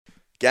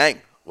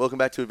Gang, welcome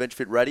back to Adventure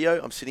Fit Radio.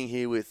 I'm sitting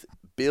here with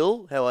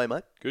Bill. How are you,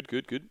 mate?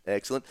 Good.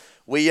 Excellent.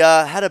 We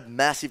had a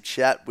massive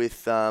chat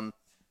with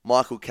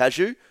Michael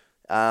Cazayoux,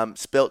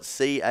 spelt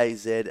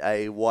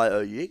Cazayoux,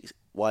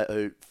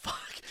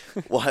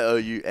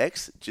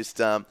 Y-O-U-X, just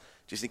in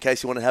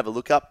case you want to have a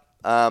look up.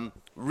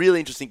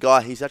 Really interesting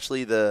guy. He's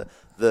actually the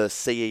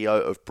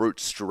CEO of Brute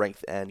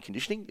Strength and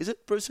Conditioning. Is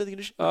it Brute Strength and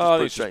Conditioning? I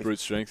think it's just Brute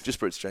Strength. Just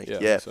Brute Strength, Yeah.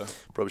 yeah. So.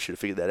 Probably should have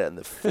figured that out in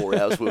the 4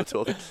 hours we were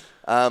talking.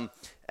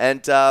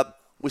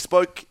 We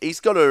spoke. He's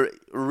got a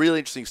really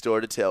interesting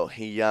story to tell.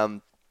 He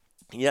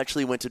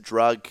actually went to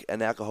drug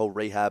and alcohol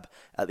rehab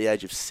at the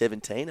age of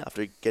 17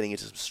 after getting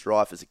into some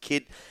strife as a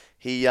kid.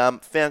 He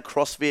found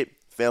CrossFit,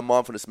 found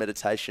mindfulness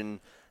meditation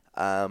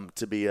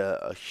to be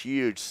a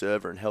huge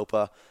server and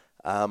helper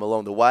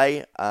along the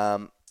way.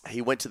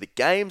 He went to the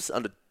games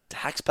under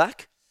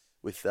Hackspack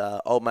with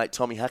old mate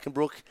Tommy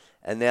Hackenbrook,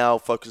 and now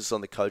focuses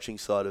on the coaching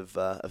side of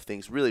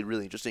things. Really,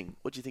 really interesting.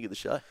 What do you think of the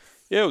show?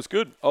 Yeah, it was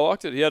good. I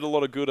liked it. He had a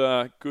lot of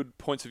good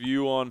points of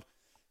view on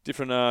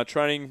different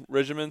training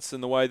regimens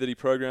and the way that he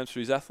programs for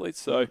his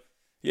athletes. So,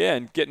 yeah,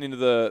 and getting into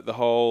the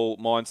whole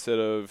mindset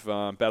of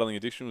battling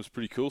addiction was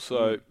pretty cool.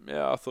 So,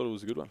 yeah, I thought it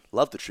was a good one.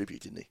 Loved the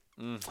tribute, didn't he?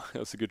 That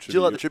was a good tribute. Did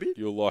you like the tribute?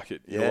 You'll like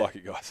it. Yeah. You'll like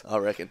it, guys. I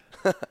reckon.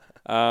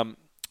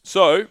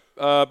 So,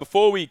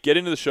 before we get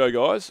into the show,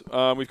 guys,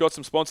 we've got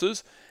some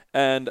sponsors,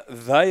 and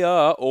they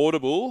are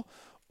Audible.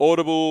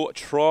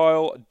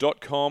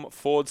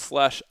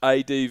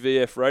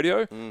 audibletrial.com/ADVF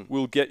radio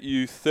will get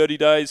you 30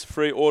 days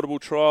free Audible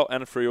trial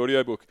and a free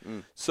audiobook.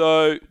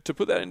 So to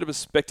put that into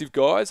perspective,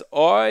 guys,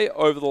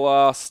 over the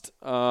last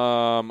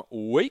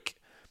week,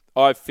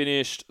 I've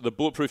finished the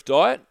Bulletproof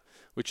Diet,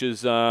 which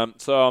is, so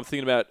I'm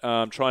thinking about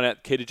trying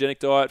out ketogenic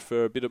diet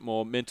for a bit of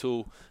more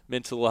mental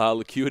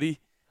acuity.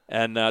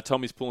 And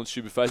Tommy's pulling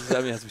stupid faces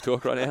at me as we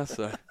talk right now,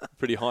 so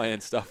pretty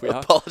high-end stuff we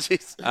are.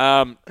 Apologies.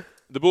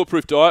 The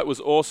Bulletproof Diet was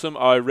awesome.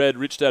 I read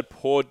Rich Dad,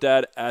 Poor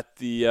Dad at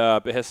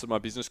the behest of my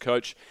business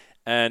coach,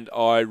 and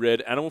I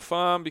read Animal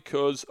Farm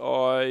because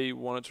I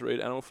wanted to read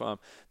Animal Farm.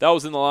 That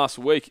was in the last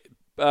week,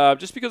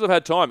 just because I've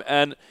had time.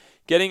 And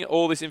getting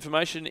all this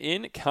information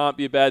in can't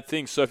be a bad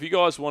thing. So if you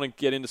guys want to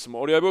get into some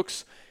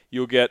audiobooks,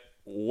 you'll get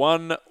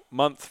 1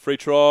 month free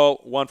trial,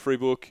 1 free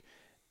book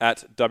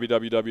at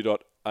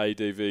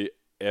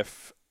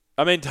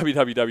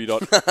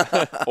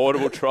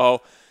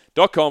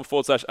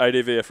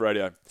www.audibletrial.com/ADVF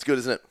radio. It's good,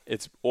 isn't it?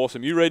 It's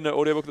awesome. You reading an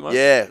audiobook at the moment?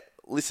 Yeah.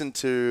 Listen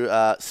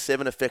to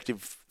 7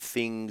 effective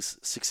things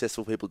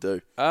successful people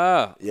do.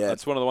 Yeah. Yeah.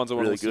 That's one of the ones I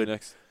want to listen to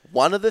next.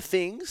 One of the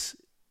things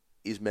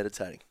is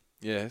meditating.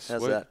 Yes.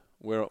 How's that?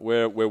 We're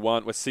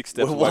 6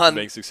 steps away from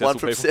being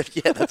successful people.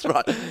 Yeah, that's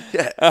right.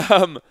 Yeah.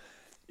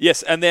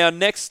 Yes, and our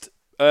next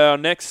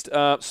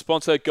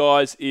sponsor,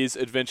 guys, is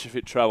Adventure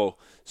Fit Travel.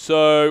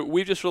 So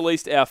we've just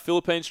released our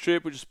Philippines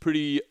trip, which is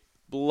pretty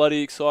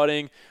bloody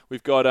exciting.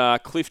 We've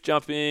got cliff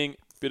jumping,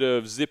 bit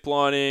of zip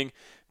lining,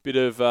 bit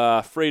of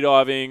free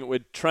diving.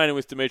 We're training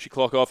with Dimitri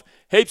Klokov.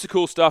 Heaps of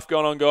cool stuff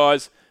going on,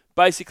 guys.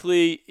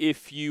 Basically,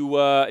 if you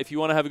want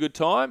to have a good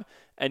time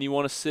and you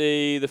want to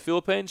see the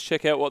Philippines,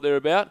 check out what they're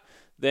about,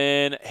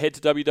 then head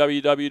to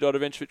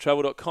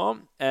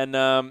www.adventurefittravel.com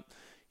and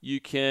you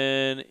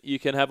can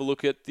have a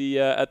look at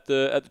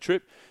the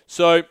trip.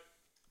 So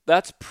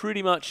that's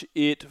pretty much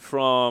it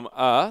from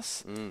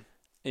us.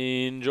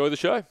 Enjoy the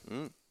show.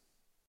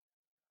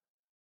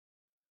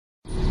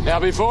 Now,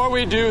 before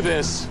we do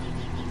this,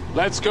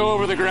 let's go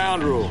over the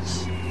ground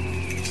rules.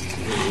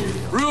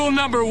 Rule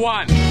number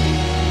 1,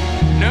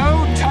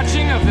 no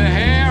touching of the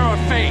hair or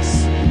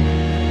face.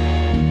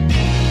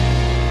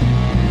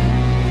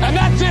 And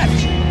that's it!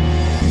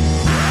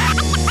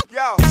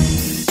 Yo!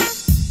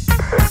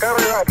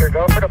 Discovery Roger,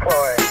 go for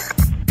deploy.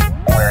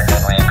 Where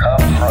did we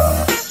come from?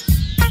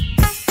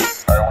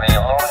 Are we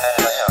alone in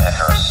the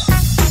universe?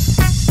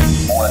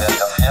 What is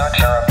the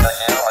future of the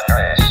human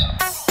race?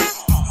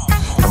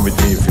 Come with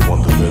me if you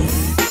want to live.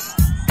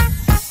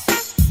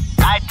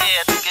 I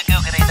did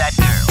giggity that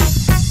girl.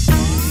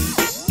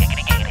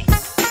 Giggity, giggity.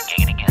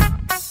 Giggity,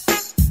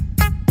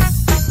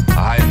 giggity. A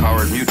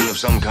high-powered mutant of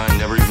some kind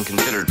never even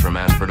considered for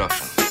mass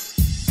production.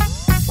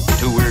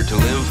 Too weird to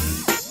live,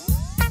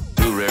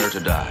 too rare to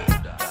die.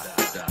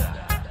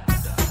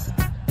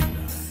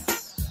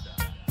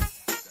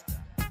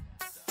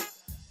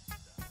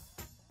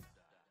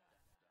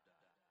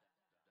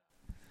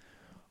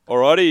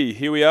 Alrighty,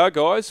 here we are,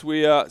 guys.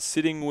 We are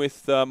sitting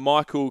with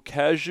Michael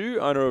Cazayoux,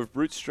 owner of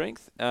Brute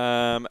Strength.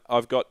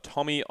 I've got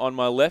Tommy on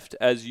my left,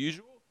 as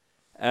usual.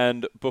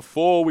 And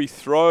before we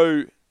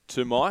throw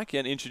to Mike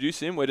and introduce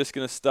him, we're just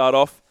going to start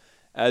off,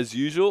 as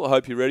usual. I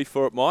hope you're ready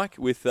for it, Mike,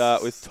 with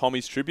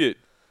Tommy's tribute.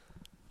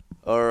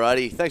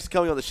 Alrighty. Thanks for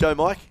coming on the show,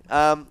 Mike.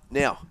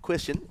 Now,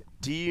 question.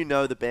 Do you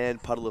know the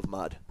band Puddle of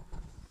Mud?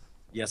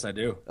 Yes, I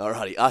do.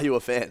 Alrighty. Are you a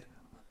fan?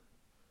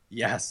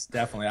 Yes,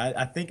 definitely.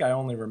 I think I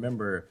only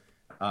remember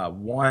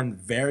one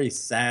very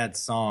sad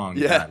song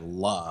that I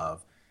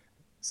love.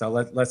 So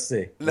let's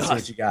see. Let's see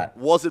what you got.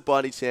 Was it by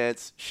any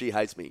chance She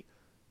Hates Me?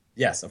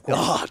 Yes, of course.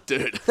 Oh,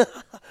 dude.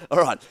 All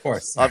right. Of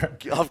course.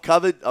 I've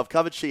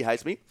covered She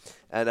Hates Me,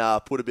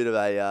 and put a bit of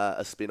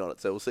a spin on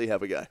it. So we'll see how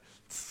we go.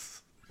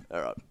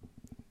 All right.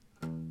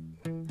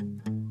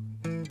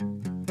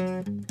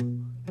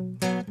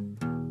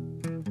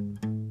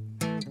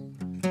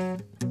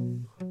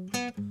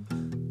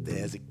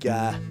 There's a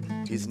guy,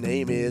 his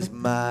name is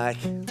Mike.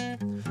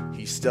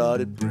 He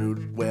started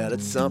brewed, well,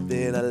 it's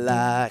something I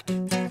like.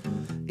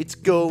 It's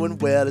going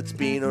well, it's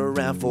been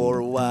around for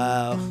a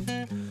while.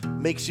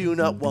 Makes you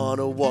not want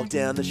to walk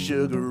down the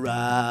sugar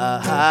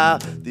aisle.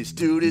 This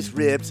dude is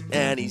ripped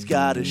and he's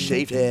got a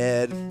shaved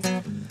head.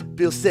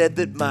 Bill said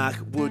that Mike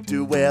would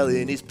do well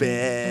in his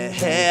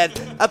bed.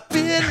 I've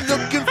been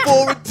looking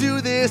forward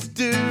to this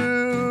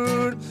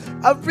dude.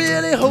 I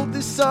really hope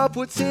this song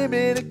puts him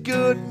in a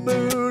good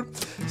mood.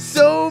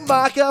 So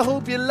Mike, I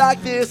hope you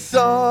like this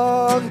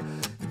song.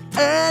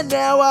 And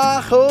now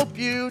I hope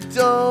you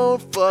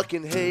don't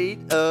fucking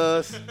hate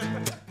us.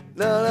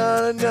 No,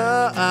 no, no,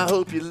 no, I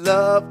hope you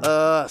love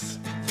us.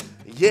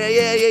 Yeah,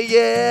 yeah, yeah,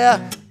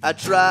 yeah. I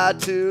tried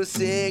to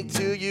sing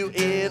to you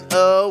in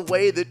a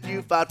way that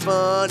you find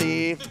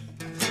funny.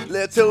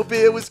 Let's hope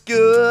it was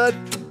good.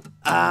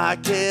 I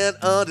can't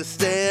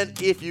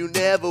understand if you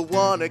never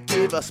want to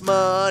give us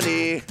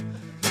money.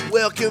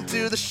 Welcome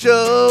to the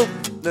show.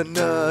 Na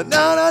na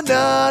na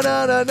na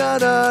na na na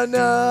na na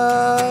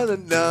na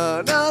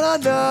na na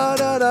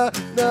na na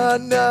na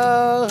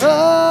na.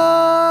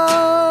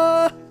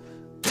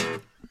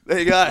 There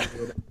you go.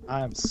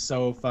 I am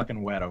so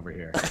fucking wet over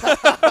here. Not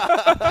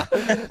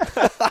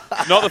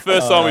the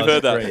first time we've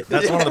heard that. Great.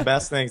 That's one of the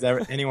best things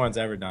anyone's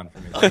ever done for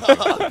me. Thank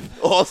you.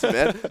 Awesome,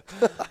 man.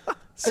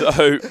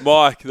 So,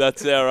 Mike,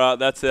 that's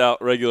our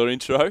regular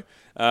intro.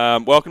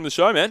 Welcome to the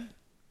show, man.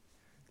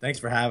 Thanks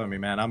for having me,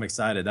 man. I'm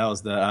excited. That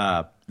was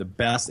the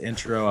best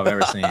intro I've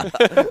ever seen.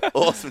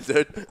 Awesome,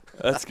 dude.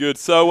 That's good.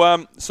 So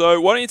why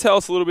don't you tell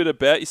us a little bit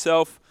about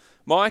yourself,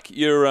 Mike?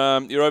 You're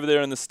over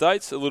there in the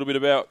States. A little bit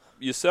about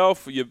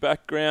yourself, your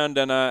background,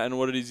 and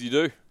what it is you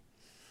do.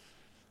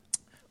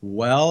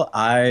 Well,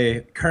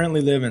 I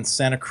currently live in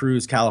Santa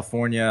Cruz,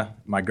 California.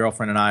 My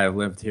girlfriend and I have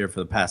lived here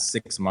for the past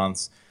 6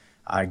 months.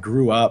 I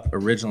grew up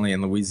originally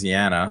in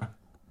Louisiana,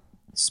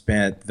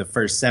 spent the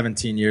first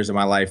 17 years of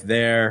my life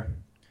there,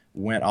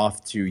 went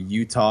off to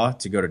Utah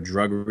to go to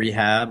drug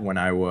rehab when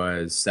I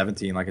was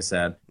 17, like I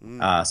said.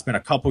 Spent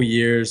a couple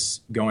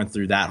years going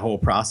through that whole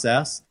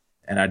process,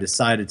 and I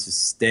decided to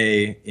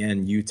stay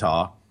in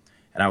Utah.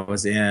 And I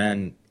was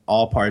in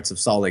all parts of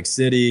Salt Lake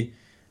City,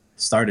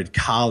 started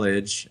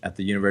college at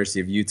the University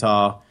of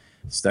Utah,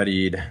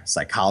 studied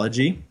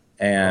psychology,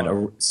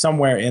 and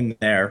somewhere in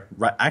there,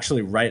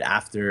 right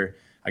after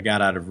I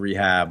got out of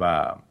rehab,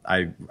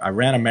 I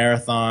ran a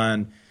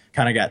marathon,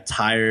 kind of got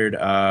tired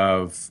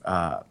of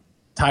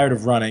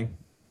running,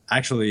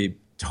 actually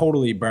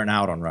totally burnt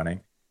out on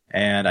running.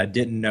 And I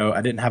didn't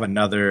have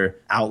another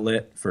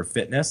outlet for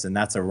fitness. And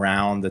that's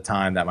around the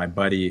time that my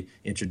buddy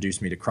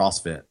introduced me to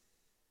CrossFit.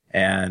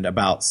 And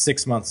about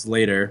 6 months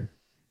later,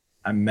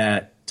 I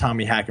met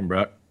Tommy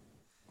Hackenbrook.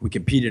 We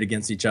competed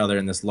against each other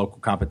in this local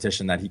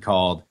competition that he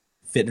called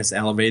Fitness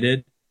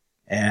Elevated.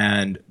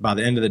 And by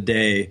the end of the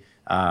day,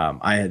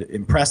 I had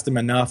impressed him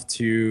enough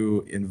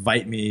to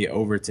invite me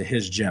over to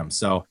his gym.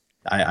 So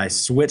I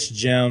switched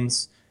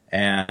gyms,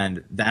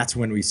 and that's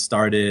when we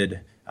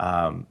started.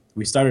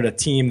 We started a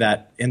team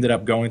that ended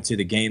up going to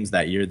the games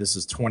that year. This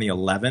was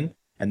 2011,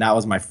 and that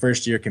was my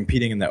first year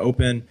competing in the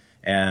Open.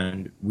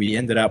 And we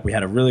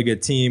had a really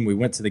good team. We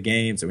went to the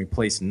games, and we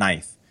placed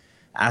ninth.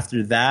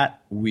 After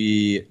that,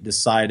 we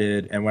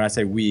decided, and when I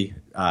say we,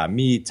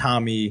 me,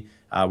 Tommy,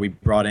 we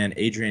brought in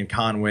Adrian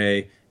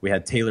Conway, we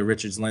had Taylor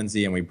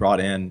Richards-Lindsay, and we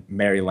brought in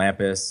Mary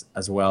Lampus,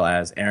 as well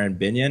as Aaron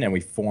Binion, and we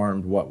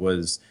formed what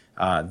was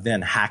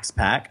then Hacks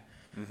Pack.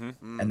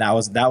 Mm-hmm. And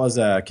that was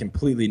a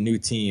completely new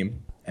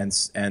team.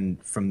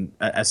 And from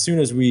as soon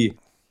as we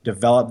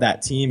developed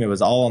that team, it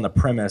was all on the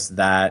premise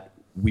that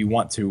we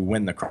want to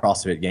win the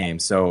CrossFit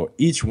Games. So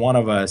each one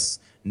of us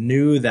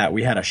knew that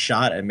we had a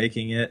shot at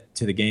making it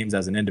to the games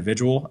as an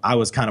individual. I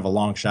was kind of a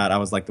long shot. I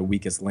was like the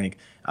weakest link,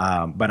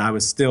 but I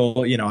was still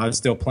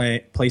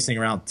placing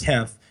around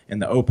 10th in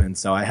the Open.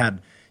 So I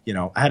had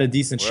a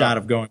decent shot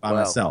of going by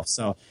myself.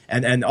 So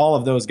and all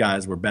of those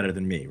guys were better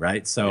than me,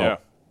 right? So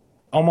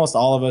almost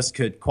all of us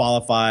could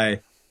qualify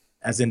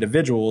as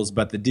individuals,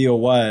 but the deal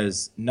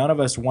was none of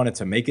us wanted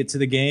to make it to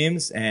the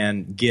games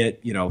and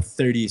get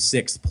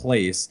 36th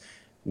place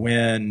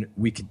when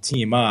we could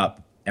team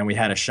up and we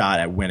had a shot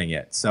at winning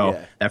it. So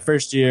that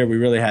first year, we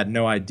really had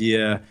no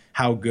idea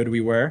how good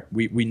we were.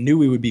 We knew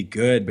we would be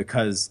good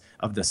because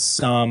of the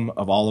sum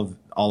of all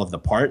of the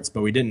parts,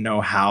 but we didn't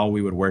know how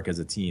we would work as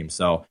a team.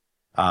 So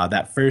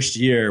that first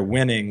year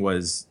winning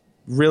was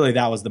really,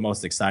 that was the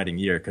most exciting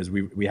year because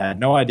we had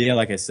no idea.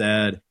 Like I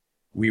said,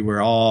 we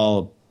were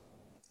all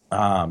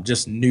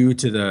just new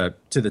to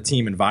the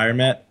team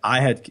environment.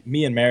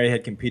 Me and Mary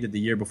had competed the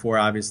year before,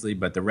 obviously,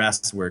 but the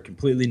rest were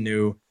completely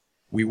new.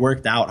 We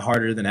worked out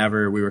harder than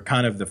ever. We were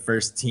kind of the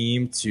first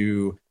team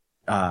to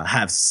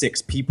have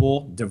 6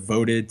 people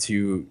devoted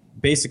to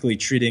basically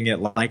treating it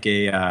like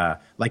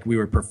like we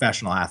were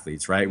professional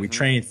athletes, right? We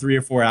trained 3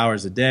 or 4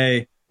 hours a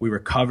day. We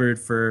recovered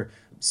for,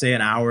 say,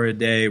 an hour a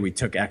day. We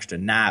took extra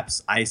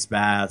naps, ice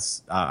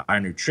baths. Our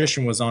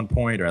nutrition was on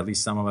point, or at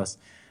least some of us.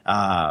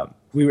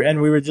 We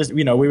were just,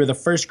 we were the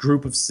first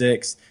group of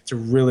 6 to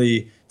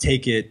really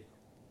take it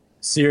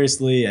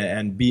seriously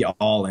and be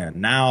all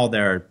in. Now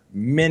there are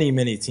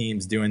many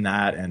teams doing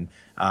that, and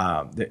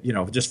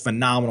just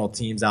phenomenal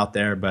teams out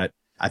there. But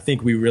I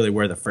think we really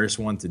were the first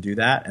one to do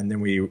that, and then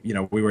we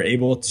were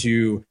able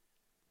to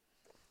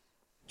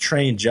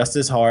train just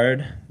as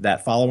hard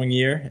that following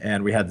year,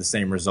 and we had the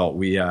same result.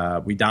 We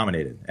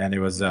dominated, and it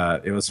was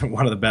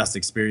one of the best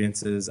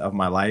experiences of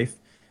my life.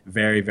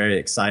 Very, very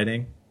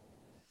exciting.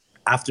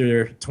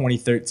 After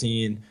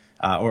 2013,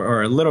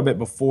 or a little bit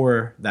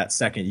before that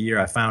second year,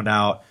 I found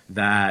out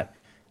that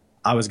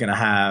I was gonna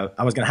have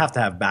to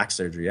have back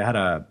surgery. I had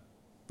a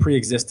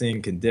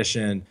pre-existing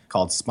condition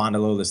called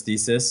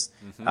spondylolisthesis,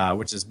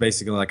 which is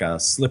basically like a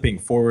slipping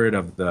forward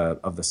of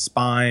the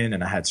spine,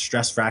 and I had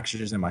stress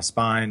fractures in my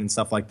spine and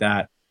stuff like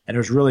that. And it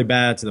was really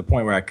bad to the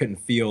point where I couldn't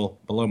feel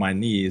below my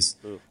knees.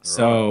 Ooh,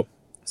 so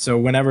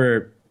when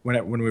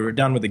we were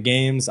done with the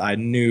games, I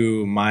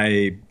knew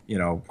my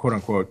quote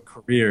unquote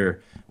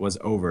career was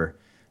over.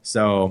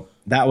 So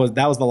that was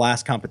the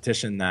last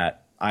competition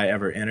that I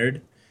ever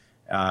entered.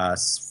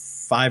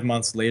 5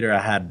 months later, I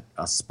had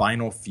a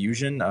spinal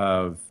fusion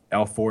of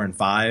L4 and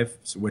 5,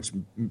 which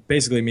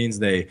basically means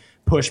they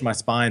pushed my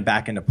spine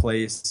back into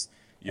place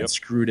and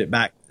screwed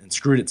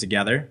it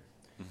together.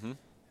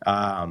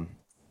 And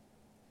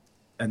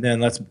then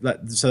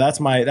that's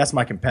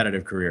my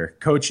competitive career.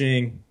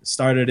 Coaching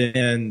started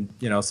in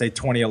say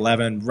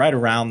 2011, right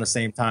around the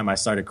same time I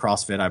started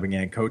CrossFit. I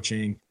began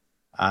coaching.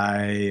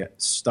 At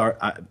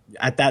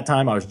that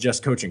time I was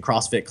just coaching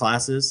CrossFit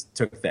classes.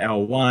 Took the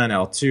L1,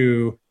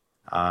 L2.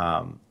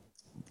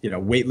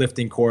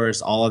 Weightlifting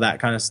course, all of that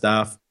kind of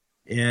stuff.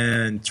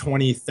 In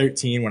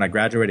 2013, when I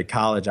graduated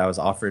college, I was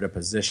offered a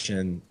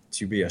position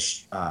to be a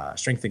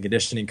strength and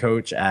conditioning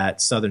coach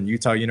at Southern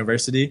Utah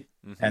University.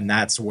 And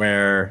that's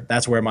where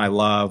my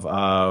love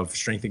of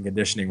strength and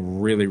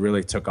conditioning really,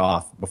 really took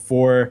off.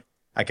 Before,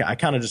 I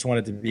kind of just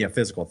wanted to be a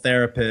physical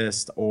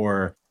therapist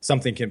or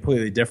something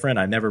completely different.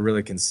 I never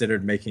really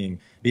considered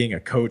being a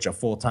coach a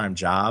full-time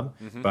job.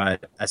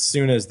 But as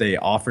soon as they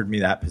offered me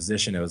that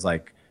position, it was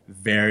like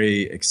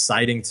very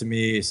exciting to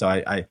me. So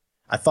I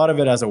thought of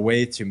it as a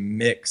way to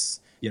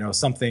mix,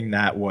 something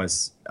that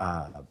was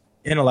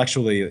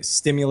intellectually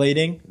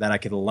stimulating, that I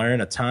could learn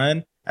a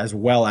ton, as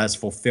well as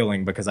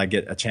fulfilling, because I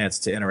get a chance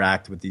to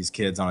interact with these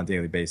kids on a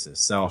daily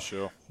basis. So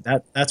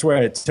that's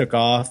where it took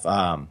off.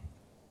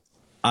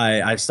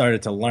 I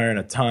started to learn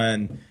a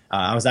ton.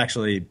 I was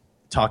actually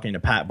talking to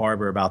Pat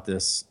Barber about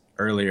this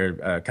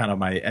earlier, kind of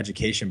my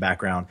education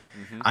background.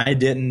 I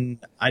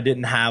didn't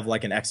have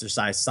like an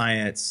exercise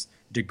science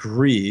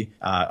degree,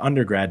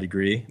 undergrad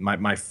degree.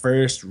 My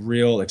first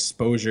real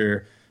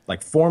exposure,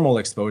 like formal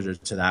exposure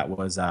to that,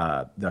 was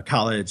the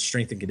college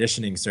strength and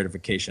conditioning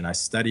certification. I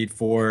studied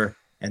for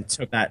and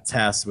took that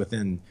test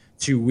within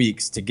 2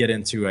 weeks to get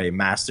into a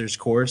master's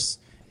course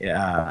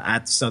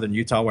at Southern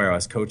Utah, where I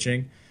was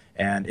coaching,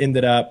 and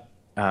ended up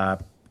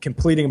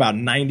completing about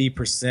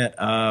 90%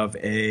 of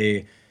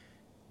a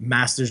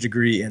master's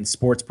degree in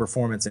sports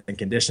performance and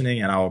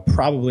conditioning, and I will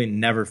probably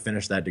never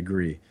finish that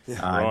degree.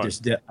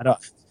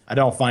 I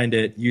don't find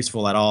it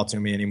useful at all to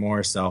me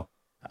anymore. So,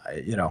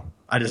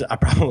 I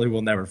probably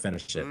will never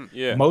finish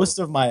it. Most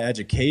of my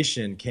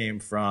education came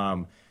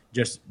from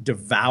just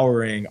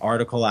devouring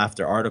article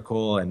after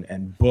article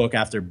and book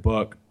after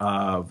book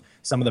of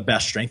some of the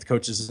best strength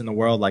coaches in the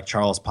world, like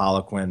Charles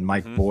Poliquin,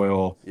 Mike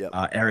Boyle,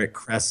 Eric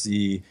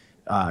Cressy,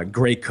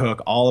 Gray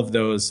Cook, all of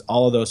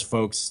those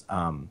folks.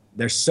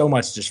 There's so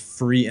much just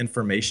free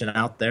information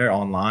out there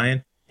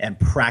online, and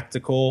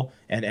practical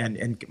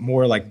and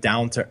more like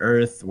down to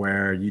earth,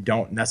 where you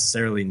don't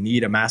necessarily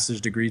need a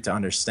master's degree to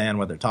understand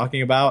what they're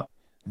talking about.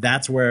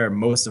 That's where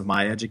most of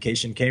my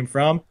education came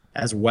from,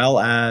 as well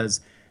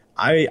as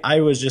I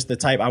was just the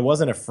type, I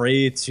wasn't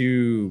afraid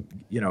to,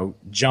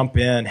 jump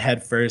in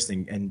head first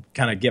and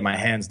kind of get my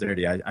hands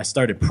dirty. I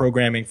started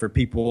programming for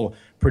people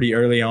pretty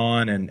early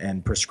on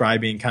and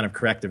prescribing kind of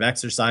corrective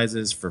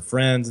exercises for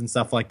friends and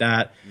stuff like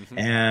that.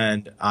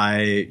 And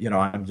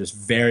I'm just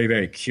very,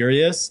 very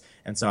curious.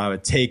 And so I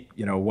would take,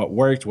 what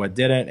worked, what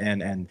didn't,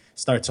 and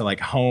start to like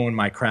hone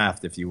my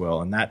craft, if you will.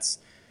 And that's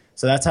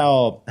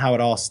how it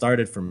all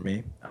started for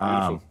me.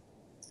 Beautiful.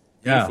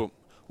 Beautiful.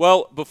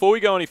 Well, before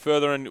we go any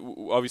further, and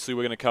obviously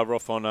we're going to cover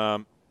off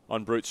on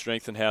Brute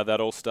Strength and how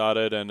that all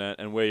started,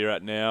 and where you're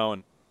at now,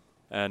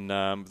 and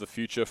the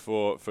future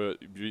for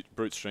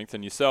Brute Strength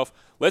and yourself.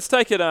 Let's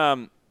take it.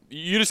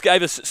 You just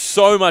gave us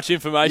so much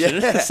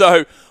information,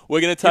 so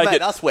we're going to take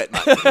it. Us wet,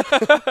 mate.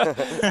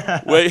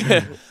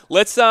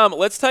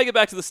 Let's take it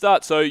back to the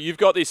start. So you've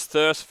got this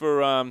thirst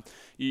for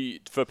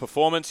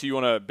performance. You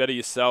want to better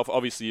yourself.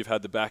 Obviously, you've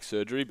had the back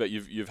surgery, but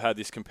you've had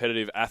this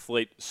competitive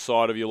athlete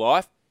side of your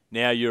life.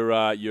 Now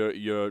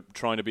you're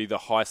trying to be the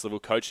highest level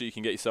coach that you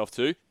can get yourself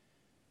to.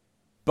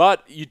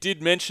 But you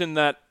did mention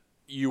that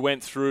you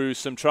went through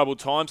some troubled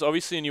times,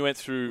 obviously, and you went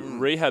through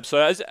rehab. So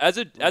as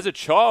a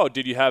child,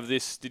 did you have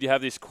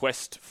this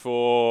quest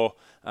for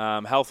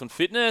health and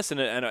fitness, and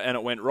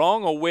it went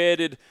wrong, or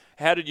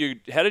how did your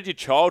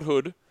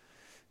childhood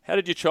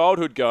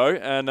go?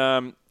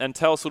 And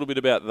tell us a little bit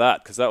about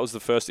that, because that was the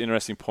first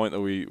interesting point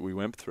that we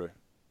went through.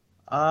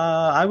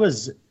 I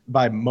was,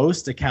 by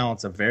most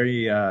accounts, a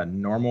very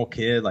normal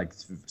kid, like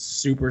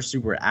super,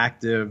 super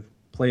active,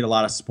 played a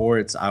lot of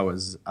sports. I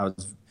was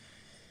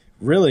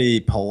really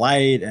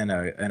polite and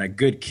a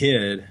good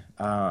kid.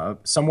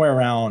 Somewhere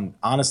around,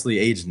 honestly,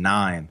 age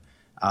 9,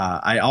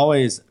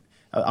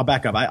 I'll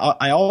back up.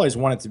 I always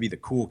wanted to be the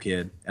cool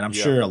kid, and I'm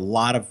sure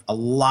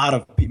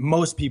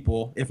most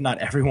people, if not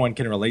everyone,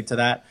 can relate to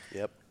that.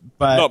 Yep.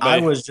 But Not me. I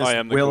was just I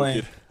am the willing.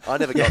 cool kid. I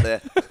never got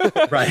there.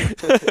 Right.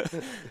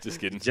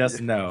 Just kidding.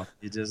 Just know.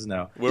 You just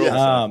know. We're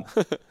all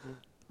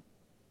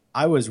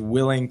I was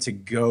willing to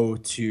go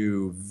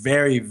to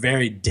very,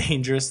 very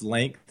dangerous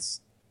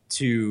lengths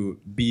to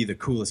be the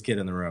coolest kid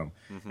in the room.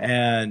 Mm-hmm.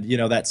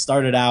 And, that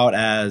started out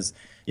as,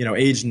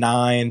 age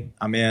 9,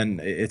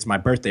 it's my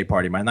birthday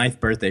party, my 9th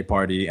birthday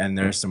party, and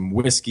there's some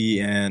whiskey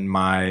in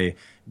my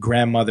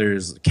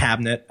grandmother's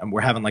cabinet, and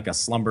we're having like a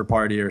slumber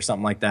party or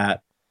something like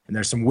that. And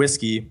there's some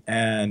whiskey,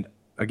 and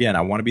again,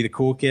 I want to be the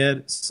cool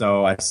kid,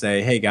 so I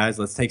say, "Hey guys,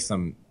 let's take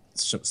some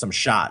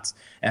shots."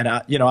 And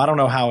I don't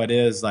know how it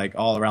is like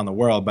all around the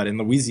world, but in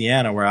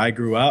Louisiana, where I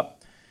grew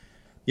up,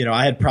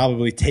 I had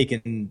probably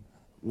taken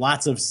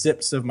lots of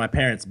sips of my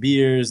parents'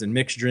 beers and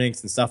mixed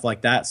drinks and stuff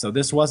like that. So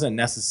this wasn't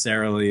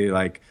necessarily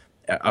like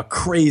a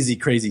crazy,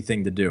 crazy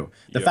thing to do.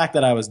 The fact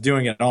that I was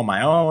doing it on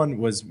my own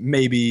was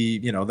maybe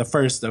the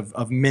first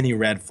of many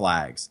red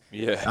flags.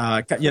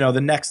 Yeah.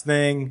 The next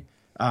thing.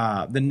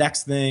 The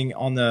next thing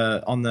on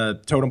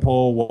the totem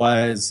pole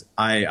was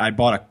I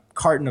bought a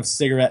carton of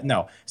cigarette.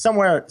 No,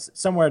 somewhere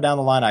down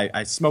the line,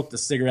 I smoked a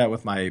cigarette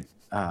with my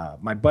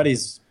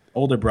buddy's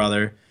older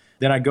brother.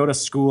 Then I go to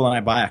school and I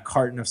buy a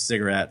carton of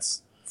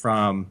cigarettes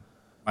from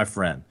my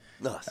friend.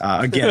 Nice.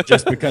 Again,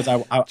 just because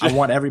I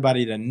want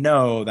everybody to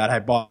know that I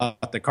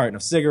bought the carton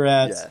of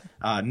cigarettes,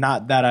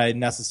 not that I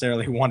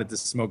necessarily wanted to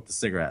smoke the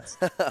cigarettes.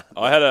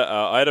 I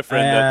had a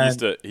friend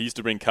that used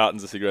to bring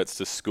cartons of cigarettes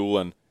to school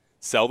and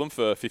sell them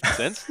for 50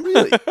 cents.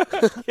 Really?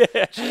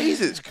 Yeah.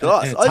 Jesus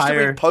Christ. I used to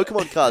bring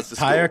Pokemon cards to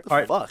school. What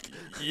the fuck?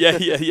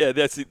 Yeah.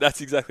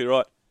 That's exactly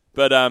right.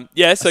 But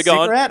so go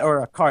on. A cigarette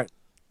or a cart?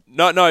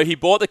 No. He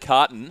bought the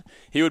carton.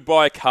 He would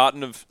buy a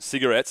carton of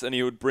cigarettes, and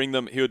he would bring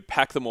them. He would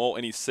pack them all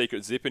in his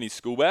secret zip in his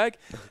school bag,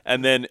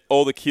 and then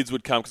all the kids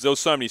would come because there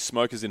was so many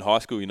smokers in high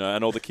school,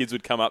 and all the kids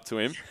would come up to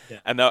him,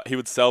 and he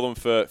would sell them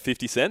for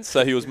 50 cents.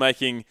 So he was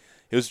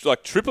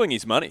like tripling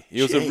his money.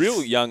 He was a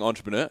real young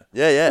entrepreneur.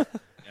 Yeah.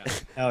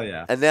 Hell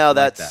yeah! And now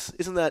like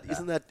isn't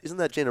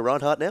that Gina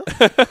Reinhardt now?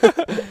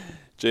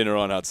 Gina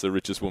Reinhardt's the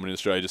richest woman in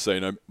Australia, just so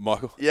you know,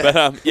 Michael.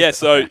 Yeah.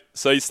 But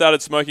so you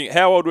started smoking.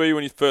 How old were you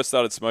when you first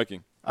started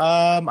smoking?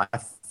 I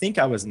think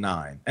I was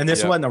 9, and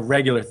this wasn't a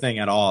regular thing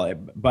at all.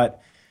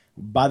 But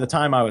by the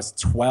time I was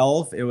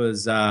 12, it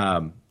was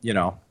a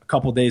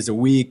couple days a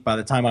week. By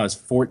the time I was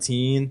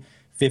 14,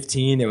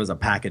 15, it was a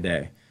pack a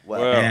day. Wow.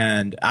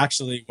 And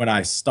actually, when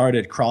I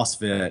started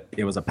CrossFit,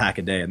 it was a pack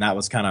a day, and that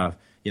was kind of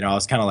I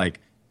was kind of like,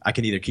 I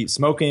can either keep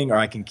smoking or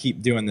I can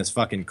keep doing this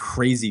fucking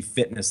crazy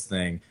fitness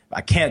thing.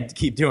 I can't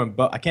keep doing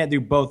both. I can't do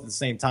both at the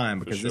same time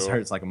because this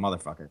hurts like a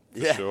motherfucker.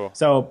 Yeah. Sure.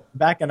 So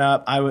backing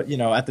up,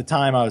 at the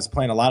time I was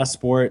playing a lot of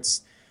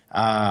sports.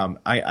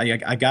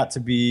 I got to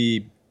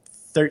be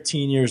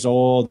 13 years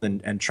old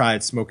and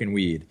tried smoking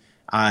weed.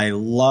 I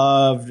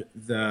loved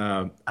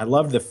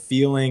the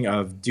feeling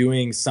of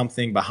doing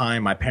something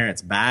behind my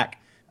parents' back.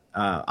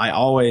 I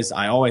always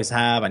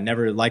have. I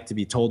never liked to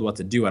be told what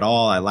to do at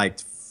all. I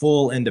liked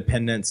full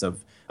independence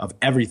of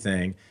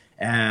everything.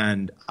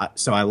 And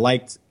so I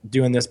liked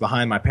doing this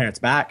behind my parents'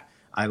 back.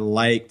 I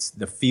liked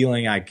the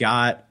feeling I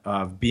got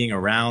of being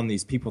around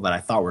these people that I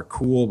thought were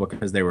cool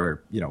because they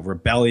were,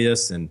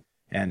 rebellious and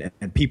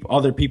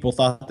other people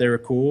thought they were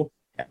cool.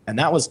 And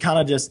that was kind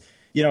of just,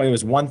 it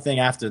was one thing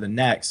after the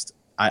next.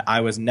 I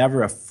was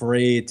never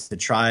afraid to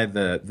try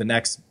the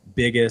next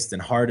biggest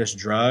and hardest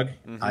drug.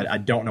 Mm-hmm. I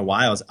don't know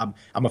why.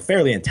 I'm a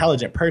fairly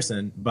intelligent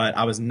person, but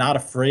I was not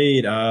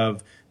afraid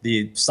of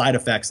the side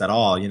effects at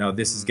all.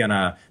 This is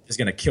gonna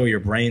kill your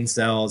brain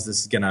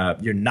cells.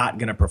 You're not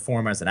gonna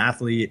perform as an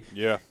athlete.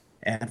 Yeah.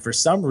 And for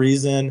some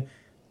reason,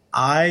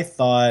 I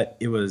thought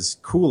it was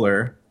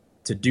cooler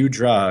to do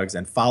drugs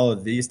and follow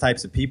these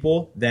types of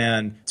people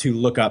than to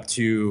look up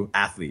to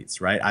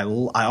athletes, right? I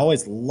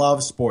always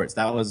loved sports.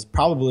 That was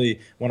probably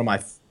one of my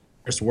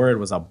first word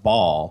was a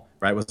ball,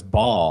 right? Was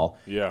ball.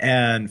 Yeah.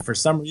 And for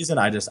some reason,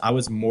 I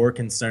was more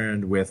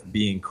concerned with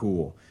being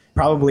cool.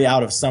 Probably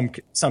out of some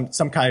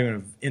kind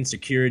of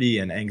insecurity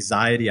and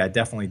anxiety. I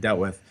definitely dealt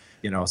with,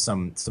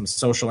 some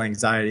social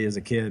anxiety as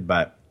a kid,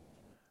 but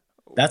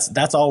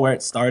that's all where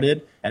it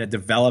started, and it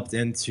developed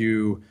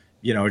into,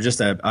 just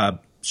a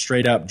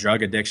straight up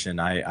drug addiction.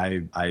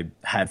 I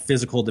had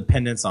physical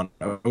dependence on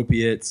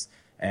opiates,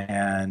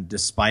 And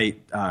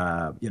despite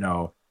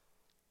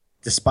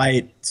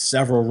despite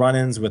several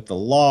run-ins with the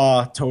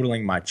law,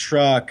 totaling my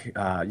truck,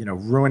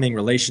 ruining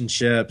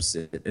relationships,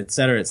 et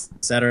cetera,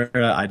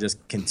 I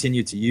just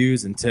continued to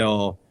use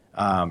until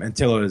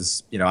it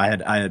was, I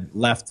had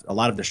left a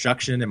lot of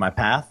destruction in my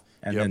path.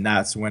 And then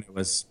that's when it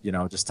was,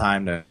 just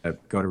time to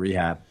go to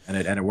rehab, and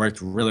it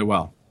worked really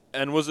well.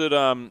 And was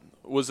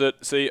it?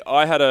 See,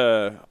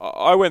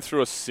 I went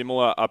through a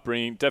similar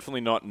upbringing.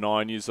 Definitely not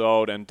 9 years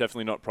old, and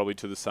definitely not probably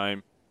to the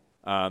same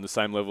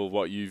level of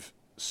what you've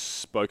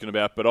spoken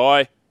about. But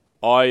I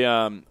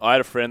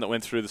had a friend that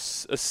went through a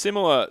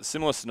similar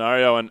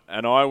scenario, and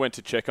I went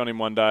to check on him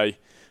one day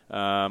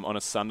on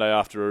a Sunday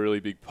after a really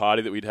big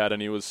party that we'd had, and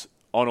he was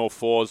on all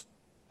fours.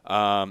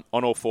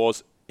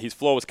 His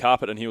floor was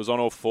carpet, and he was on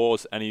all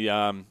fours. And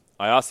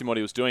I asked him what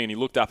he was doing, and he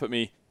looked up at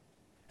me,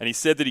 and he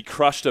said that he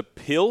crushed a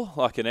pill,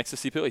 like an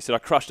ecstasy pill. He said, "I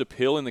crushed a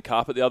pill in the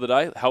carpet the other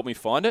day. Help me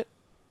find it."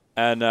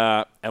 And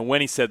when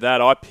he said that,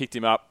 I picked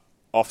him up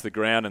off the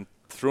ground and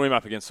threw him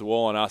up against the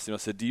wall and asked him, I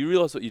said, "Do you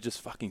realize what you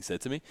just fucking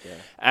said to me?" Yeah.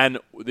 And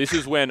this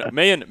is when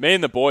me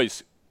and the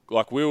boys,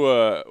 like,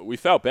 we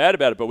felt bad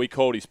about it, but we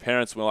called his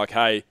parents and we're like,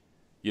 "Hey,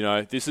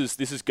 this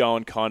is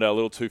going kind of a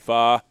little too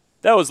far."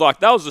 That was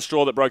the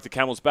straw that broke the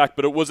camel's back.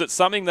 But was it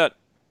something that,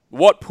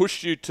 what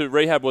pushed you to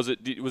rehab? Was it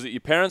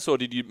your parents, or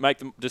did you make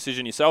the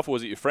decision yourself, or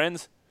was it your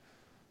friends?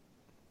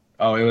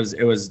 Oh, it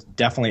was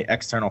definitely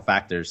external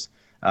factors.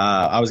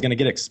 I was going to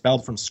get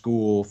expelled from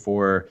school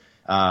for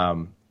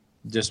I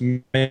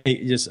made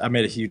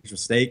a huge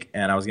mistake,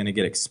 and I was going to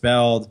get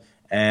expelled.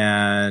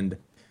 And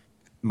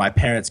my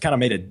parents kind of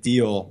made a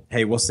deal.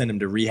 Hey, we'll send him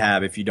to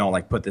rehab if you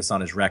don't put this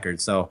on his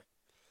record. So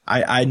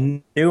I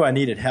knew I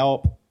needed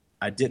help.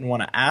 I didn't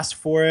want to ask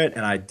for it,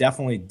 and I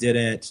definitely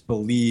didn't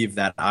believe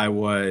that I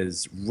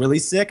was really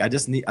sick. I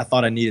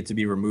thought I needed to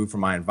be removed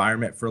from my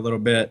environment for a little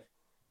bit.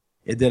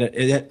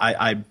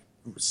 I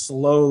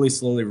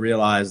slowly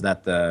realized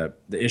that the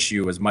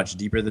issue was much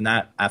deeper than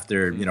that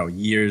after,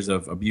 years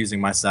of abusing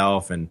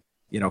myself and,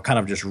 kind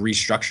of just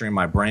restructuring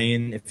my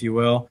brain, if you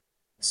will.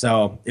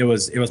 So it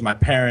was my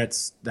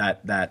parents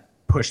that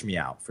pushed me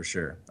out, for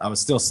sure. I was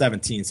still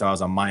 17, so I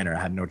was a minor. I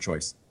had no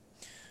choice.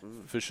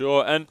 For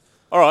sure. And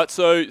all right,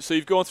 so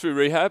you've gone through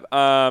rehab,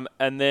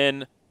 and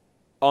then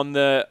on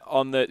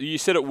the you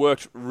said it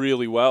worked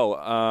really well.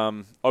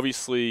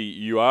 Obviously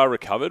you are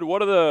recovered.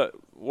 What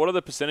are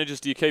the percentages?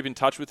 Do you keep in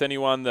touch with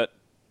anyone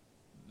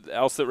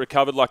else that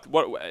recovered? Like,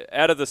 what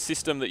out of the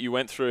system that you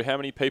went through, how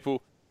many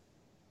people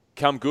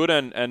come good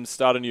and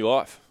start a new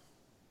life?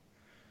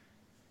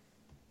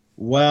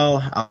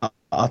 Well,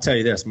 I'll tell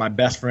you this: my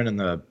best friend in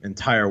the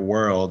entire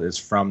world is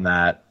from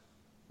that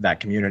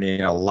community,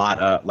 and a lot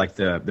of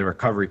the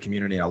recovery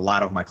community, and a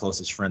lot of my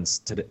closest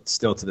friends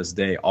still to this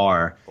day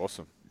are.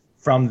 Awesome.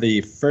 From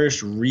the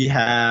first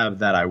rehab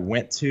that I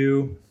went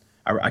to,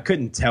 I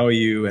couldn't tell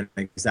you an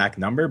exact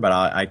number, but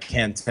I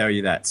can tell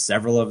you that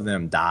several of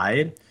them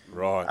died.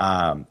 Right.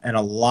 And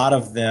a lot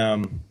of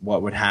them,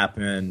 what would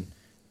happen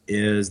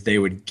is they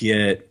would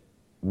get,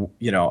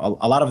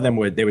 a lot of them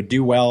would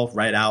do well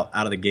right out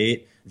of the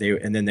gate.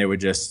 And then they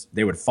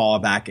would fall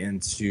back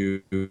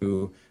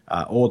into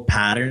old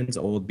patterns,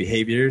 old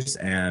behaviors,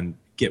 and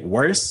get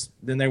worse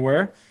than they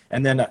were.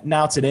 And then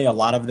now today, a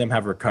lot of them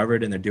have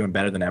recovered and they're doing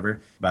better than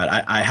ever. But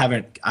I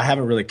haven't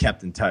really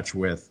kept in touch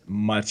with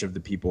much of the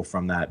people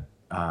from that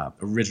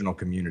original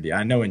community.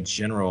 I know in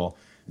general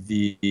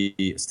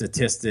the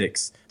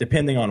statistics,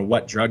 depending on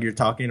what drug you're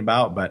talking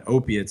about, but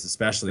opiates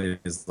especially,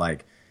 is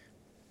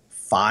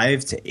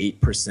 5 to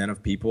 8%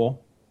 of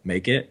people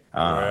make it.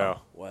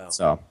 Wow.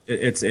 So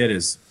it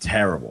is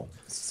terrible.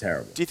 It's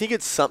terrible. Do you think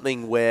it's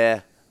something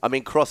where,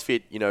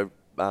 CrossFit,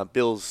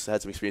 Bill's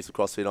had some experience with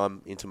CrossFit.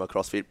 I'm into my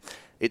CrossFit.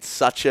 It's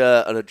such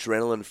an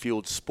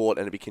adrenaline-fueled sport,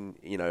 and it can,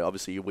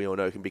 obviously we all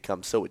know it can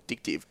become so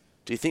addictive.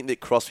 Do you think that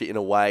CrossFit, in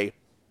a way,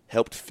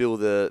 helped fill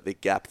the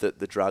gap that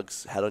the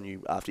drugs had on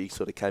you after you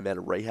sort of came out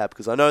of rehab?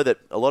 Because I know that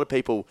a lot of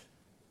people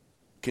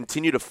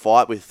continue to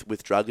fight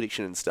with drug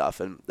addiction and stuff,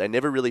 and they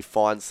never really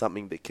find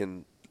something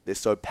they're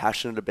so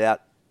passionate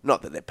about.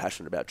 Not that they're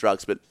passionate about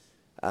drugs, but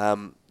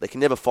they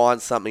can never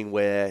find something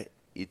where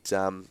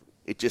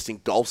it just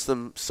engulfs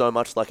them so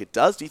much like it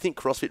does. Do you think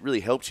CrossFit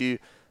really helped you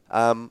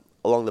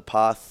along the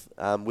path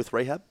with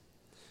rehab?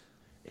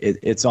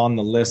 It's on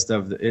the list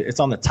it's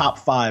on the top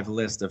 5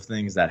 list of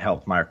things that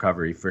helped my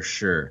recovery, for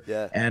sure.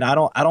 Yeah. And I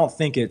don't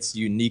think it's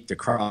unique to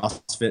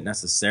CrossFit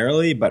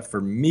necessarily, but for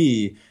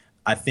me,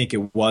 I think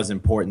it was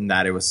important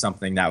that it was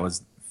something that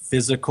was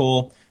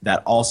physical,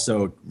 that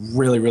also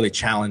really, really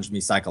challenged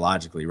me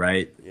psychologically,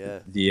 right?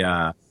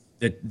 Yeah.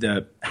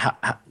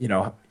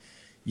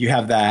 You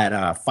have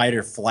that fight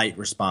or flight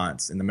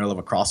response in the middle of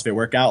a CrossFit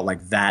workout.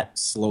 That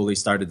slowly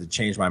started to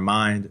change my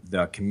mind.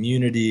 The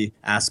community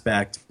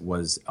aspect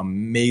was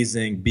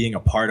amazing. Being a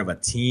part of a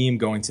team,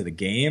 going to the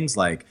games,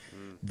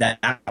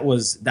 that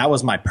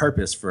was my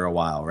purpose for a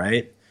while,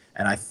 right?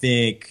 And I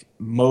think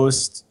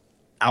most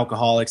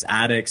alcoholics,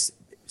 addicts,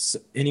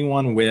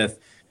 anyone with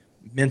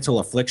mental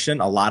affliction,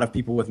 a lot of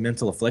people with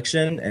mental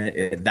affliction,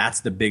 and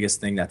that's the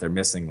biggest thing that they're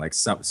missing, like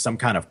some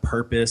kind of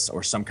purpose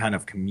or some kind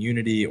of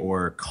community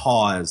or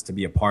cause to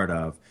be a part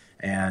of.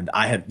 And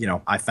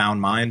I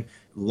found mine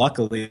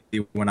luckily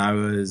when I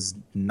was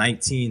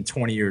 19,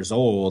 20 years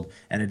old,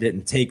 and it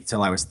didn't take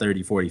till I was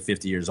 30, 40,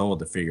 50 years old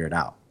to figure it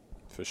out.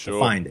 For sure. To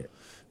find it.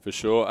 For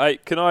sure. Hey,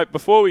 can I,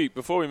 before we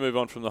move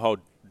on from the whole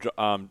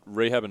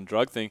rehab and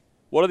drug thing,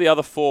 what are the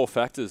other 4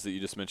 factors that you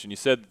just mentioned? You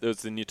said it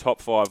was in your top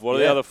 5. What are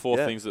the other 4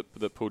 things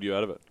that pulled you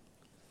out of it?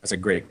 That's a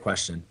great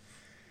question.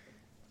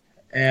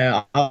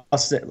 And I'll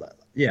say,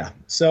 yeah.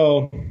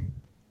 So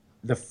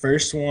the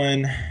first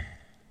one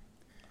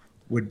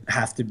would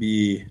have to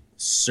be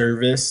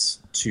service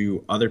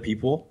to other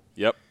people.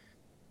 Yep.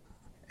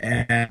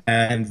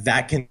 And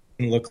that can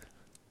look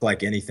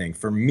like anything.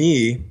 For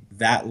me,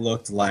 that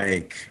looked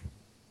like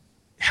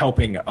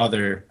helping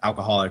other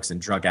alcoholics and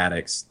drug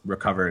addicts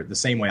recover the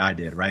same way I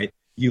did, right?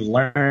 You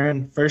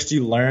learn,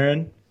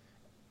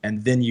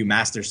 and then you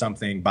master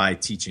something by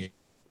teaching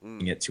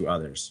it to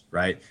others,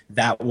 right?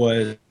 That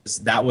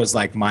was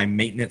like my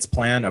maintenance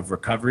plan of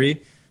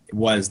recovery,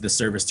 was the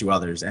service to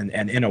others. And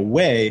in a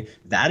way,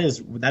 that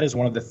is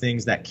one of the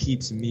things that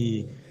keeps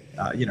me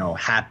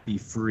happy,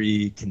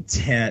 free,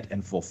 content,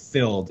 and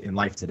fulfilled in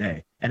life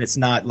today. And it's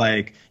not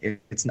like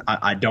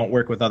I don't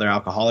work with other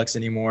alcoholics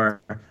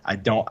anymore.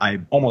 I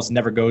almost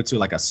never go to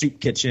like a soup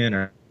kitchen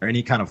or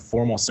any kind of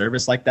formal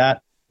service like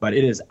that. But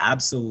it is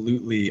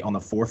absolutely on the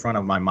forefront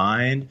of my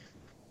mind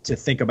to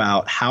think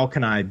about how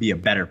can I be a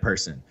better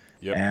person.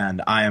 Yep.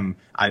 And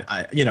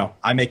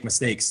I make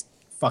mistakes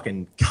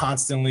fucking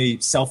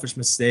constantly, selfish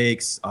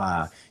mistakes,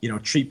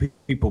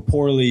 treat people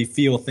poorly,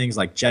 feel things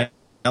like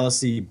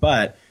jealousy,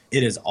 but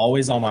it is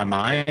always on my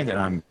mind, and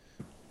I'm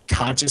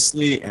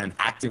consciously and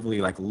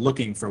actively like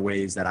looking for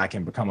ways that I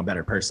can become a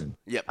better person.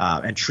 Yep.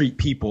 And treat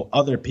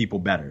other people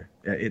better.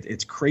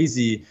 It's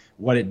crazy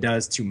what it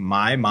does to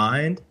my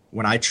mind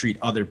when I treat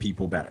other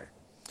people better.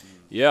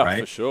 Yeah,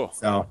 right? For sure.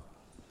 So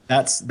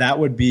that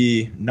would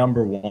be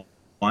number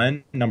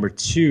 1. Number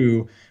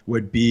 2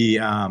 would be,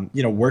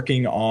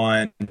 working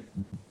on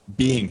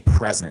being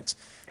present.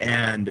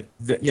 And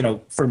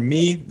for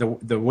me,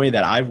 the way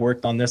that I've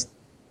worked on this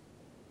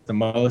the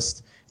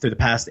most through the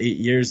past 8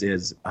 years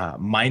is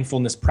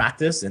mindfulness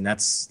practice, and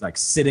that's like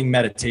sitting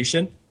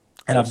meditation.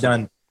 And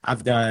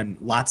I've done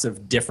lots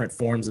of different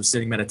forms of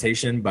sitting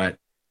meditation, but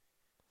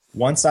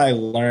once I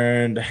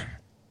learned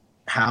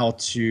how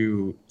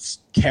to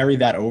carry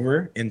that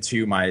over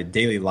into my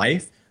daily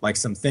life, like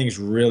some things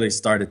really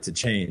started to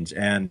change.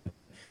 And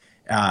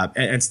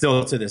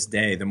still to this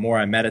day, the more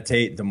I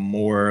meditate, the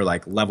more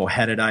like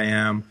level-headed I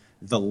am,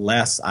 the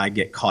less I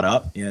get caught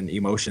up in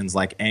emotions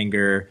like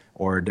anger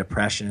or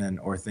depression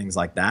or things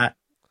like that.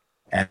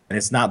 And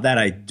it's not that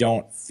I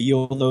don't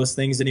feel those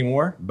things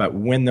anymore, but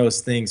when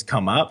those things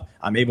come up,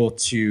 I'm able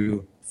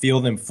to feel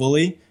them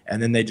fully,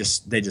 and then they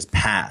just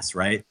pass,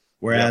 right?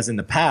 Whereas in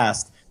the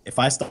past, if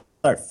I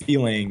start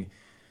feeling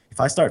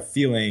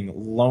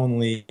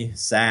lonely,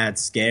 sad,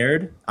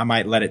 scared, I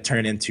might let it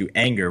turn into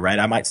anger, right?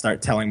 I might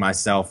start telling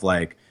myself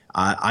like,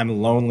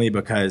 I'm lonely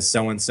because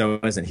so-and-so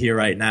isn't here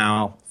right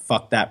now.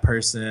 Fuck that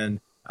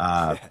person.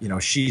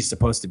 She's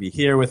supposed to be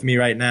here with me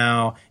right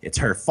now. It's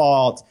her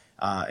fault.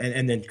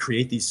 And then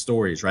create these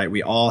stories, right?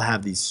 We all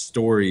have these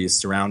stories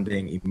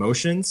surrounding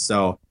emotions.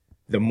 So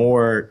the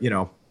more,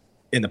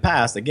 in the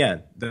past,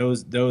 again,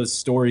 those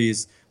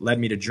stories led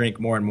me to drink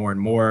more and more and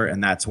more.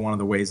 And that's one of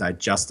the ways I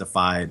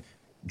justified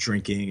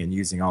drinking and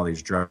using all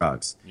these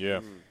drugs.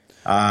 Yeah.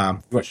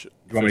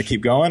 You want me to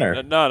keep going,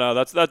 or no?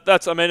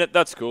 That's. I mean,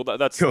 that's cool.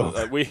 That's cool.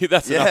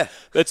 That's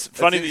enough. That's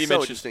funny that you so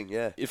mentioned. Interesting,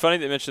 yeah. It's funny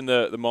that you mentioned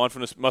the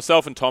mindfulness.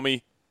 Myself and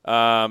Tommy,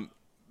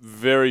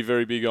 very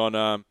very big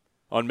on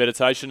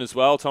meditation as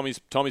well. Tommy's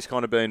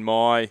kind of been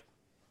one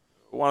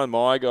of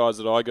my guys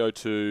that I go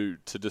to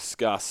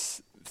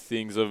discuss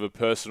things of a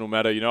personal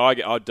matter.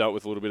 I dealt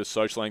with a little bit of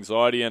social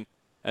anxiety and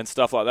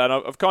stuff like that.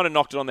 I've kind of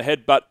knocked it on the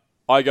head, but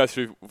I go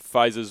through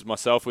phases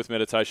myself with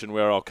meditation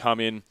where I'll come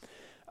in.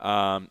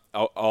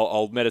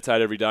 I'll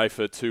meditate every day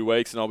for 2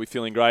 weeks, and I'll be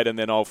feeling great, and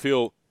then I'll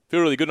feel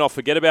really good, and I'll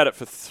forget about it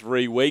for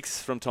 3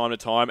 weeks from time to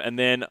time, and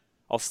then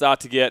I'll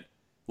start to get,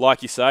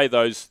 like you say,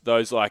 those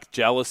like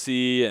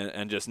jealousy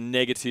and just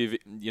negative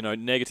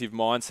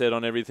mindset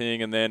on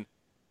everything, and then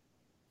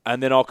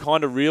I'll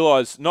kind of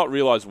not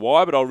realize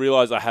why, but I'll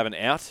realize I have an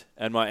out,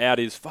 and my out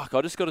is, fuck,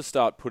 I just got to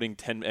start putting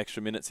 10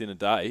 extra minutes in a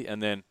day,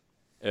 and then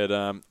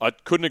I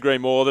couldn't agree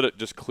more that it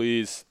just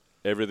clears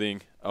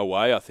everything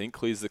away. I think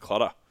clears the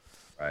clutter.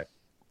 Right.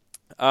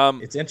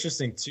 It's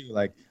interesting too.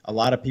 Like a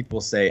lot of people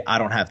say, I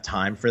don't have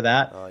time for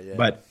that. Oh, yeah.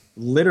 But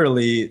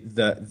literally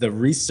the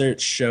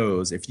research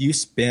shows if you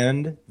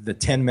spend the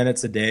 10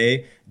 minutes a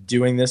day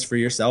doing this for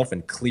yourself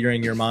and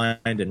clearing your mind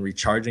and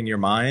recharging your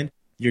mind,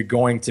 you're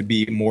going to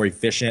be more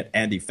efficient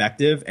and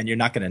effective, and you're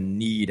not going to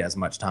need as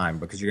much time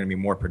because you're going to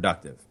be more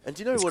productive. And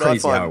do you know it's what crazy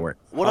I find? How it works.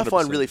 What I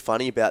find really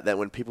funny about that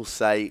when people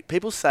say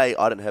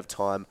I don't have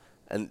time,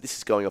 and this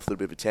is going off a little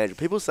bit of a tangent.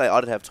 People say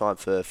I don't have time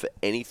for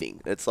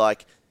anything. It's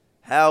like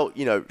how,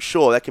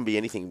 sure, that can be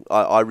anything.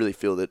 I really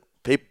feel that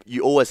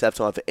you always have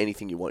time for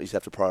anything you want. You just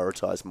have to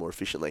prioritize more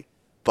efficiently.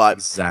 But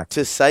Exactly.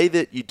 to say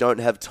that you don't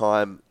have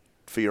time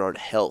for your own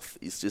health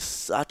is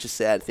just such a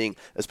sad thing,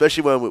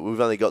 especially when we've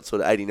only got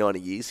sort of 80, 90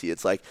 years here.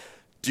 It's like,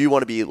 do you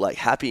want to be like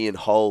happy and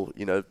whole,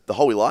 the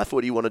whole of your life,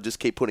 or do you want to just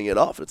keep putting it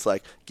off? It's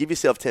like, give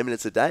yourself 10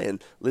 minutes a day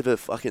and live a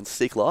fucking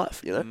sick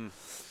life,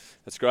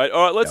 That's great.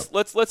 All right,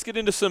 let's get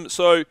into some.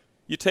 So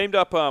you teamed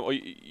up, or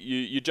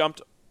you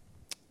jumped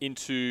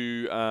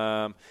into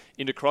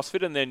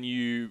CrossFit, and then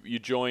you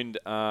joined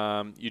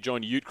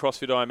Ute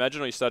CrossFit, I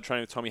imagine, or you started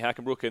training with Tommy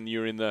Hackenbrook, and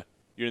you're in the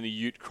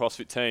Ute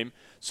CrossFit team.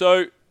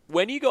 So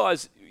when you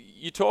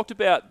talked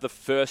about the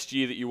first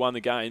year that you won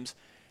the games,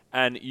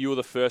 and you were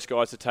the first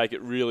guys to take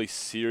it really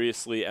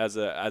seriously as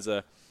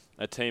a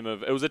team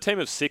of. It was a team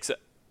of six. It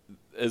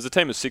was a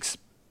team of six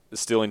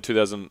still in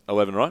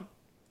 2011, right?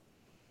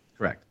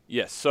 Correct.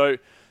 Yes. So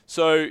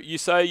you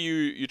say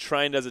you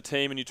trained as a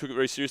team and you took it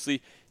very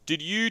seriously.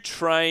 Did you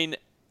train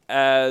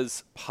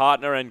as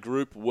partner and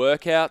group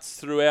workouts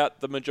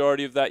throughout the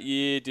majority of that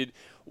year?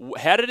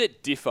 How did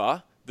it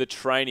differ, the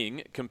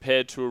training,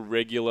 compared to a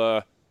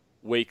regular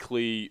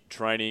weekly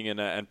training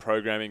and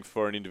programming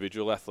for an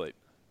individual athlete?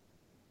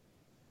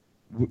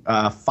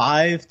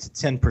 5 to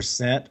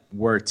 10%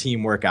 were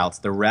team workouts.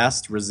 The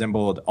rest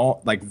resembled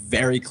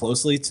very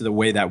closely to the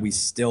way that we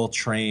still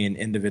train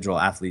individual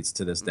athletes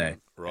to this day.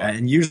 Right.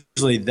 And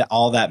usually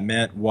all that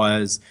meant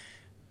was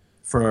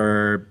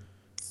for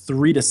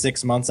 3 to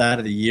 6 months out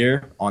of the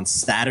year on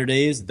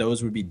Saturdays,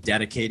 those would be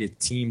dedicated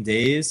team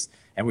days.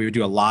 And we would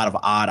do a lot of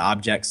odd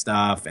object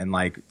stuff and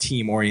like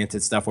team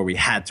oriented stuff where we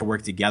had to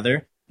work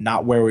together,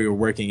 not where we were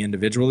working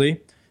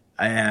individually.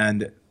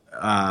 And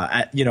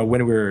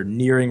when we were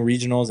nearing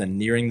regionals and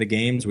nearing the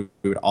games, we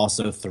would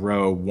also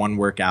throw one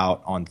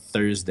workout on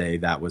Thursday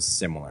that was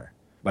similar.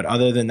 But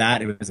other than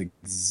that, it was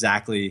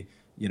exactly,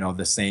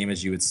 the same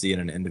as you would see in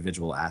an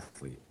individual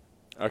athlete.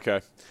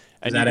 Okay.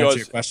 Does that answer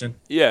your question?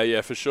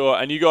 Yeah, for sure.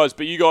 And you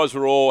guys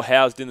were all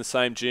housed in the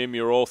same gym.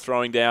 You were all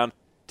throwing down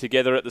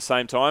together at the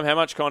same time. How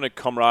much kind of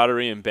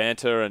camaraderie and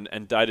banter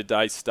and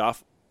day-to-day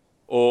stuff?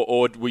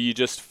 Or were you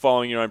just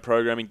following your own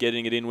program and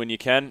getting it in when you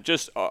can?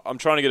 I'm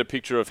trying to get a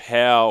picture of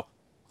how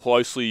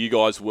closely you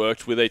guys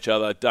worked with each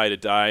other day to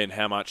day and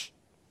how much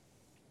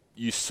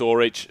you saw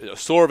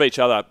of each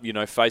other,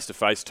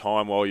 face-to-face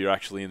time while you're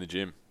actually in the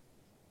gym.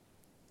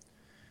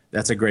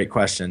 That's a great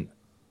question.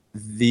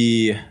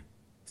 The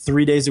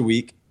 3 days a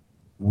week,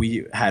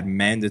 we had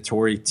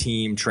mandatory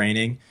team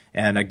training.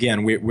 And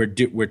again,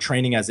 we're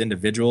training as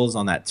individuals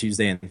on that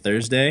Tuesday and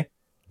Thursday,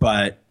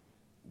 but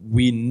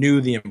we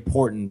knew the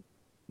importance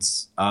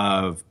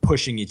of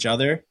pushing each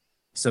other.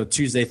 So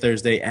Tuesday,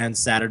 Thursday, and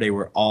Saturday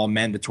were all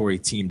mandatory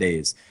team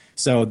days.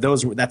 So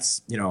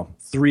that's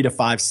 3 to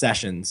 5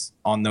 sessions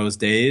on those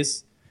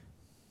days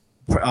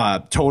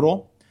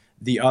total.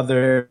 The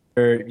other,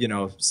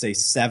 say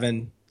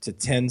 7 to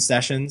 10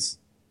 sessions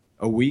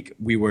a week,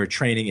 we were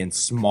training in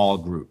small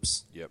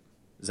groups. Yep.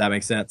 Does that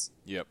make sense?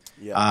 Yep.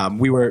 Yeah.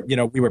 We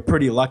were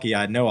pretty lucky.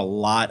 I know a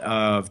lot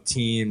of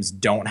teams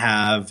don't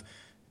have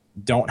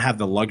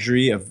the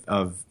luxury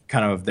of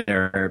kind of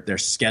their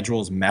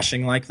schedules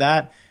meshing like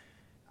that.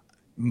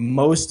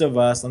 Most of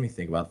us, let me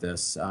think about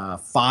this.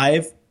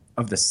 5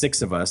 of the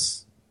 6 of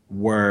us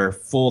were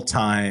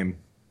full-time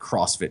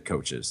CrossFit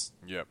coaches.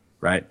 Yep.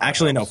 Right.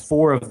 Actually, no,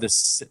 4 of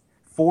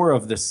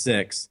the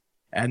 6,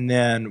 and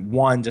then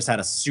 1 just had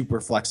a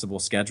super flexible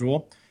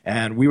schedule,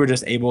 and we were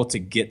just able to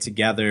get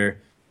together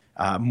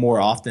more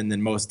often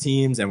than most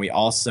teams, and we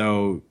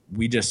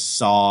just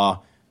saw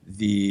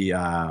the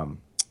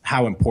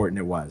how important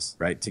it was,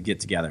 right, to get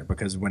together,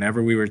 because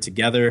whenever we were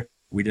together,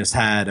 we just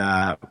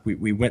had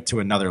we went to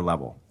another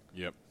level.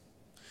 Yep,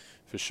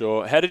 for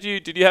sure. How did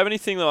you have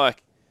anything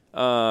like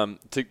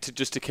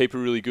to keep a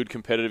really good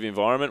competitive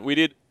environment?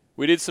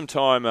 We did some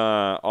time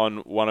on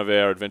one of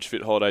our Adventure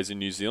Fit holidays in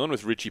New Zealand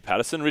with Richie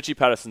Patterson. Richie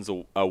Patterson's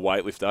a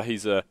weightlifter.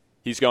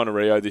 He's going to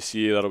Rio this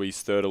year. That'll be his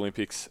 3rd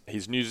Olympics.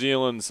 He's New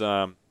Zealand's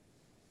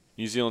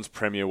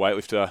premier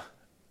weightlifter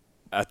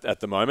at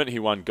the moment. He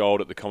won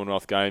gold at the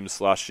Commonwealth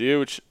Games last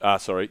year,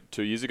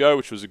 2 years ago,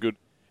 which was a good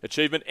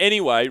achievement.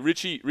 Anyway,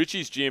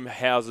 Richie's gym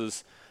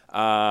houses,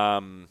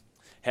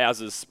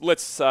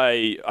 let's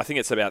say, I think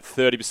it's about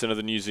 30% of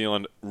the New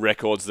Zealand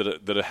records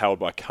that are held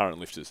by current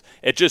lifters.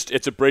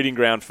 It's a breeding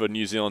ground for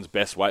New Zealand's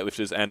best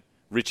weightlifters, and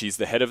Richie's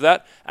the head of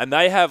that. And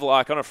they have,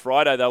 like, on a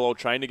Friday, they'll all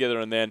train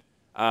together, and then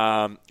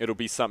it'll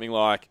be something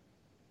like,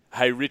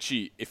 hey,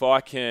 Richie, if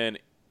I can...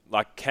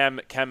 Like Cam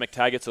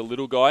McTaggart's a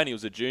little guy and he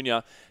was a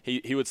junior.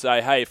 He would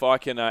say, hey, if I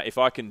can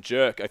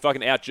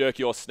out jerk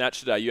your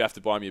snatch today, you have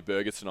to buy me a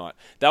burger tonight.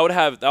 They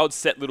would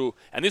set little,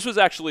 and this was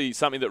actually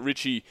something that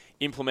Richie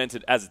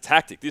implemented as a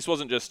tactic. This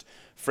wasn't just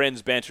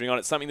friends bantering on.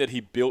 It's something that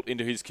he built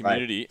into his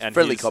community. Right. And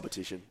friendly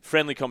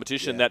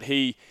competition that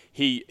he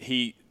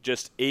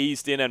just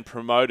eased in and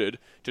promoted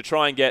to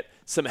try and get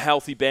some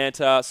healthy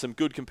banter, some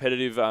good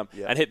competitive, and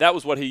that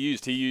was what he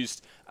used. He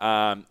used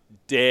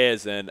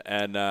dares and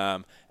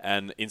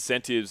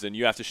incentives, and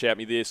you have to shout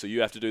me this, or you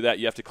have to do that,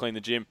 you have to clean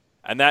the gym,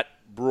 and that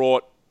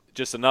brought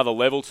just another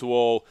level to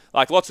all,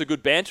 like lots of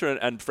good banter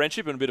and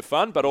friendship and a bit of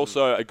fun, but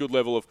also a good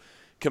level of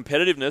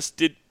competitiveness.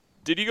 Did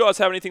you guys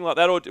have anything like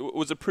that, or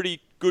was it a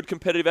pretty good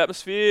competitive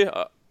atmosphere?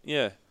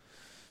 Yeah.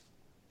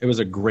 It was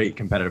a great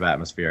competitive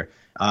atmosphere.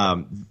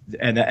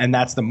 And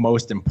that's the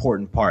most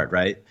important part,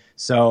 right?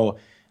 So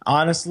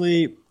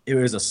honestly, it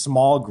was a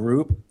small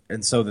group.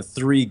 And so the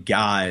three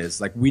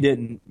guys, like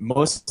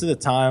most of the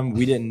time,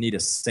 we didn't need to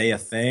say a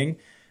thing,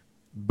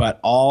 but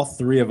all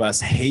three of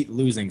us hate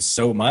losing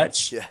so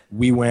much. Yeah.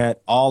 We went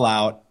all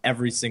out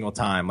every single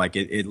time. Like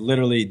it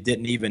literally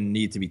didn't even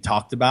need to be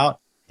talked about.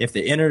 If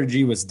the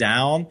energy was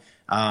down,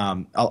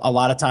 a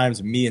lot of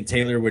times me and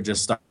Taylor would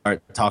just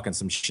start talking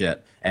some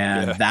shit.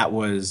 And that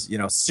was,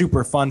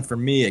 super fun for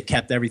me. It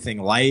kept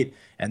everything light.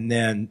 And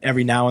then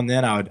every now and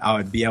then I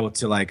would be able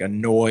to like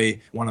annoy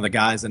one of the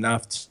guys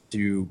enough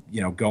to,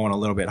 go in a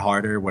little bit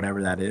harder,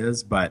 whatever that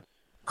is. But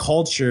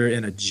culture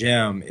in a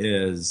gym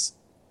is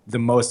the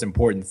most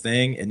important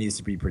thing. It needs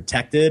to be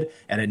protected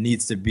and it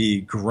needs to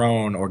be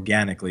grown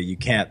organically. You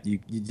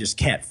just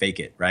can't fake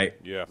it, right?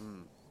 Yeah.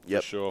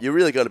 Yep. Sure. You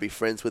really got to be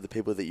friends with the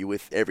people that you're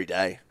with every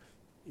day.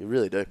 You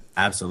really do.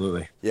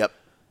 Absolutely. Yep.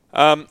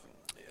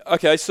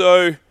 Okay,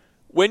 so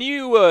when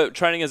you were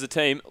training as a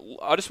team,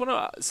 I just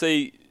want to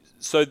see.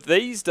 So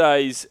these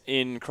days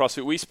in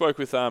CrossFit, we spoke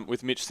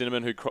with Mitch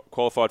Cinnamon, who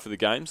qualified for the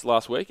games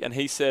last week, and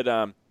he said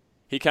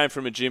he came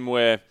from a gym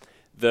where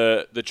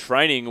the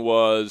training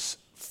was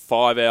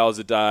 5 hours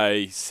a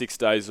day, 6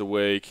 days a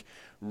week,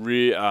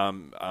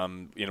 1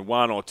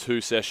 or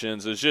 2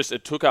 sessions.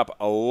 It took up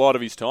a lot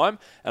of his time,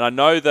 and I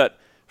know that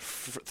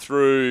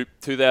through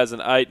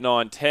 2008,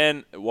 9,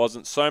 10, it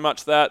wasn't so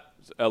much that.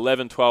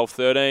 11, 12,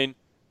 13,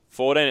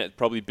 14, it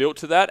probably built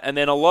to that. And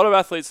then a lot of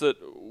athletes that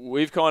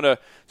we've kind of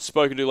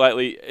spoken to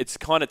lately, it's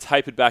kind of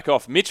tapered back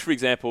off. Mitch, for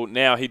example,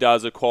 now he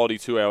does a quality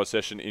 2-hour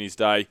session in his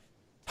day.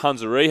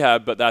 Tons of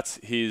rehab, but that's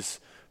his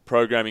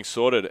programming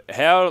sorted.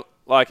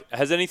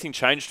 Has anything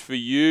changed for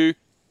you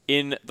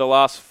in the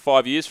last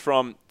 5 years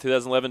from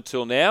 2011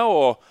 till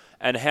now?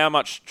 And how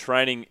much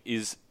training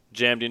is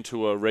jammed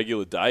into a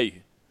regular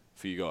day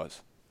for you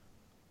guys?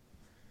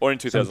 Or in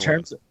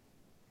 2011?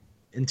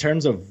 In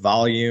terms of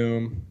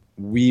volume,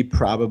 we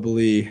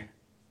probably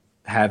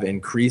have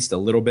increased a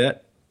little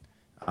bit,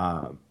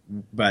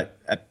 but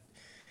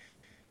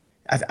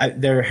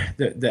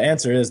the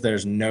answer is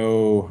there's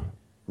no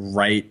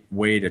right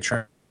way to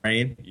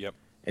train. Yep.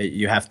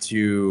 You have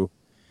to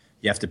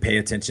pay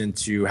attention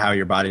to how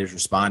your body is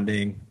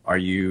responding. Are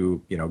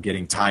you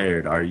getting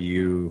tired? Are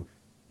you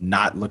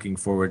not looking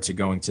forward to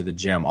going to the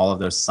gym? All of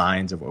those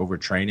signs of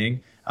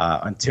overtraining.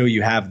 Until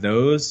you have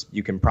those,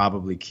 you can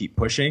probably keep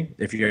pushing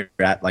if you're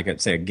at, like,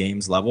 say, a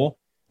games level.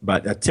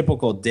 But a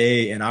typical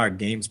day in our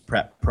games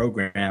prep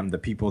program, the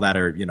people that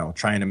are,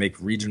 trying to make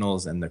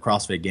regionals and the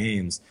CrossFit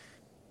Games,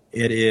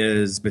 it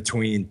is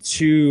between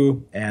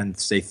 2 and,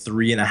 say,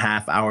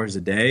 3.5 hours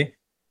a day.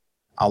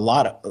 A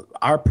lot of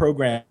our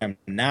program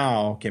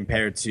now,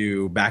 compared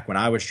to back when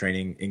I was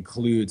training,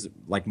 includes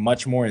like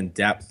much more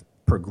in-depth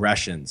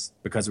progressions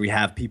because we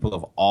have people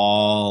of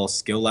all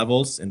skill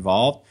levels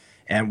involved.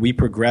 And we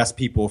progress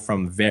people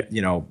from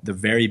the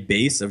very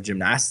base of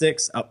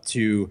gymnastics up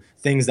to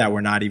things that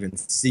we're not even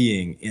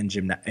seeing in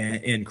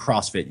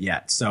CrossFit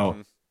yet. So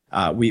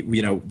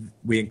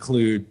we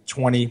include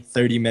 20,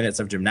 30 minutes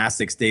of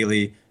gymnastics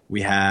daily.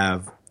 We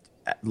have,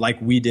 like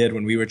we did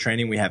when we were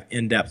training, we have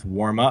in-depth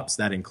warm-ups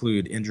that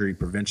include injury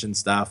prevention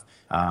stuff,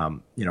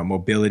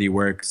 mobility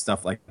work,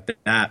 stuff like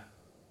that.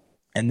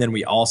 And then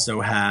we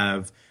also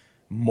have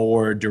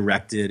more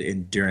directed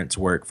endurance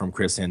work from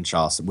Chris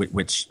Henshaw,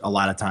 which a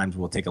lot of times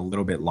will take a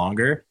little bit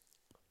longer.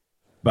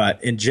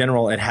 But in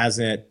general, it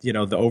hasn't,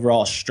 the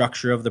overall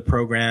structure of the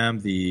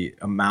program, the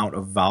amount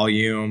of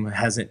volume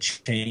hasn't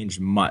changed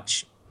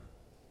much.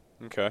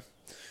 Okay,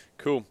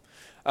 cool.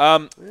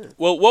 Well,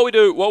 what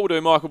we'll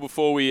do, Michael,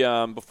 before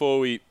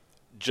we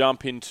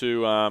jump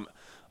into a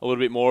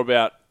little bit more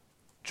about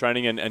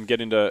training and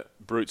get into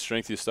brute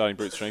strength, you're starting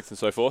brute strength and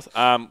so forth.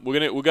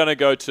 We're gonna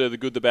go to the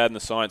good, the bad, and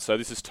the science. So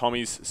this is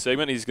Tommy's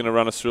segment. He's going to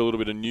run us through a little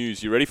bit of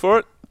news. You ready for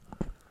it?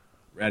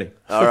 Ready.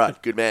 All right,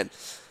 good man.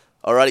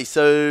 Alrighty,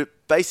 so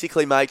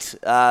basically, mate,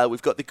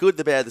 we've got the good,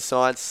 the bad, the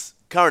science,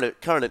 current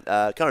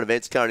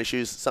events, current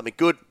issues, something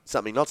good,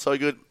 something not so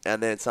good,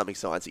 and then something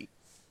sciencey.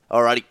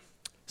 Alrighty,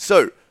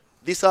 so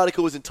this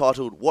article is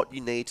entitled "What You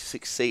Need to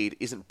Succeed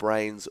Isn't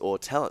Brains or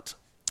Talent."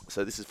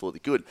 So this is for the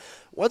good.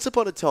 Once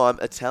upon a time,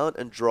 a talent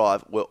and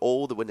drive were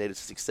all that were needed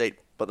to succeed.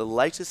 But the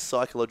latest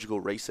psychological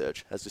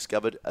research has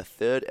discovered a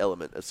third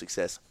element of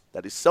success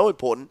that is so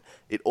important,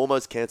 it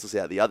almost cancels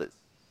out the others.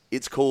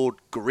 It's called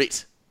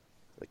grit.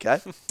 Okay?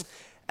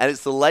 And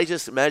it's the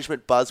latest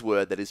management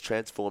buzzword that is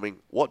transforming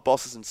what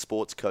bosses and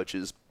sports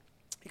coaches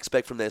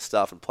expect from their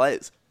staff and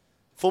players.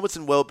 Performance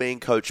and wellbeing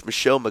coach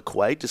Michelle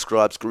McQuaid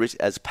describes grit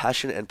as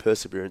passion and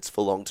perseverance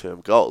for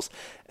long-term goals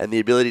and the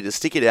ability to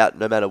stick it out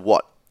no matter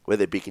what,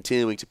 whether it be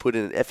continuing to put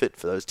in an effort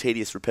for those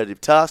tedious,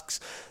 repetitive tasks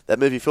that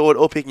move you forward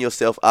or picking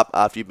yourself up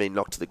after you've been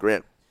knocked to the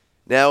ground.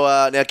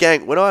 Now,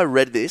 gang, when I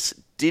read this,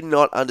 did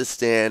not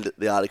understand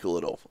the article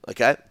at all.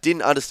 Okay,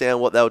 didn't understand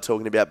what they were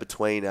talking about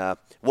between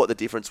what the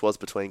difference was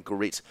between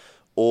grit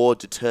or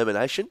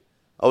determination.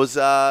 I was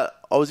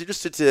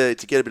interested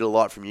to get a bit of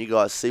light from you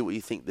guys, see what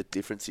you think the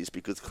difference is,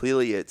 because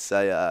clearly it's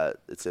a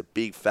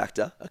big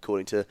factor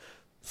according to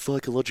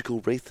psychological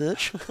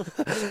research.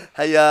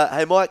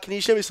 Hey, Mike, can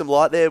you shed me some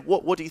light there?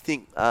 What do you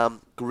think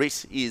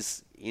grit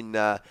is in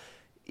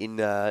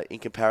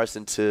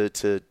comparison to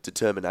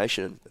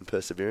determination and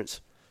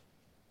perseverance?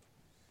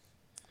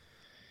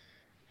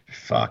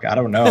 Fuck, I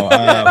don't know.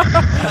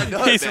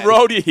 He's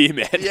rolled you here,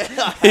 man. Yeah,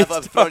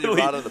 I've thrown you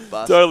right on the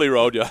bus. Totally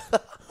rolled you.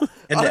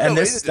 And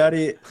this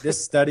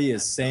study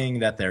is saying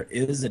that there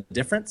is a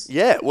difference.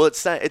 Yeah, well, it's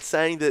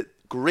saying that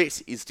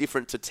grit is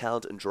different to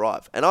talent and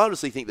drive, and I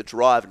honestly think that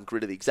drive and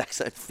grit are the exact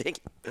same thing.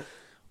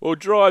 Well,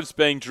 drive's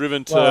being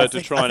driven to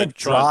try and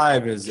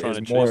drive is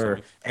achieve more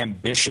something.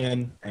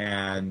 ambition,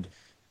 and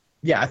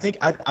yeah, I think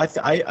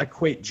I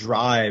equate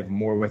drive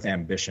more with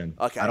ambition.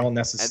 Okay. I don't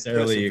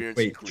necessarily perseverance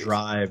equate and grit.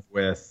 drive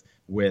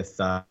with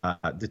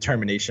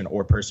determination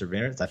or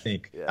perseverance. I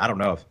think I don't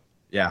know.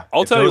 Yeah,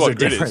 I'll if tell you those what are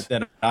grit different, is.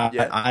 then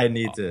I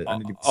need to be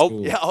I'll-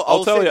 schooled. Yeah,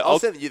 I'll tell you. I'll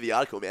send you the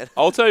article, man.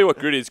 I'll tell you what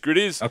grit is. Grit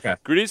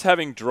is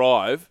having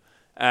drive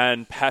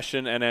and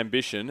passion and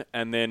ambition,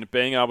 and then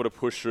being able to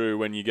push through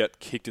when you get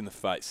kicked in the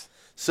face.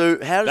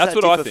 So how does That's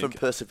that what I differ from think.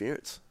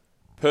 perseverance?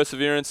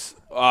 Perseverance.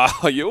 I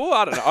don't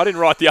know. I didn't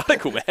write the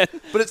article, man.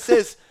 But it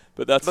says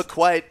But that's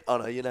McQuaid. Oh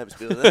no, your name's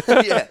Bill.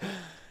 Yeah.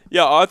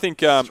 yeah. I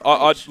think. I don't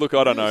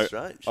Really know.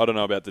 strange. I don't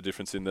know about the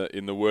difference in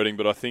the wording,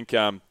 but I think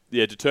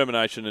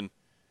determination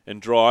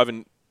and drive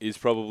is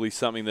probably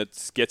something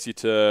that gets you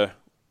to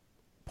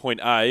point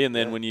A, and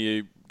then when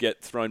you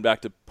get thrown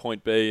back to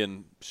point B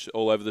and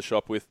all over the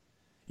shop with,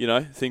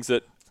 things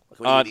that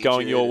when you aren't get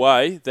going injured your and-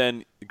 way,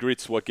 then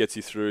grit's what gets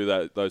you through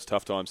those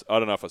tough times. I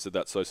don't know if I said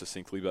that so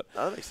succinctly, but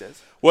Oh, that makes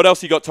sense. what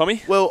else you got,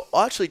 Tommy? Well,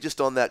 I actually, just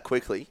on that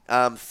quickly,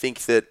 think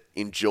that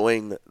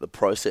enjoying the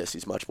process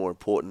is much more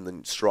important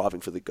than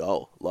striving for the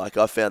goal. Like,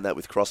 I found that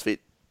with CrossFit,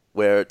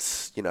 where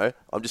it's,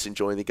 I'm just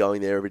enjoying the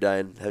going there every day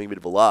and having a bit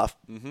of a laugh.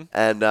 Mm-hmm.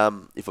 And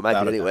if I make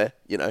Without it a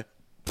anywhere,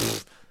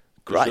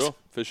 great.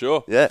 For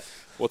sure. Yeah.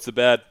 What's the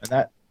bad? And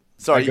that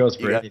Sorry, goes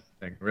you for go.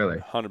 anything, really,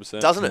 100%.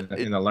 Doesn't it?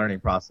 in the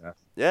learning process.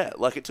 Yeah,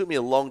 like it took me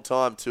a long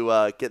time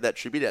to get that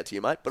tribute out to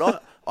you, mate.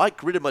 But I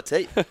gritted my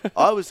teeth.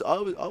 I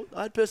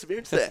had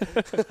perseverance there.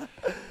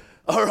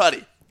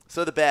 Alrighty,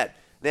 so the bad.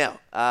 Now,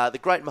 the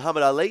great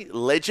Muhammad Ali,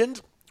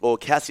 legend, or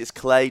Cassius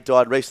Clay,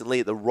 died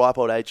recently at the ripe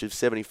old age of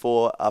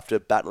 74 after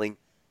battling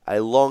a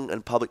long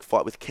and public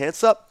fight with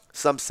cancer.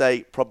 Some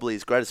say probably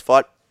his greatest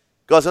fight.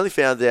 Guys, I only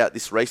found out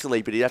this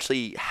recently, but he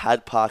actually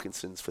had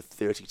Parkinson's for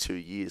 32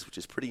 years, which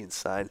is pretty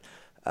insane.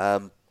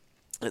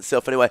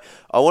 Itself. Anyway,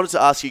 I wanted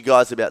to ask you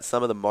guys about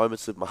some of the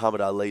moments of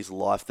Muhammad Ali's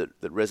life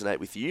that resonate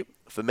with you.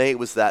 For me, it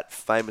was that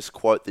famous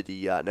quote that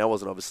he, now I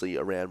wasn't obviously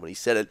around when he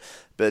said it,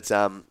 but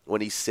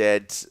when he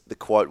said, the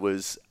quote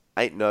was,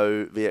 "Ain't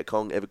no Viet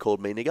Cong ever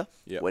called me nigger,"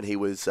 when he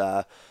was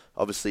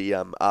obviously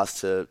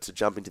asked to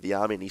jump into the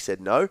army, and he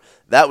said no.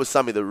 That was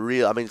something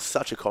that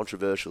such a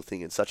controversial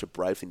thing and such a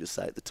brave thing to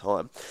say at the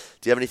time.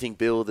 Do you have anything,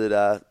 Bill,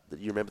 that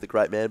you remember the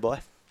great man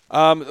by?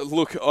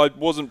 Look, I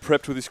wasn't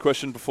prepped with this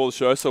question before the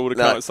show, so I would have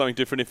come up with something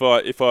different if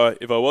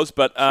I was.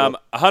 But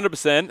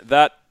 100%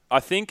 that I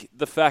think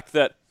the fact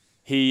that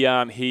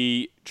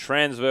he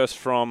transversed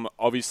from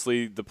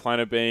obviously the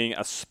planet being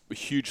a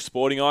huge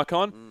sporting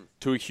icon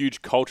to a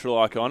huge cultural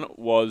icon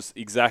was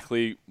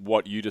exactly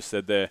what you just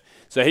said there.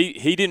 So he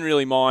didn't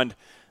really mind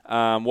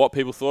what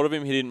people thought of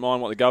him. He didn't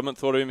mind what the government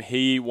thought of him.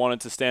 He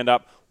wanted to stand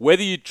up,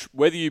 whether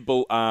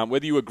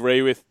you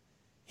agree with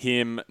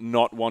him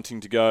not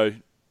wanting to go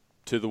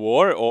to the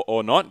war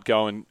or not,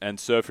 go and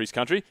serve for his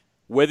country.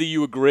 Whether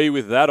you agree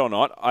with that or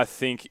not, I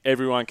think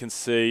everyone can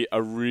see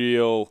a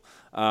real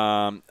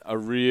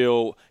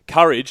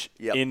courage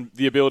in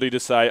the ability to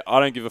say,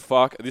 I don't give a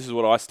fuck, this is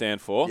what I stand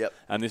for,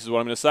 and this is what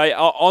I'm going to say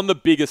on the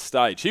biggest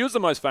stage. He was the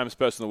most famous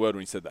person in the world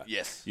when he said that.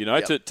 Yes.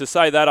 To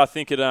say that, I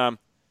think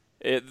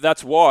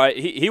that's why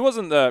he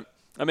wasn't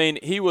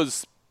he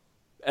was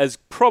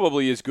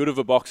probably as good of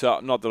a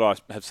boxer, not that I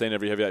have seen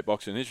every heavyweight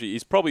boxer in history,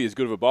 he's probably as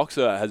good of a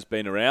boxer has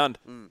been around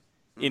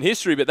in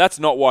history, but that's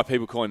not why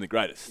people call him the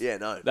greatest. Yeah,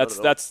 no.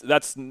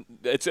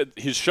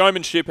 His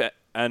showmanship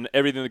and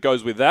everything that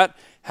goes with that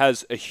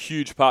has a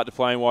huge part to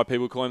play in why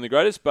people call him the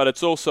greatest, but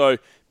it's also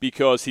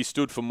because he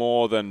stood for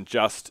more than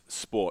just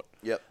sport.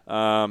 Yep.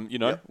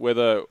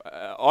 Whether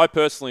I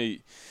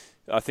personally,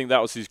 I think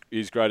that was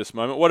his greatest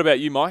moment. What about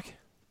you, Mike?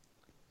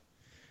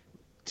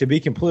 To be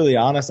completely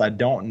honest, I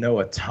don't know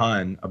a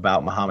ton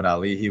about Muhammad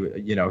Ali. He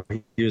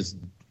was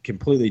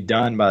completely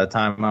done by the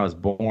time I was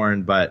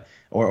born,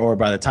 or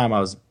by the time I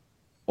was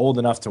old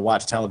enough to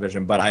watch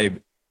television. But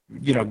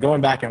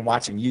going back and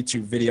watching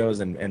YouTube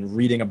videos and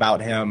reading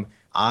about him,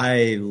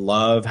 I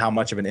love how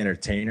much of an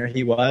entertainer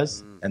he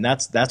was. And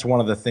that's one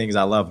of the things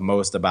I love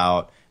most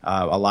about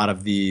a lot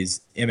of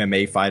these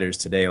MMA fighters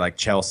today, like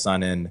Chael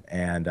Sonnen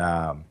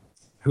and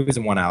who's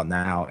the one out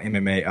now?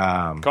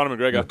 MMA. Conor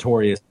McGregor.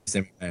 Notorious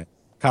MMA.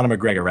 Conor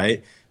McGregor,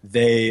 right?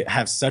 They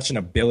have such an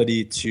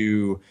ability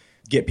to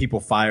get people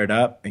fired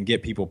up and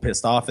get people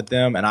pissed off at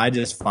them. And I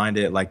just find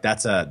it like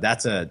that's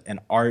an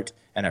art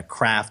and a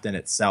craft in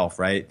itself,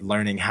 right?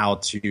 Learning how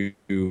to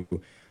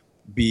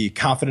be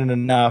confident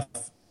enough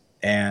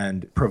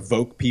and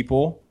provoke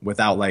people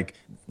without like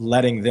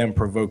letting them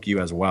provoke you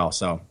as well.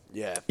 So,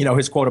 Yeah.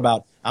 his quote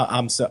about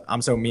I'm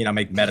so mean I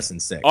make medicine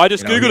sick. I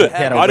just Googled it.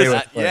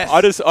 Yes.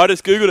 I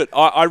just Googled it.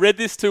 I read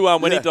this to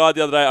when he died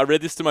the other day. I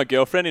read this to my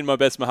girlfriend in my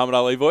best Muhammad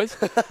Ali voice.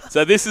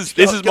 So this is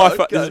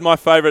my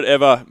favorite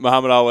ever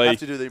Muhammad Ali Have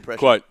to do the impression.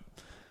 quote.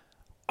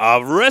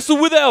 I've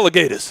wrestled with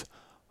alligators.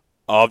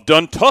 I've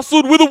done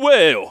tussled with a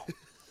whale.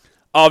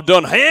 I've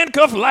done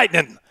handcuffed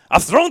lightning.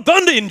 I've thrown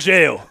thunder in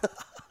jail.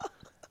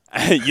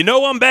 You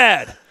know I'm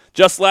bad.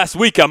 Just last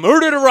week I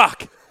murdered a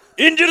rock,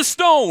 injured a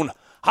stone,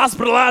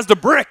 hospitalized a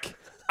brick.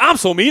 I'm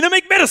so mean I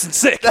make medicine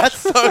sick. That's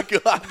so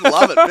good. I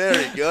love it.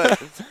 Very good.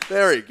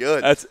 Very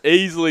good. That's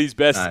easily his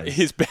best,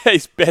 his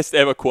best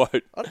ever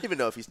quote. I don't even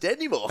know if he's dead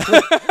anymore.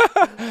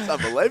 It's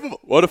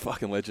unbelievable. What a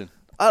fucking legend.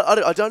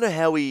 I don't know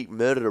how he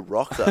murdered a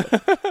rock, though.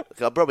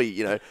 Like, I'd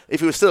probably, if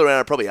he was still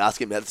around, I'd probably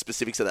ask him about the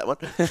specifics of that one.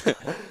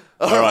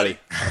 Alrighty.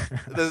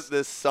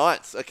 There's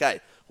science. Okay,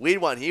 weird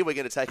one here. We're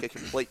going to take a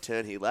complete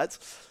turn here, lads.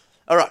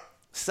 All right,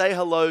 say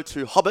hello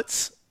to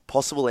hobbits'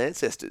 possible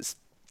ancestors.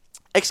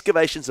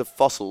 Excavations of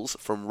fossils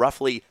from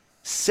roughly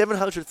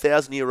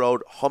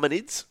 700,000-year-old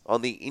hominids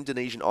on the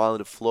Indonesian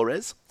island of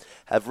Flores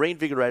have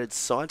reinvigorated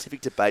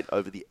scientific debate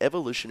over the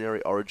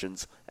evolutionary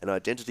origins and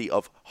identity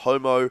of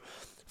Homo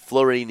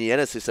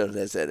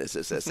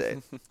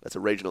floresiensis. That's a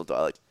regional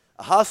dialect.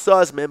 A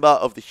half-sized member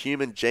of the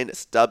human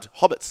genus dubbed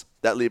hobbits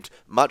that lived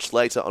much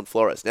later on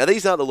Flores. Now,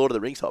 these aren't the Lord of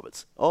the Rings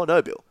hobbits. Oh,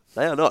 no, Bill.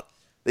 They are not.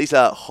 These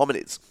are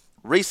hominids.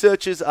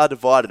 Researchers are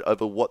divided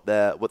over what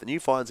the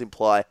new finds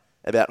imply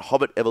about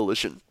hobbit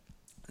evolution.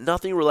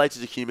 Nothing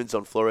related to humans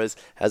on Flores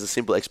has a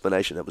simple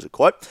explanation. That was a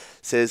quote.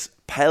 Says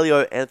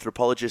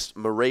paleoanthropologist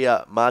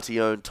Maria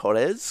Martione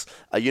Torres,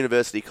 a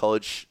University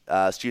College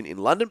student in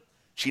London.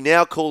 She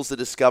now calls the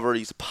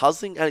discoveries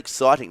puzzling and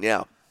exciting.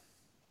 Now,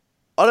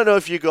 I don't know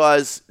if you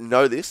guys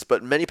know this,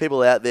 but many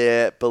people out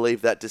there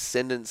believe that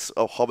descendants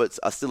of hobbits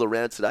are still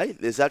around today.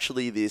 There's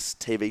actually this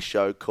TV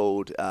show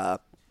called,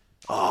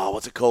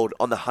 what's it called?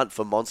 On the Hunt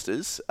for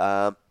Monsters.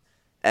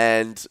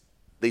 And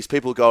these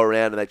people go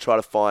around and they try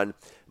to find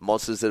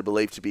monsters that are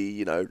believed to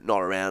be,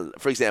 not around.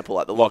 For example,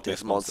 like the Loch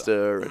Ness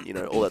Monster and,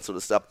 all that sort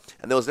of stuff.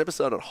 And there was an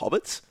episode on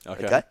hobbits.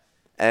 Okay.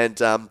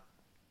 And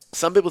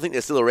some people think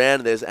they're still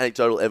around and there's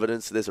anecdotal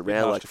evidence that there's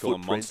around like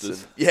footprints.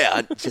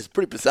 And, it's just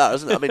pretty bizarre,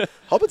 isn't it? I mean,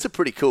 hobbits are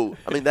pretty cool.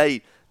 I mean,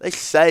 they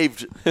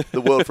saved the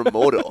world from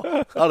Mordor.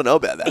 I don't know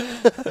about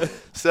that.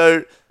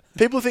 So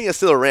people think they're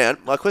still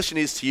around. My question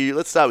is to you,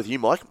 let's start with you,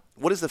 Mike.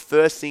 What is the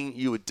first thing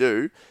you would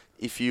do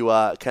if you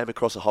came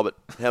across a hobbit?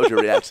 How would you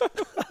react?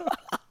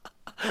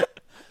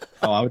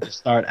 I would just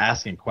start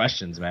asking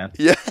questions, man.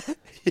 Yeah.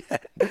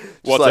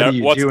 What do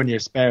you do in your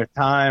spare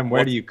time?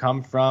 Where do you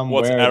come from?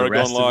 What's Where are the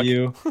rest Aragon of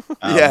you?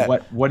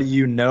 What do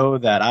you know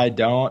that I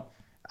don't?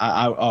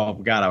 Oh,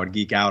 God, I would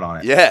geek out on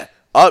it. Yeah.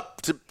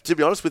 To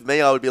be honest with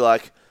me, I would be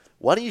like,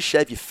 why don't you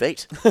shave your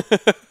feet?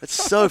 It's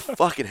so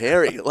fucking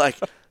hairy. Like,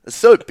 it's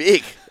so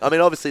big. I mean,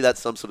 obviously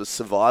that's some sort of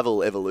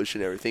survival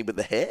evolutionary thing, but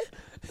the hair?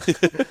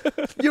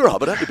 You're a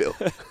hobbit, aren't you, Bill?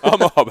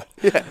 I'm a hobbit.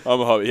 Yeah.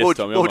 I'm a hobbit. Yes,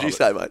 Tommy. What would you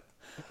say, mate?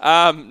 No,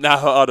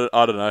 I don't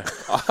know.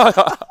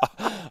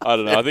 I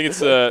don't know. I think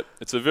it's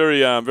a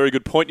very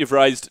good point you've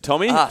raised,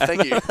 Tommy.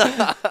 Thank you.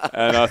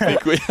 And I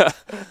think we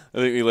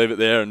leave it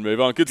there and move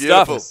on. Good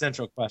Beautiful. stuff.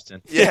 Essential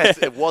question. Yes,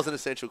 it was an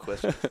essential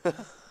question.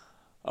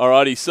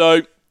 Alrighty,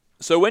 so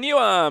when you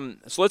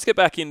so let's get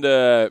back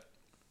into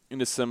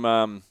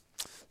some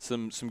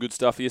good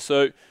stuff here.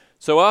 So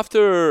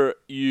after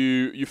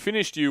you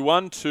finished, you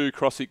won 2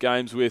 CrossFit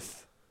Games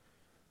with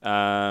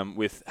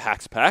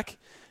Hacks Pack.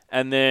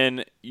 And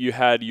then you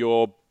had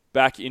your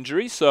back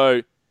injury,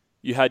 so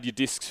you had your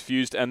discs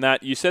fused, and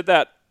that you said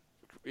that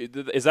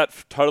is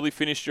that totally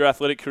finished your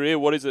athletic career?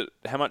 What is it?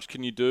 How much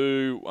can you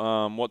do?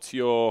 What's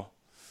your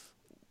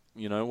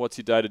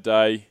day to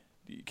day?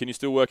 Can you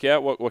still work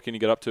out? What can you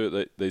get up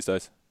to these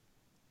days?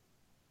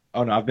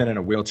 Oh no, I've been in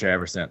a wheelchair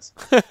ever since.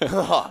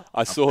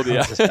 I saw the.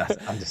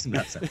 I'm just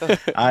messing.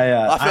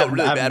 I felt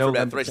really bad for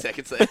about 3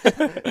 seconds there.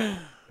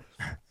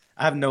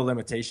 I have no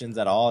limitations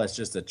at all. It's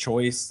just a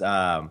choice.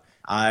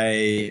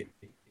 I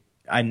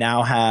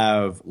now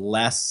have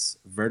less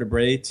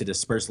vertebrae to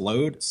disperse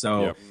load.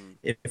 So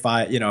if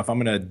I'm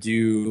going to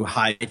do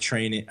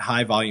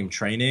high volume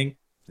training,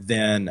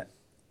 then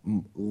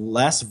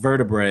less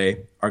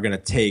vertebrae are going to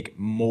take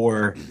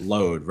more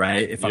load,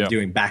 right? If I'm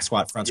doing back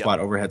squat, front squat,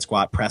 overhead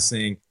squat,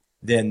 pressing,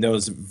 then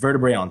those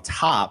vertebrae on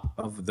top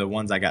of the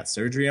ones I got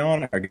surgery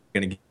on are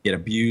going to get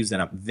abused.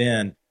 And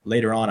then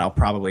later on, I'll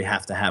probably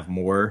have to have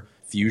more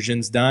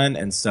fusions done.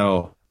 And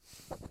so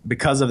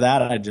because of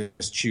that, I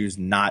just choose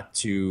not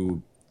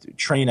to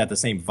train at the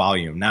same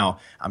volume. Now,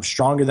 I'm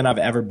stronger than I've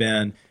ever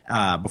been.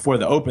 Before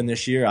the Open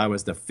this year, I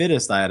was the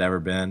fittest I had ever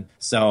been.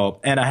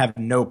 And I have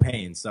no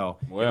pain. So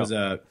It was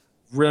a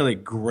really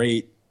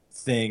great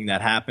thing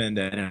that happened,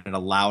 and it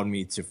allowed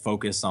me to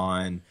focus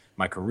on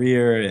my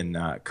career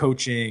and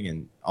coaching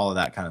and all of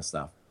that kind of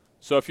stuff.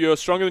 So if you're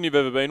stronger than you've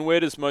ever been, where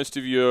does most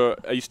of your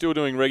 – are you still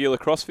doing regular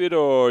CrossFit,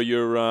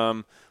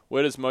 or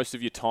where does most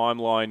of your time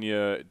lie in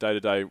your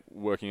day-to-day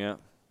working out?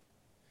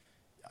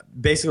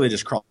 Basically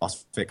just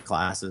CrossFit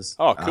classes.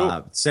 Oh,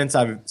 cool. Since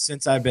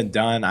I've been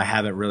done, I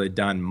haven't really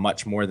done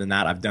much more than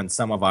that. I've done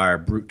some of our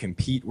Brute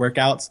Compete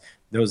workouts.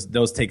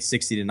 Those take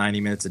 60 to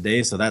 90 minutes a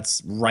day, so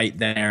that's right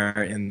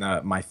there in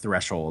my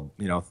threshold.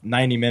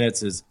 90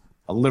 minutes is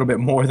a little bit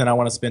more than I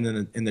want to spend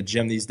in the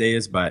gym these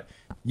days, but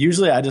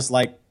usually I just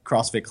like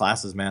CrossFit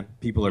classes, man.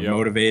 People are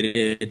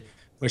motivated,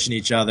 pushing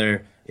each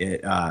other.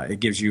 It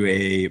gives you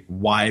a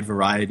wide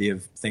variety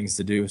of things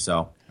to do,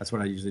 so that's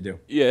what I usually do.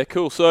 Yeah,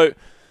 cool. So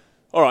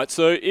all right,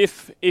 so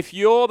if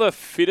you're the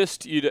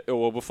fittest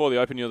before the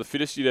Open, you're the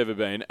fittest you'd ever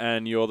been,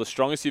 and you're the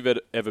strongest you've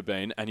ever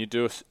been, and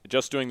you're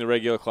just doing the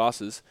regular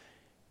classes,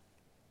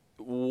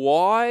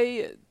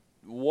 why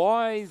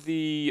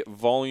the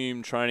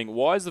volume training?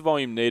 Why is the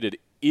volume needed?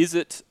 Is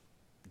it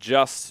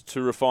just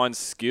to refine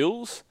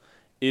skills?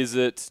 Is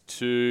it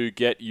to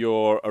get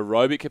your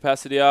aerobic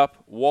capacity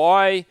up?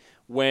 Why,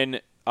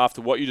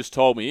 after what you just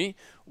told me,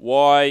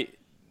 why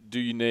do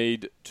you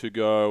need to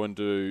go and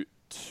do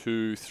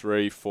 2,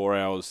 3, 4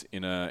 hours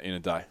in a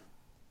day?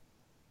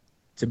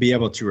 To be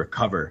able to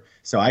recover.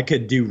 So I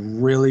could do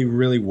really,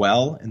 really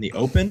well in the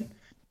Open,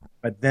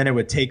 but then it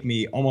would take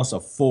me almost a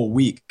full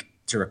week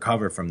to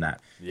recover from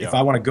that. Yeah. If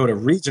I want to go to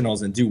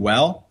regionals and do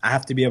well, I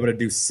have to be able to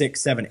do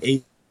 6, 7,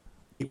 8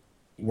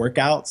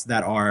 workouts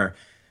that are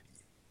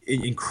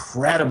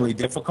incredibly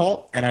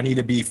difficult, and I need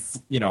to be,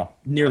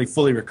 nearly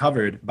fully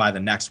recovered by the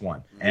next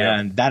one. Yeah.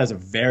 And that is a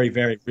very,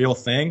 very real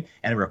thing,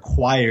 and it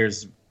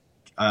requires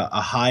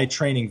a high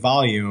training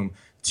volume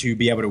to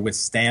be able to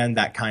withstand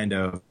that kind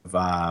of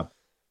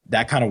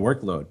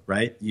workload,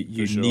 right?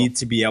 You need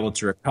to be able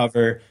to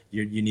recover.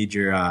 You need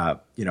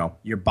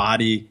your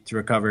body to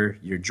recover,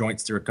 your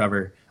joints to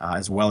recover,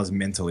 as well as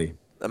mentally.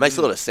 That makes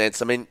a lot of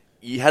sense. I mean,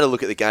 you had a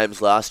look at the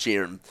games last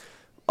year, and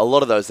a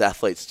lot of those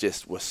athletes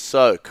just were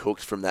so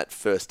cooked from that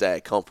first day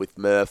of comp with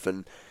Murph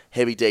and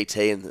heavy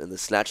DT and the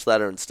snatch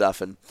ladder and stuff.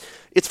 And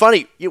it's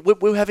funny, we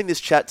were having this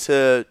chat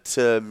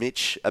to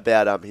Mitch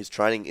about his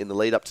training in the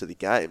lead up to the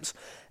games,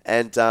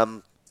 and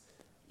I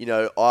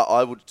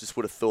would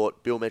have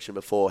thought, Bill mentioned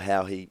before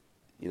how he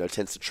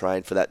tends to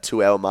train for that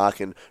 2 hour mark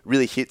and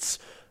really hits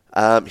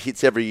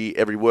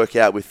every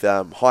workout with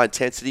high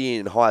intensity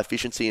and high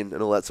efficiency and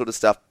all that sort of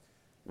stuff.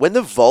 When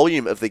the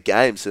volume of the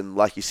games and,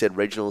 like you said,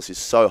 regionals is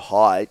so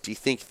high, do you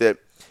think that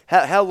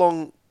how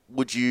long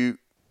would you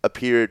what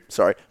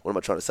am I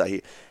trying to say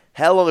here?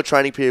 How long a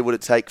training period would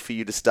it take for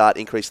you to start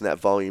increasing that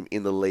volume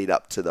in the lead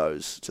up to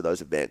those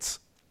events?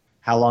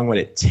 How long would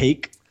it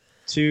take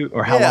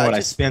or how long would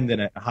I spend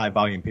in a high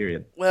volume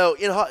period? Well,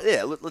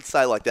 let's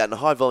say like that. In a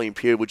high volume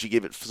period, would you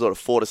give it sort of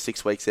 4 to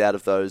 6 weeks out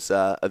of those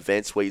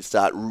events where you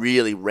start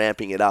really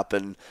ramping it up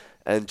and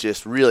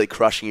just really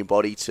crushing your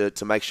body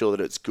to make sure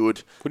that it's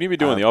good? Wouldn't you be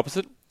doing the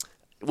opposite?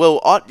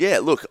 Well, I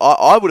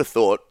would have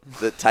thought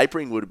that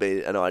tapering would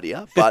be an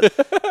idea, but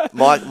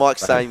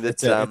Mike's saying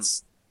that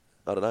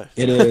I don't know.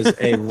 It is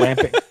a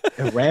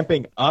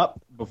ramping up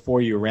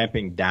before you're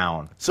ramping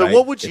down. So right?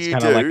 what would you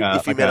do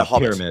if you met a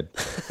hobbit? Pyramid.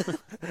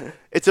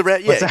 It's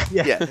around,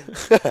 yeah.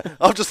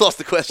 I've just lost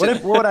the question.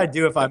 What would I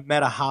do if I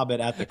met a hobbit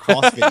at the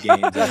CrossFit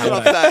games? That's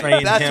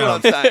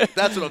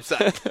what I'm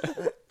saying.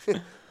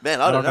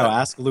 Man, I don't know.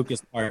 Ask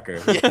Lucas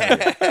Parker.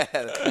 Yeah,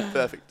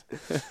 perfect.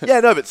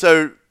 Yeah, no, but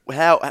so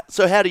how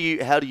do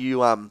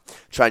you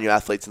train your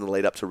athletes in the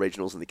lead up to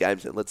regionals and the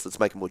games? And let's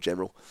make it more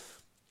general.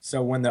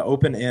 So when the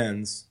Open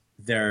ends,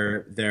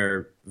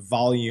 their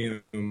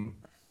volume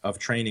of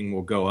training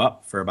will go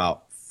up for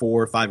about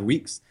 4 or 5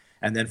 weeks,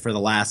 and then for the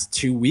last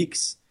 2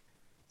 weeks,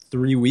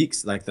 3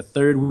 weeks, like the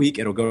third week,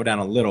 it'll go down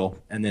a little,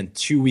 and then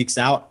 2 weeks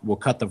out, we'll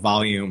cut the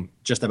volume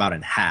just about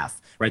in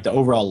half. Right, the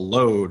overall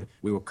load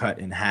we will cut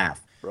in half.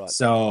 Right.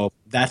 So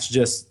that's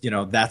just,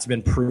 that's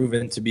been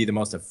proven to be the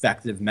most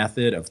effective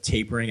method of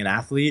tapering an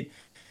athlete.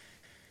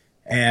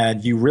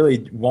 And you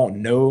really won't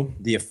know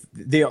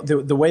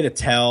the way to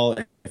tell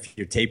if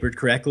you're tapered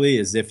correctly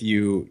is if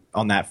you,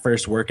 on that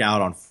first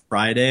workout on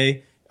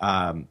Friday,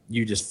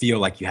 you just feel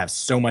like you have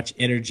so much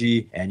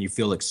energy and you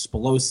feel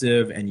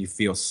explosive and you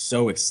feel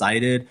so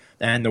excited.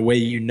 And the way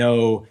you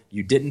know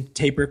you didn't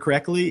taper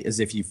correctly is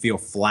if you feel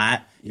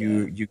flat,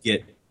 you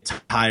get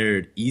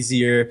tired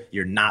easier,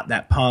 you're not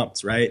that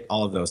pumped, right?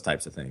 All of those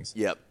types of things.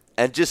 Yep.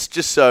 And just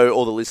so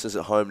all the listeners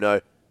at home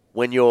know,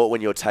 when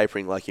you're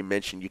tapering, like you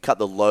mentioned, you cut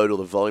the load or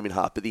the volume in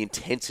half, but the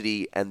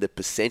intensity and the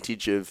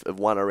percentage of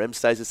 1RM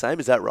stays the same.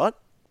 Is that right?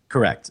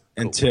 Correct.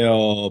 Cool.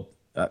 Until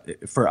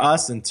for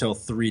us, until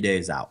 3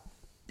 days out.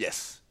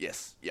 Yes. Yep.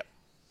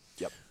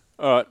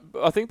 All right.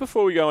 I think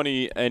before we go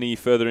any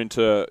further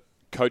into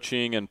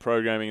coaching and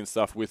programming and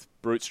stuff with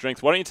Brute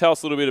Strength, why don't you tell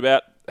us a little bit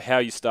about how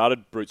you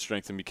started Brute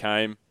Strength and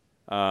became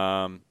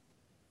the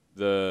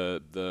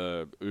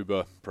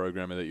Uber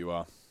programmer that you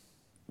are?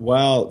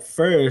 Well,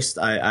 first,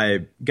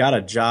 I got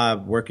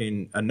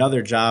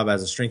another job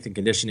as a strength and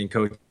conditioning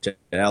coach at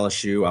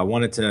LSU. I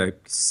wanted to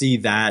see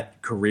that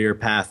career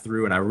path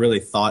through, and I really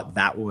thought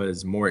that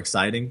was more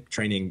exciting,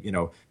 training,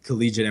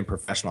 collegiate and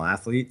professional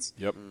athletes.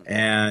 Yep.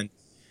 And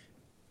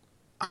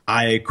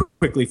I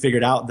quickly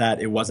figured out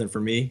that it wasn't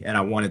for me, and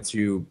I wanted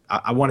to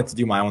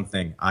do my own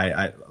thing.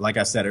 I like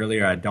I said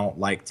earlier, I don't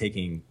like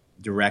taking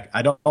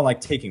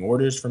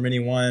orders from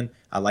anyone.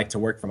 I like to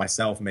work for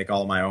myself, make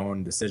all of my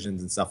own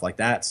decisions and stuff like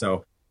that.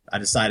 So I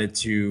decided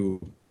to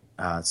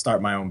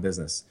start my own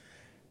business.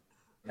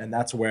 And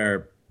that's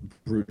where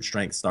Brute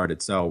Strength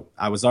started. So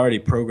I was already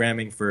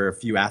programming for a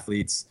few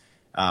athletes,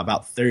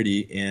 about 30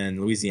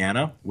 in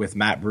Louisiana with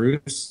Matt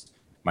Bruce,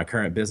 my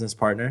current business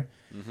partner.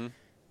 Mm-hmm.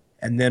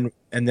 And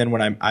then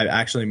when I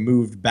actually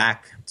moved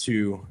back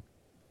to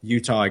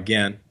Utah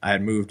again, I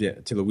had moved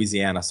to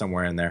Louisiana,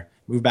 somewhere in there.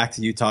 Moved back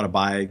to Utah to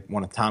buy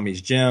one of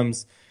Tommy's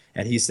gyms,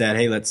 and he said,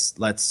 "Hey,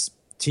 let's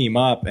team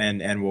up,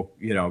 and we'll,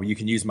 you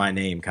can use my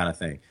name," kind of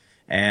thing.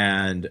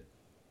 And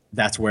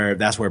that's where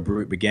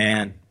Brute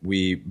began.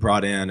 We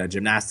brought in a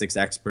gymnastics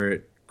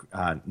expert,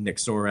 Nick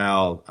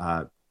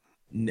Sorrell,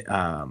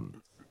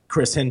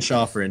 Chris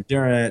Henshaw for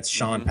endurance,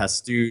 Sean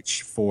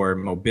Pastuch for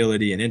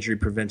mobility and injury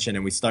prevention,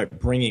 and we start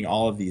bringing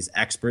all of these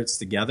experts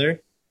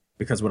together,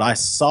 because what I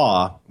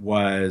saw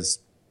was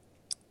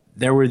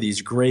there were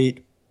these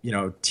great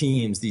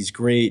teams, these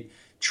great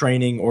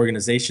training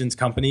organizations,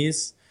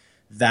 companies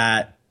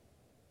that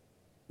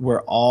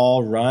were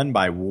all run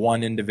by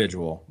one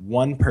individual.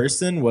 One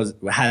person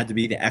had to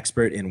be the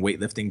expert in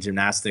weightlifting,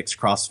 gymnastics,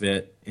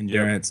 CrossFit,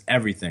 endurance,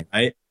 everything,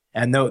 right?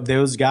 And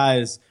those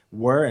guys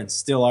were and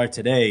still are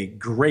today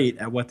great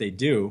at what they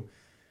do.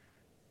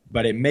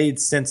 But it made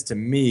sense to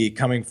me,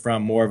 coming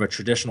from more of a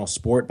traditional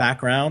sport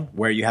background,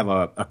 where you have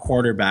a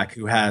quarterback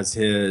who has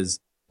his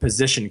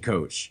position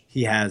coach,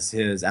 he has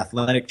his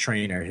athletic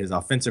trainer, his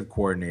offensive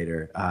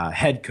coordinator,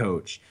 head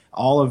coach,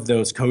 all of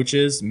those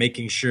coaches,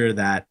 making sure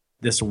that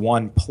this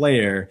one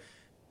player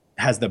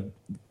has the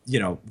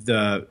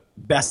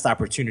best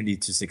opportunity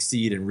to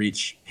succeed and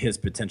reach his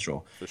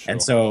potential. For sure.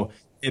 And so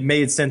it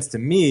made sense to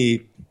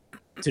me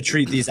to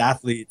treat these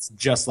athletes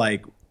just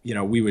like,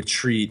 we would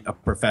treat a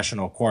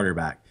professional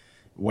quarterback,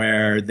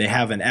 where they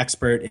have an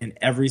expert in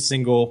every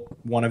single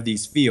one of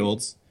these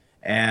fields,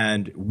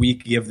 and we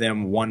give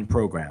them one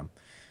program.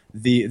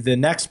 The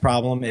next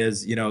problem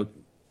is,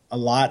 a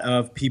lot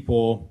of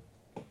people,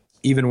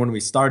 even when we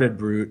started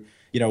Brute,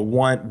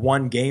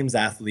 one games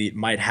athlete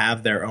might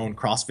have their own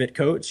CrossFit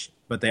coach,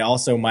 but they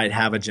also might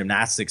have a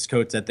gymnastics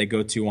coach that they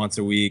go to once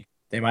a week.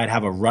 They might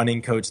have a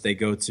running coach they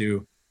go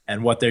to.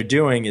 And what they're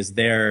doing is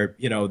they're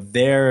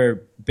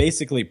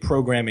basically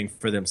programming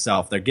for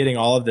themselves. They're getting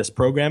all of this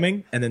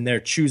programming, and then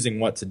they're choosing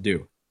what to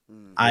do.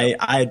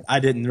 I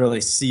didn't really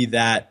see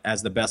that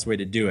as the best way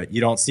to do it. You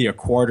don't see a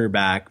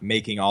quarterback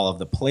making all of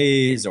the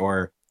plays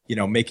or,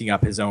 making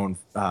up his own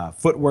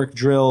footwork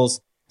drills.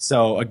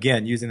 So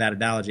again, using that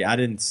analogy, I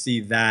didn't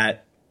see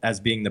that as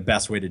being the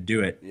best way to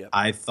do it. Yep.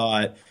 I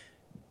thought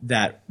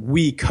that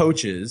we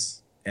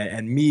coaches,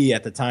 and me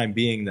at the time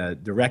being the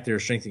director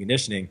of strength and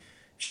conditioning,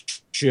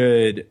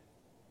 should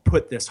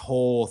put this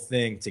whole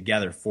thing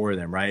together for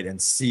them, right?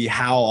 And see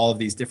how all of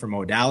these different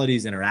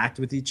modalities interact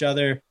with each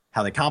other,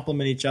 how they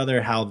complement each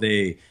other, how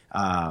they,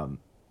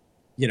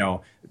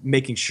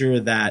 making sure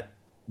that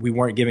we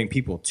weren't giving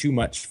people too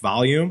much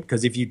volume.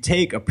 Because if you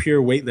take a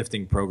pure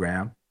weightlifting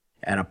program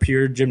and a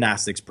pure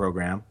gymnastics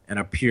program and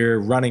a pure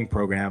running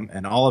program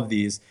and all of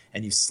these,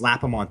 and you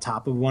slap them on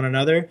top of one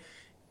another,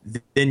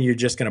 then you're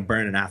just going to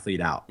burn an athlete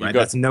out, right?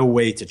 That's no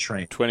way to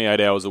train. 28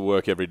 hours of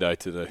work every day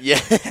to do. Yeah.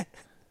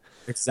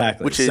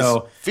 Exactly. Which is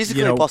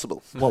physically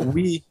impossible. So what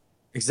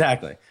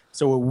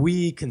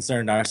we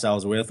concerned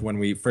ourselves with when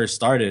we first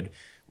started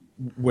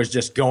was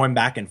just going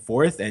back and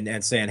forth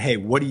and saying, hey,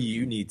 what do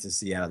you need to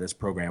see out of this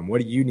program?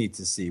 What do you need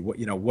to see? What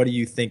do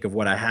you think of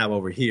what I have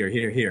over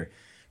here?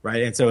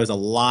 Right. And so it was a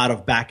lot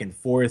of back and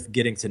forth,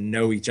 getting to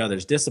know each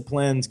other's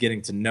disciplines,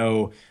 getting to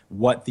know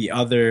what the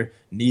other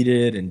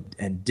needed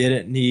and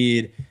didn't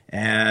need.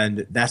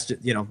 And that's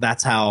just,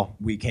 that's how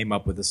we came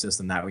up with the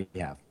system that we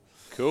have.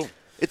 Cool.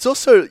 It's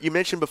also, you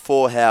mentioned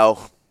before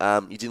how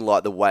you didn't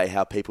like the way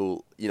how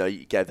people,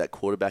 you gave that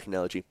quarterback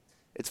analogy.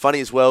 It's funny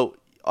as well.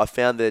 I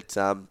found that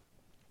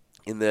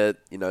in the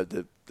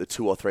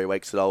 2 or 3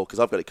 weeks that because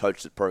I've got a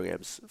coach that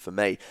programs for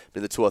me, but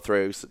in the 2 or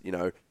 3 weeks,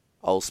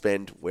 I'll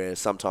spend where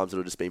sometimes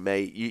it'll just be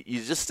me.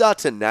 You just start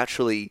to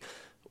naturally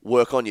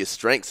work on your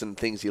strengths and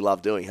things you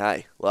love doing.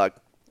 Hey, like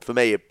for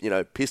me,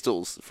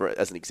 pistols,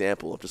 as an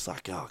example, I'm just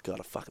like, oh God,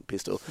 a fucking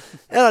pistol,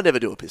 and I never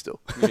do a pistol.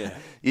 Yeah.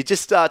 You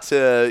just start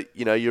to,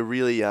 you're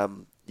really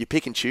you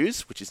pick and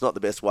choose, which is not the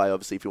best way,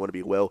 obviously, if you want to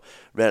be a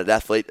well-rounded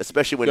athlete,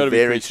 especially when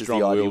variance is the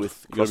idea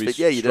with CrossFit.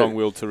 Yeah, you do.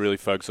 Strong-willed to really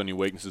focus on your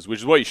weaknesses, which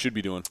is what you should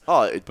be doing.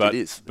 Oh, it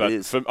is. But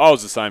I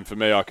was the same. For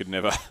me, I could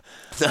never.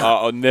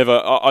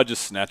 I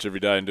just snatch every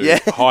day and do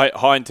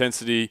high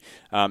intensity,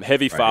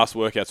 heavy, fast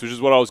workouts, which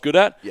is what I was good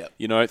at.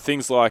 Yep.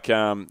 Things like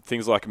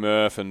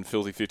Murph and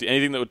Filthy 50,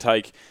 anything that would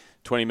take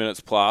 20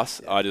 minutes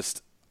plus.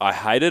 I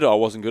hated, I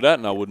wasn't good at,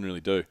 and I wouldn't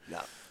really do. No.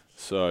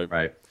 So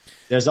Right.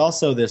 There's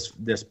also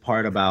this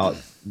part about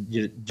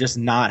you just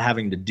not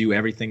having to do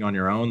everything on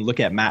your own. Look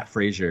at Matt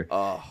Frazier.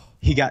 Oh.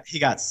 He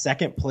got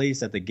second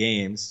place at the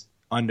games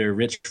under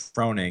Rich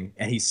Froning,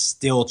 and he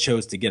still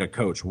chose to get a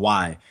coach.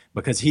 Why?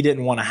 Because he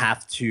didn't want to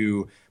have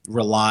to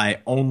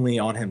rely only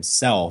on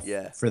himself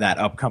for that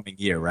upcoming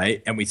year,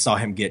 right? And we saw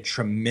him get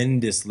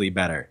tremendously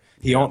better.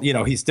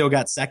 He still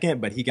got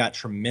second, but he got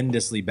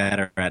tremendously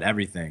better at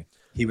everything.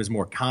 He was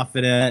more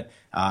confident.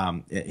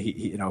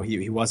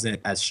 He wasn't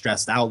as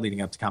stressed out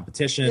leading up to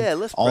competition. Yeah,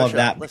 less all pressure, of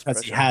that less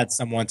because he pressure. had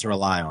someone to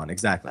rely on.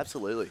 Exactly.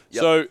 Absolutely.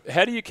 Yep. So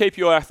how do you keep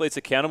your athletes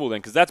accountable then?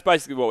 Because that's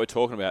basically what we're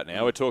talking about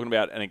now. We're talking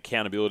about an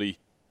accountability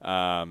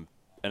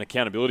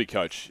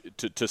coach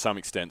to some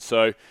extent.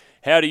 So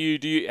how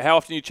how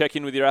often do you check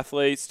in with your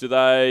athletes? Do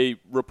they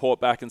report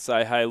back and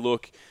say, hey,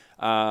 look,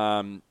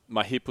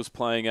 my hip was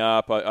playing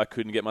up. I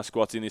couldn't get my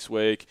squats in this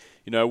week.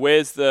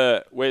 Is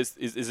there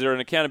an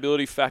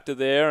accountability factor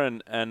there,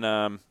 and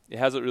how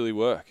does it really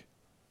work?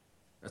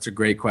 That's a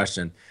great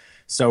question.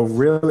 So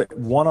really,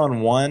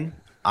 one-on-one,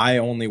 I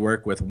only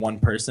work with one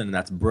person, and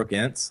that's Brooke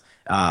Ince.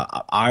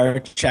 Our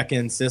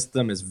check-in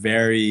system is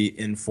very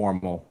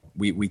informal.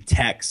 We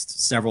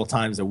text several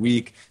times a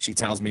week. She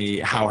tells me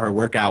how her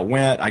workout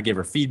went. I give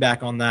her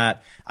feedback on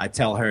that. I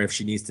tell her if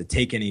she needs to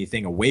take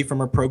anything away from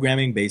her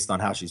programming based on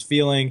how she's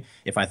feeling,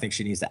 if I think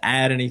she needs to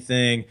add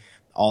anything,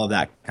 all of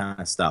that kind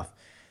of stuff.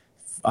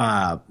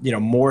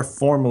 More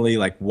formally,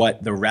 like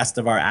what the rest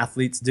of our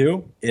athletes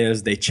do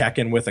is they check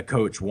in with a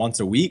coach once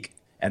a week,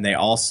 and they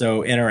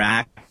also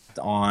interact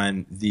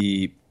on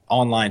the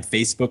online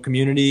Facebook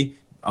community,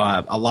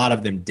 a lot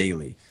of them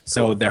daily.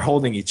 So they're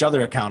holding each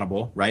other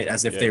accountable, right,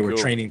 as if they were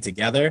training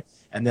together,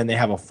 and then they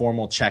have a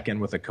formal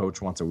check-in with a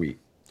coach once a week.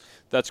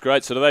 That's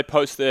great. So do they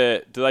post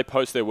their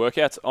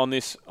workouts on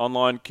this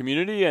online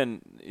community,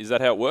 and is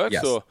that how it works?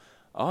 Yes. Or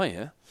oh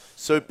yeah.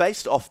 So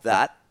based off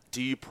that,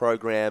 do you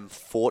program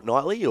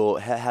fortnightly,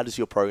 or how does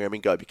your programming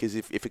go? Because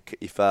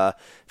if a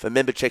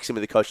member checks in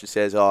with the coach and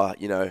says,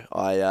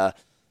 I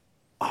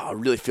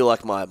really feel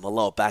like my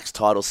lower back's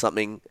tight or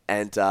something,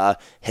 and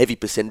heavy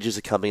percentages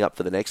are coming up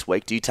for the next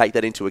week, do you take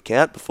that into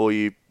account before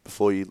you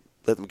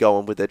let them go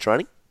on with their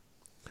training?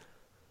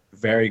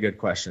 Very good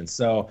question.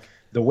 So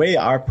the way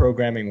our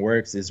programming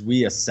works is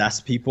we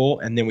assess people,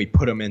 and then we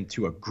put them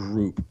into a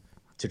group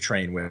to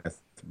train with,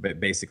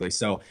 basically.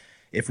 So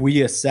if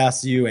we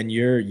assess you and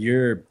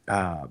your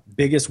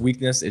biggest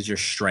weakness is your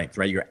strength,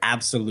 right, your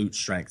absolute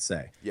strength,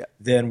 say,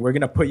 then we're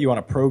going to put you on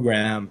a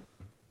program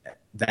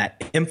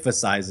that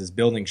emphasizes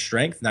building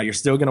strength. Now, you're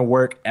still going to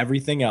work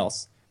everything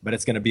else, but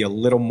it's going to be a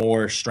little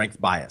more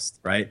strength biased,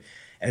 right?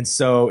 And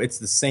so it's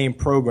the same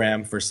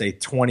program for, say,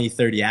 20,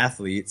 30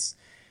 athletes.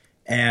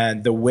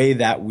 And the way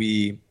that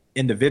we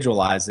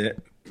individualize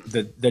it,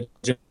 the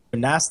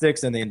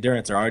gymnastics and the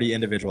endurance are already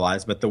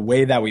individualized, but the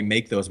way that we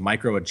make those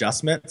micro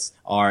adjustments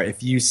are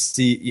if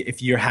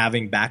you're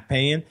having back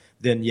pain,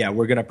 then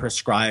we're going to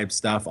prescribe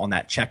stuff on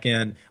that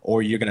check-in,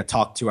 or you're going to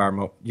talk to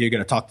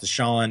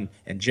Sean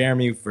and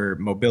Jeremy for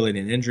mobility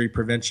and injury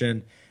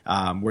prevention.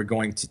 We're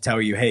going to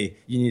tell you, hey,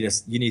 you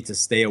need to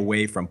stay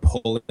away from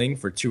pulling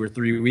for 2 or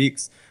 3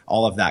 weeks,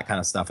 all of that kind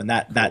of stuff. And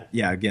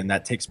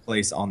that takes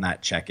place on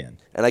that check-in.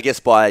 And I guess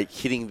by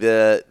hitting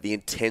the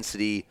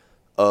intensity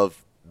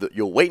of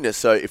your weakness.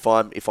 So if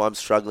I'm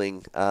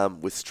struggling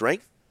with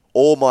strength,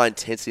 all my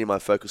intensity and my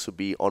focus will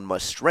be on my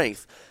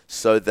strength,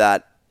 so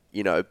that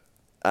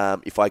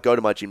if I go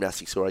to my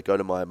gymnastics or I go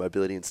to my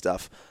mobility and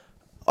stuff,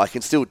 I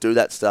can still do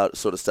that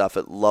sort of stuff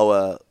at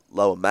lower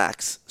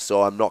max.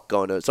 So I'm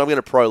going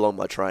to prolong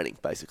my training,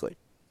 basically.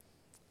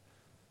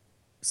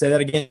 Say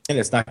that again.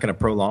 It's not going to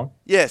prolong.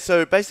 Yeah.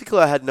 So basically,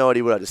 I had no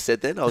idea what I just said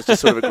then. I was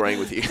just sort of agreeing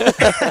with you.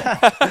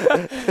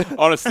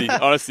 Honesty.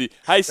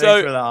 Hey, Thanks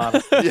for the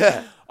honesty.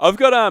 Yeah. I've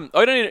got an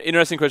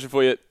interesting question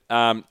for you,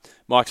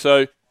 Mike.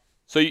 So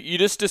you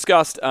just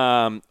discussed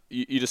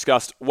you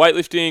discussed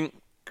weightlifting,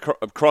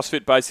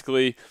 CrossFit,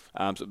 basically,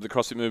 the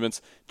CrossFit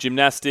movements,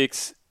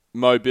 gymnastics,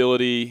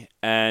 mobility,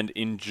 and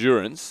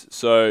endurance.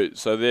 So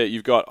there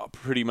you've got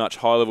pretty much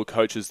high-level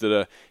coaches that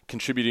are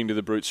contributing to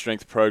the Brute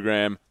Strength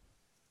program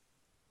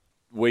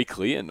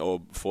weekly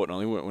or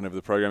fortnightly, whenever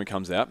the program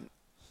comes out.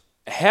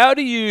 How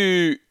do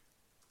you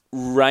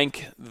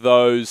rank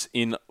those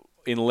in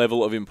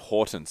level of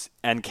importance,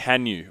 and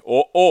can you,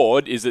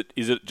 or is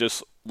it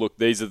just, look,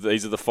 these are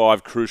the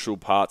 5 crucial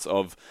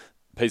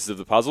pieces of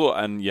the puzzle,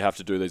 and you have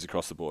to do these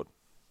across the board?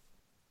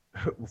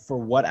 For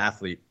what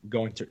athlete?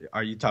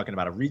 Are you talking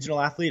about a regional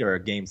athlete or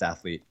a games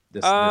athlete?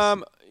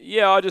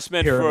 I just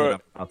meant for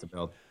about to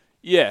build.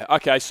 Yeah.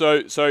 Okay.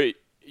 So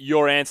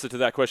your answer to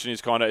that question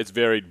is it's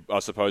varied, I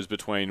suppose,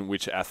 between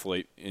which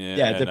athlete.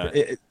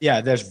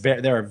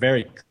 There are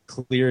very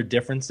clear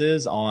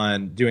differences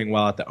on doing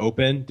well at the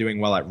Open, doing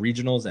well at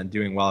regionals, and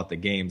doing well at the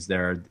games.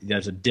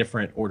 There's a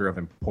different order of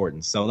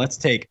importance. So let's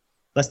take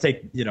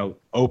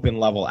Open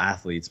level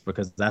athletes,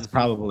 because that's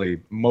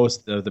probably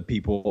most of the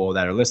people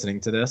that are listening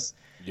to this.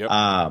 Yep.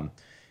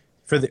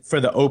 For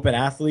the open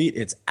athlete,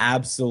 it's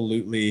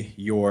absolutely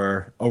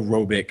your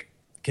aerobic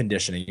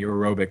conditioning, your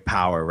aerobic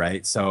power,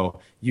 right? So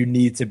you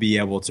need to be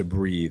able to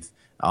breathe.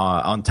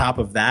 On top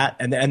of that,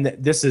 and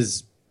this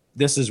is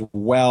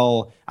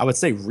well, I would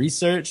say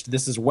researched.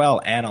 This is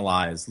well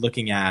analyzed,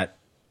 looking at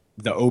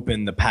the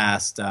open the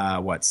past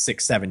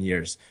 6-7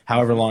 years,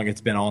 however long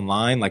it's been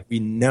online. Like we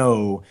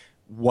know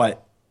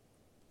what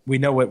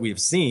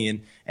we've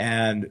seen,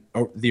 and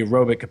the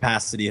aerobic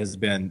capacity has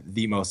been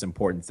the most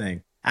important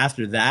thing.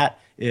 After that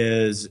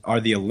are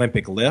the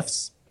Olympic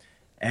lifts,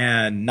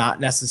 and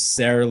not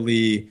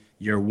necessarily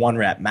your 1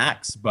 rep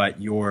max,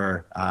 but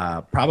your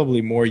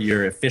probably more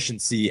your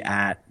efficiency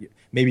at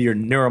maybe your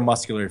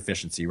neuromuscular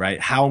efficiency, right?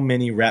 How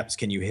many reps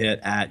can you hit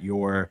at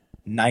your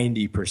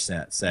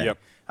 90%, say? Yep.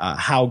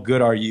 How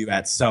good are you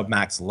at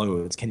submax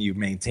loads? Can you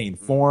maintain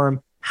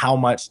form? How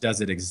much does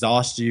it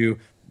exhaust you?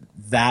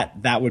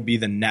 That would be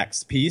the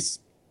next piece.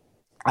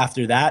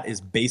 After that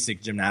is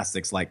basic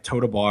gymnastics like toe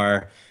to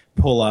bar,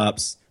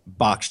 pull-ups,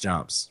 box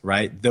jumps,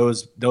 right?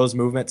 Those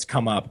movements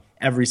come up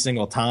every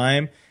single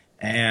time,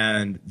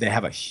 and they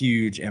have a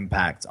huge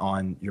impact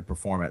on your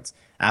performance.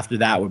 After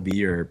that would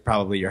be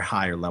probably your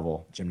higher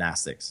level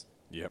gymnastics.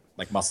 Yep.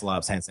 Like muscle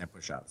ups, handstand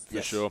push-ups.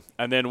 For sure.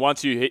 And then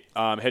once you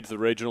head to the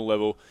regional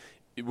level,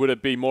 would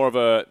it be more of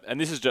a, and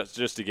this is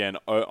just again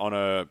on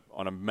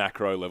a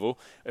macro level,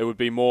 it would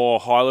be more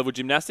high level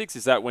gymnastics?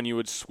 Is that when you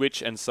would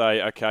switch and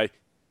say, okay,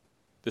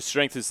 the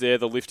strength is there,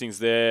 the lifting's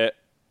there,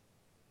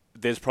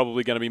 there's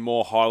probably going to be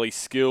more highly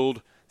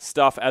skilled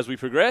stuff as we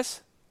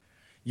progress?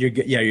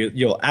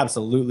 You'll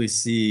absolutely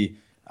see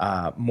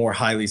more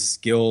highly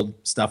skilled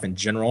stuff in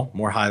general,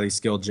 more highly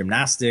skilled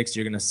gymnastics.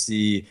 You're going to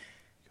see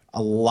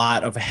a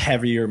lot of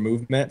heavier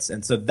movements,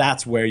 and so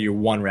that's where your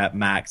 1 rep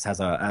max has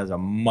a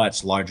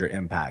much larger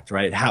impact,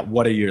 right?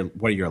 What do your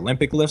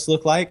Olympic lifts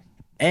look like,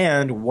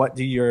 and what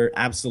do your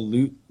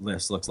absolute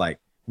lifts look like?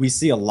 We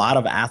see a lot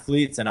of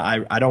athletes, and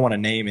I don't want to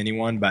name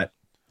anyone, but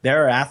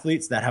there are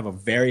athletes that have a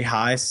very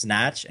high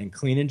snatch and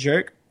clean and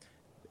jerk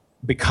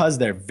because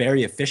they're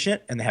very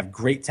efficient and they have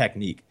great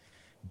technique.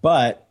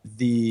 But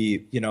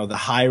the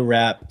high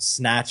rep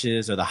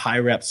snatches or the high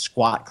rep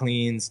squat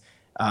cleans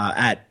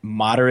at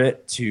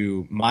moderate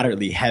to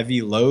moderately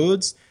heavy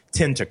loads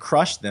tend to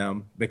crush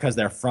them because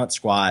their front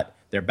squat,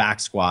 their back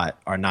squat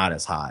are not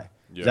as high.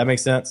 Yeah. Does that make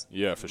sense?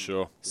 Yeah, for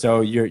sure.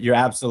 So your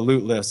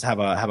absolute lifts have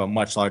a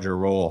much larger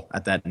role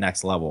at that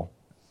next level.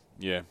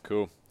 Yeah,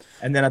 cool.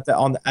 And then at the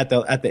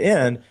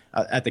end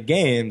at the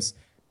games,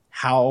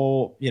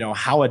 how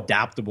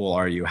adaptable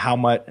are you?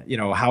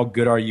 How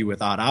good are you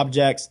with odd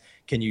objects?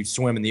 Can you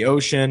swim in the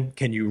ocean?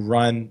 Can you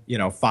run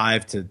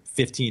 5 to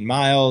 15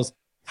 miles?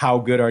 How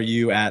good are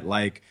you at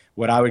like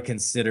what I would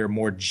consider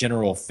more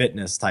general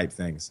fitness type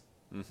things?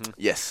 Mm-hmm.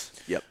 Yes.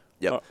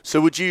 Yep. So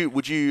would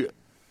you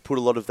put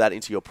a lot of that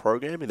into your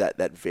program,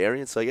 that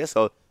variance, I guess?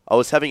 I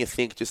was having a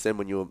think just then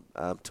when you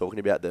were talking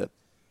about the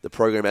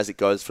program as it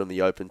goes from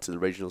the Open to the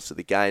regionals to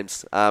the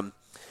games.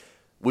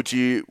 Would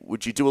you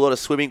do a lot of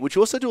swimming? Would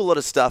you also do a lot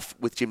of stuff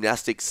with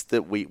gymnastics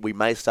that we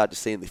may start to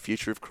see in the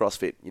future of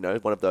CrossFit?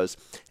 One of those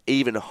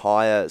even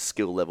higher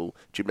skill level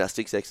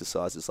gymnastics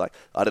exercises, like,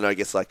 I don't know, I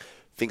guess like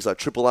things like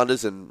triple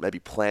unders and maybe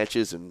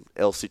planches and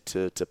L-sit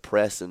to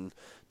press. And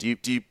do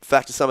you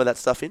factor some of that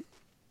stuff in?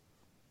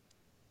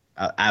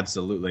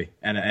 Absolutely,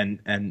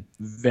 and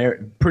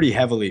very pretty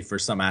heavily for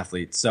some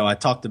athletes. So I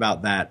talked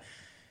about that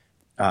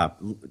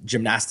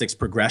gymnastics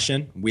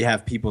progression. We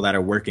have people that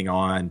are working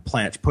on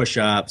planche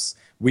push-ups.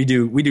 We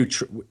do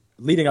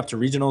leading up to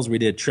regionals. We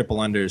did triple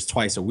unders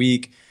twice a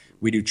week.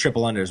 We do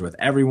triple unders with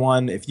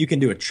everyone. If you can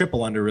do a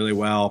triple under really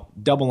well,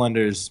 double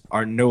unders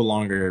are no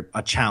longer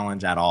a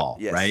challenge at all,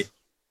 yes. Right?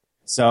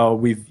 So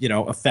we've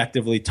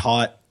effectively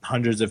taught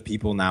hundreds of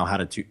people now how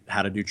to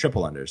do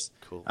triple unders.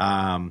 Cool.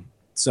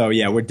 So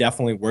yeah, we're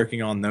definitely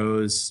working on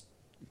those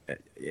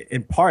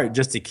in part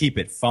just to keep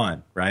it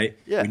fun, right?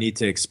 Yeah. We need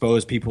to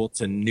expose people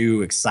to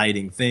new,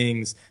 exciting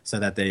things so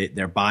that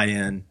their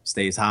buy-in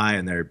stays high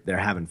and they're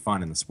having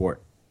fun in the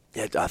sport.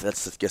 Yeah, I guess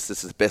this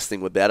is the best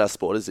thing about our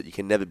sport is that you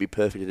can never be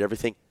perfect at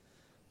everything.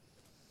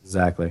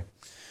 Exactly.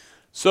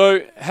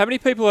 So, how many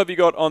people have you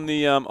got on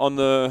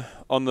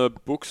the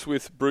books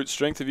with Brute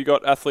Strength? Have you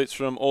got athletes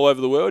from all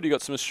over the world? You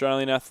got some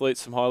Australian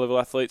athletes, some high-level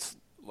athletes.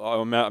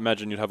 I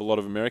imagine you'd have a lot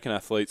of American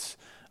athletes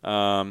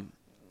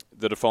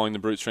that are following the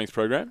Brute Strength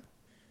program.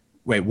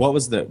 Wait, what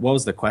was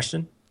the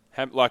question?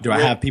 Do I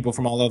have people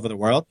from all over the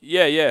world?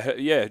 Yeah. Are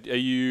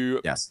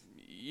you? Yes.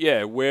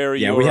 Yeah. Where are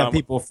you? Yeah, we have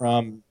people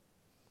from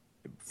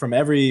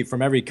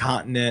every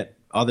continent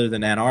other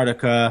than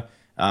Antarctica.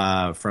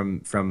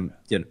 From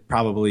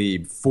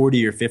probably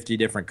 40 or 50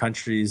 different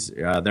countries.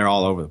 They're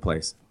all over the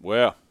place.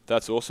 Wow,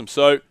 that's awesome.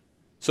 So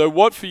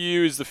what for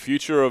you is the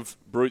future of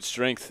Brute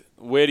Strength?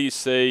 Where do you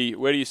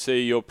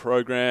see your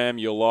program,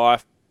 your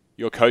life,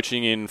 your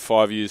coaching in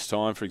 5 years'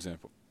 time, for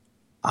example?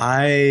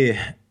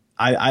 I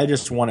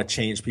just want to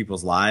change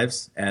people's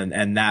lives,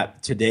 and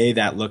that today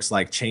that looks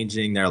like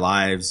changing their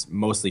lives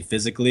mostly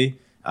physically.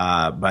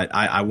 But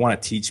I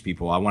want to teach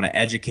people. I want to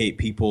educate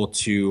people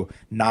to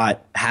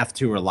not have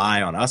to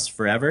rely on us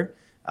forever.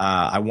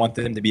 I want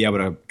them to be able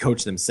to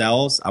coach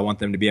themselves. I want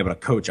them to be able to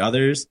coach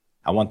others.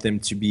 I want them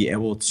to be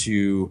able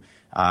to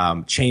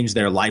change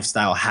their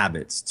lifestyle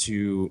habits,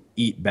 to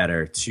eat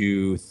better,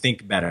 to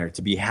think better,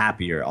 to be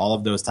happier, all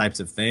of those types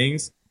of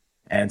things.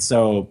 And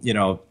so,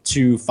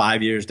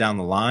 5 years down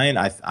the line,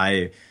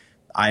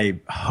 I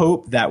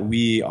hope that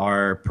we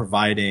are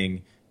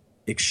providing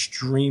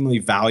extremely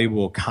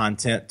valuable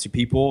content to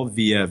people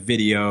via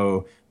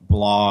video,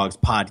 blogs,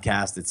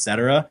 podcasts,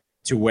 etc.,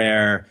 to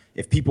where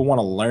if people want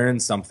to learn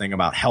something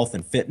about health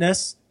and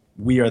fitness,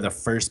 we are the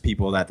first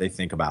people that they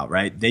think about,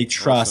 right? They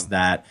trust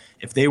that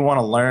if they want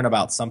to learn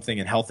about something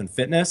in health and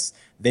fitness,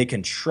 they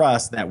can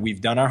trust that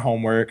we've done our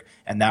homework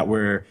and that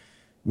we're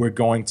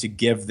going to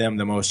give them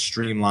the most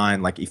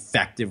streamlined, like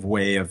effective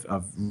way of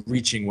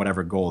reaching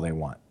whatever goal they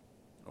want.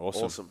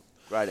 Awesome.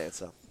 Great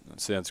answer.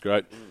 That sounds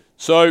great.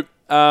 So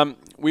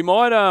we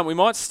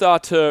might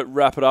start to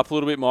wrap it up a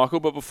little bit, Michael.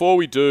 But before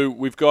we do,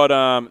 we've got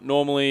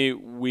normally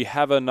we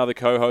have another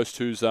co-host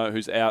who's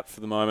out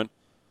for the moment.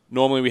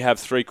 Normally we have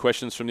 3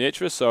 questions from the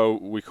each of us, so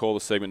we call the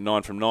segment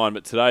 9 from 9.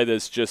 But today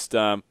there's just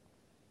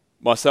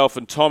myself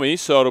and Tommy,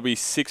 so it'll be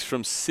 6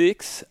 from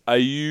 6. Are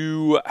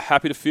you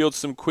happy to field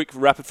some quick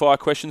rapid-fire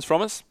questions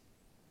from us?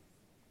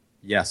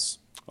 Yes.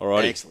 All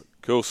right. Excellent.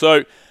 Cool.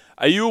 So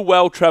are you a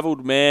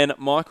well-travelled man,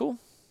 Michael?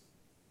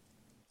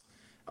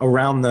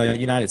 Around the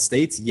United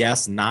States,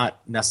 yes, not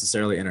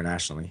necessarily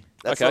internationally.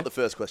 That's Okay. not the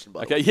first question,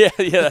 by the way. Okay,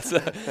 yeah, that's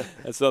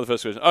not the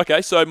first question.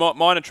 Okay, so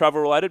mine are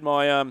travel related.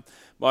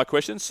 My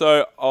questions.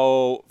 So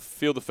I'll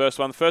field the first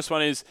one. The first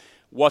one is,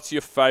 what's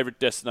your favourite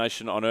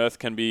destination on Earth?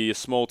 Can be a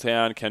small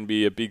town, can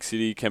be a big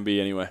city, can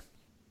be anywhere.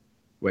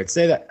 Wait,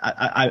 say that.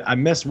 I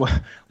missed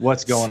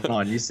what's going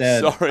on. You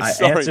said Sorry, I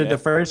answered man. the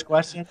first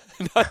question.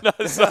 No,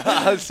 sorry.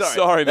 I'm sorry.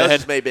 Sorry, man.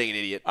 That's just me being an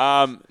idiot.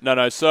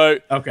 No. So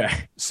Okay.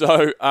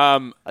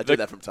 I do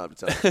that from time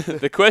to time.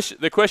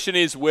 the question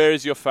is, where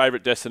is your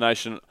favourite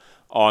destination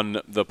on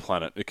the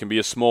planet? It can be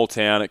a small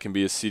town, it can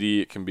be a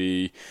city, it can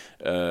be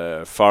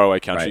a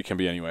faraway country, Right. It can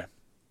be anywhere.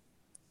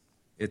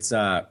 It's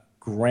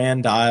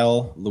Grand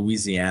Isle,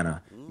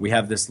 Louisiana. We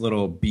have this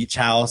little beach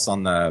house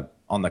on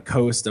the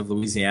coast of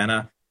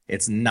Louisiana.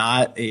 It's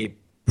not a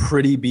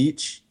pretty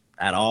beach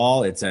at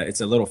all. It's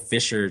a little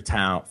fishing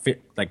town.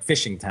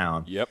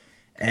 Yep.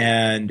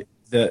 And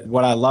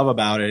what I love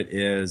about it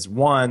is,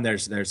 one,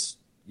 there's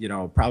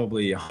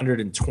probably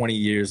 120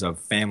 years of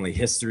family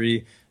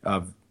history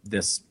of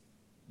this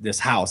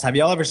house. Have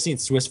y'all ever seen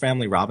Swiss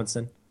Family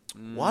Robinson?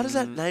 Why does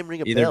that name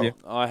ring a Either of bell? you?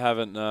 I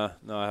haven't. No,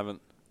 I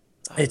haven't.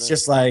 It's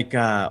just like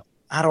go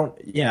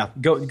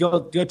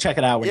check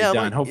it out when Yeah, you're I'm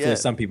done. like- Hopefully yeah.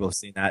 some people have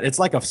seen that. It's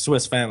like a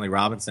Swiss Family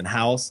Robinson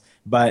house,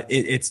 but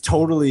it's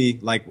totally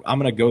like, I'm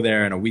gonna go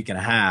there in a week and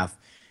a half,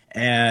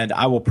 and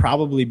I will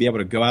probably be able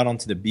to go out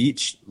onto the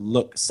beach,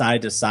 look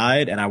side to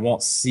side, and I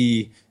won't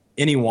see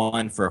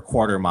anyone for a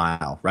quarter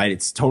mile. Right?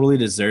 It's totally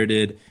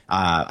deserted.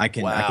 I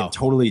can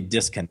totally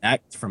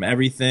disconnect from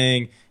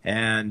everything,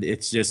 and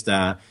it's just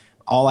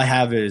all I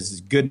have is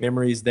good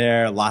memories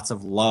there. Lots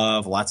of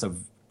love. Lots of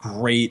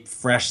great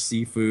fresh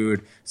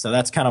seafood. So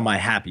that's kind of my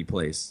happy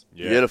place.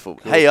 Yeah. Beautiful.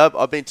 Cool. Hey,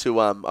 I've been to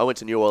I went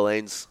to New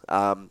Orleans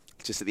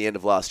just at the end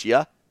of last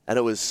year, and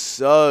it was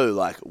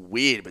so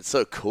weird but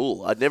so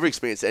cool. I'd never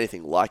experienced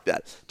anything like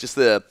that. Just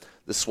the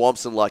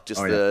swamps and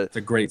It's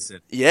a great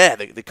city.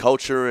 the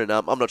culture, and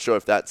I'm not sure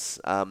if that's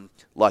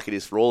like it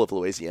is for all of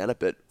Louisiana,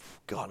 but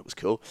God, it was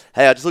cool.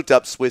 Hey, I just looked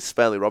up Swiss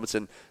Family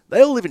Robinson.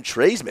 They all live in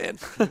trees, man.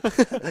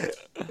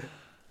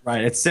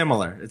 Right. It's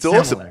similar. It's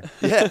awesome. similar.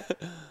 Yeah.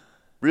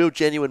 Real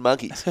genuine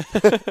monkeys.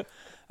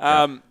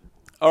 All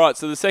right,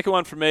 so the second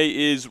one for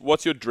me is,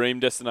 what's your dream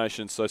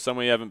destination? So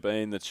somewhere you haven't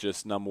been that's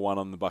just number 1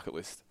 on the bucket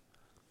list.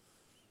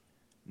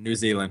 New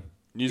Zealand.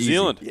 New Easy.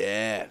 Zealand.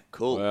 Yeah,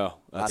 cool. Wow,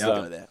 I have that's,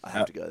 to go there. I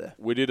have to go there.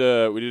 We did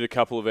a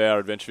couple of our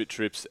Adventure Fit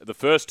trips. The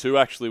first 2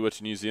 actually were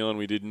to New Zealand.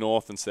 We did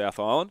North and South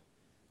Island,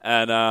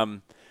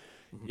 and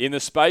in the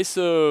space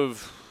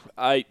of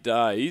 8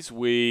 days,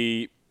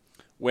 we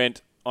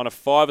went on a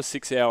 5 or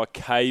 6 hour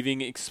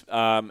caving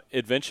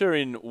adventure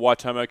in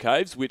Waitomo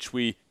Caves, which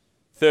we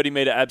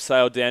 30-metre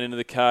abseiled down into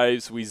the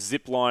caves. We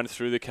zip-lined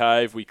through the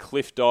cave. We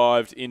cliff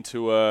dived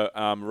into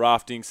a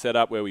rafting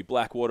setup where we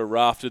blackwater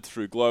rafted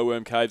through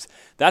glowworm caves.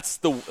 That's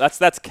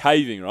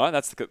caving, right?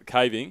 That's the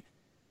caving.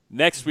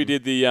 Next, we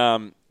did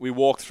we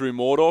walked through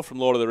Mordor from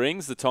Lord of the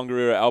Rings, the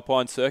Tongariro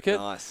Alpine Circuit.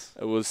 Nice.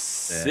 It was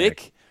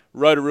sick.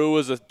 Rotorua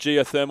was a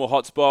geothermal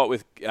hotspot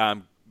with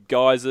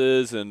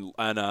geysers and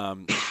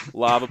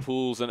lava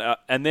pools,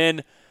 and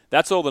then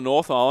that's all the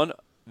North Island.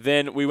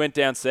 Then we went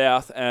down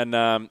south,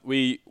 and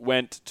we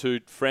went to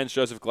Franz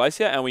Josef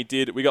Glacier, and we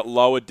got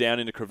lowered down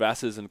into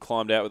crevasses and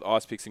climbed out with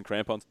ice picks and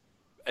crampons.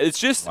 It's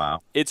just,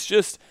 Wow. it's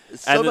just,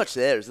 There's so much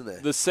there, isn't there?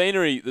 the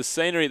scenery.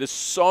 There's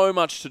so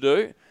much to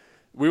do.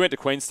 We went to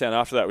Queenstown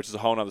after that, which is a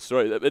whole other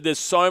story. But there's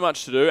so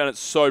much to do, and it's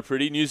so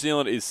pretty. New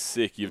Zealand is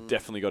sick. You've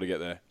definitely got to get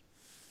there.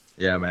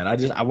 Yeah, man.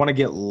 I want to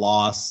get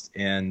lost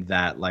in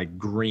that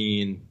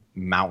green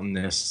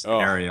mountainous Oh,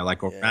 area,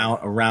 like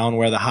around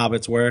where the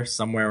hobbits were,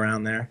 somewhere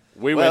around there.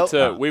 We went to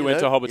You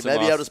Hobbiton. may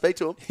be able to speak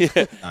to him.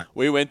 Yeah,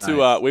 we went to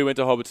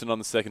Hobbiton on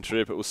the second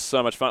trip. It was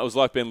so much fun. It was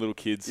like being little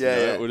kids.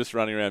 Yeah. We're just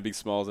running around, big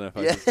smiles on our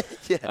faces.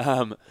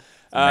 Yeah.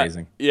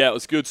 Amazing. Yeah, it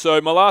was good. So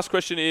my last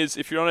question is: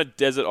 if you're on a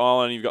desert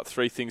island and you've got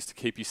 3 things to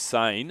keep you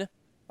sane,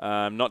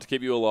 not to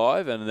keep you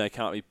alive, and they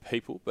can't be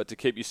people, but to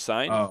keep you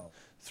sane,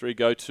 3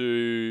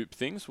 go-to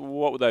things.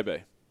 What would they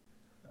be?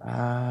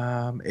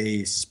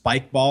 A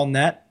spike ball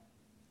net.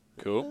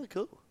 Cool. Oh,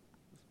 cool.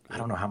 I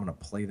don't know how I'm gonna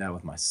play that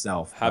with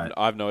myself. I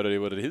have no idea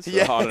what it is. So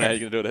Yeah. I don't know how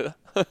you're going to do it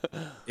either.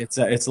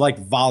 It's like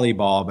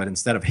volleyball, but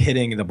instead of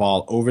hitting the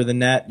ball over the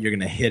net, you're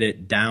gonna hit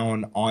it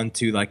down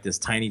onto like this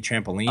tiny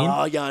trampoline.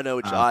 Oh, yeah, I know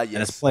what And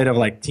it's played of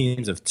like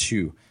teams of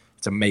 2.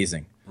 It's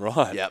amazing.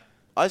 Right. Yep.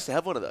 I used to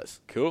have one of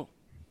those. Cool.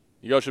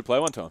 You guys should play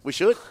one time. We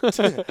should.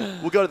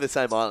 We'll go to the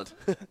same island.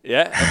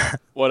 Yeah.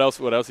 What else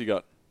you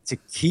got? To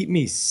keep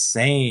me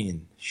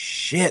sane,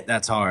 shit,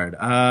 that's hard.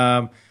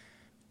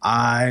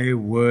 I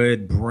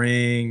would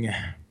bring.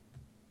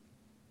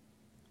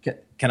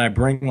 Can I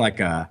bring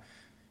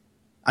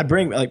I'd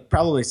bring like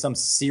probably some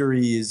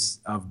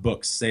series of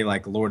books, say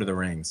like Lord of the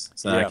Rings,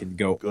 so that I can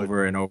go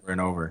over and over and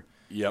over.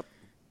 Yep.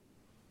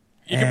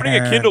 You can bring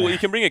a Kindle. You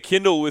can bring a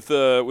Kindle with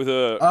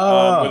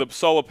a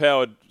solar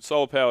powered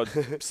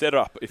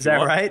setup. If Is that you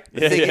want. right?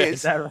 The thing is,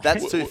 Is that right?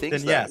 that's 2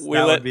 things. Then yes, We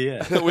that let would be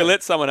it. we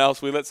let someone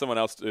else do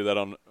that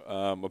on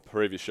a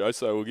previous show.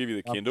 So we'll give you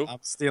the Kindle. I'm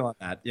stealing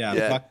that. Yeah,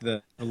 Yeah. fuck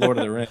the Lord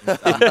of the Rings.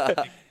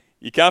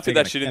 You can't fit taking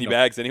that a shit in your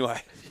Kindle. bags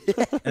anyway.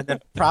 And then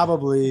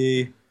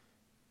probably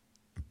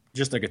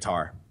just a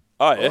guitar.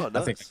 Oh yeah. Oh, nice.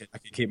 I think I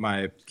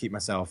could keep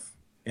myself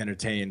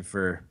entertained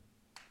for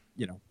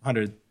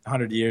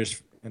 100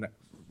 years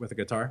with a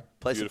guitar.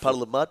 Play some Beautiful.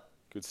 Puddle of Mud.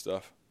 Good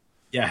stuff.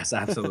 Yes,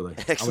 absolutely.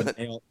 Excellent.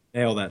 I would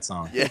nail that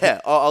song. Yeah,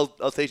 I'll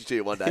teach it to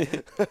you one day.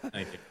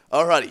 Thank you.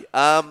 Alrighty.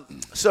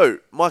 So,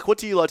 Mike, what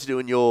do you like to do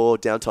in your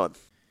downtime?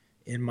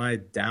 In my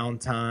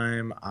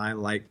downtime, I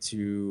like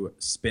to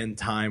spend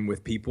time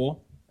with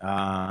people,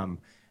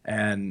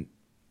 and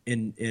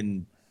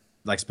in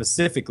like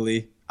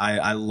specifically,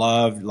 I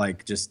love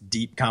like just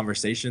deep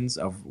conversations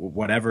of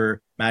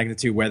whatever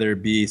magnitude, whether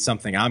it be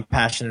something I'm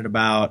passionate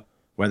about,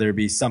 whether it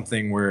be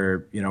something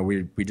where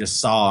we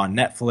just saw on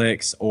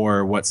Netflix,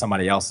 or what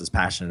somebody else is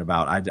passionate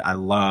about. I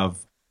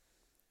love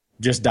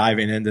just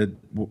diving into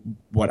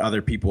what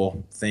other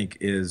people think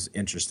is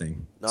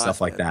interesting, Nice,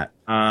 stuff like man.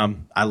 that.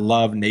 I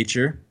love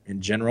nature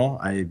in general.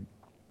 I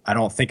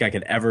don't think I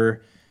could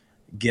ever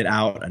get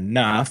out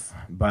enough,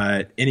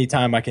 but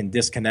anytime I can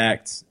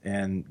disconnect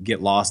and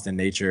get lost in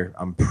nature,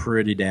 I'm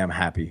pretty damn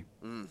happy.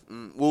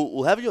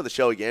 We'll have you on the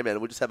show again, man.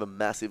 We'll just have a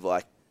massive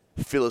like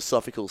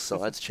philosophical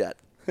science chat.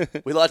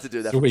 We like to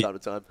do that Sweet. from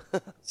time to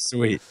time.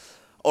 Sweet.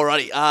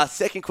 Alrighty.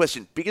 Second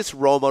question: biggest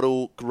role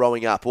model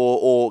growing up,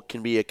 or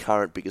can be a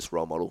current biggest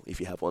role model if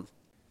you have one.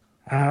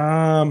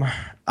 I'm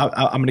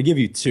going to give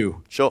you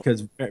 2. Sure.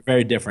 Because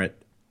very different.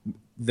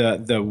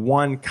 The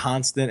one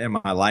constant in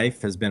my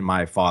life has been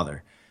my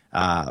father.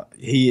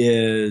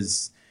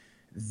 He's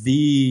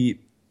the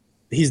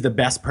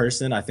best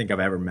person I think I've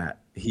ever met.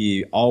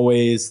 He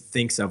always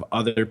thinks of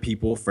other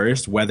people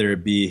first, whether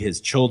it be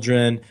his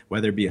children,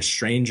 whether it be a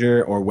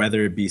stranger, or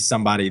whether it be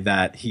somebody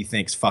that he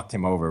thinks fucked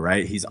him over,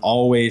 right? He's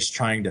always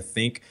trying to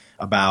think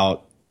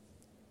about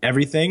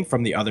everything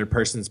from the other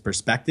person's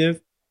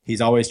perspective. He's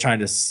always trying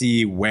to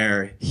see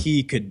where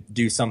he could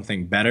do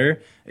something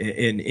better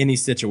in any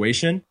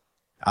situation.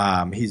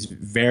 He's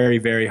very,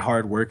 very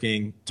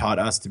hardworking, taught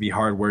us to be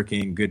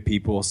hardworking, good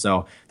people.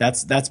 So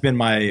that's been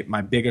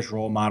my biggest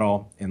role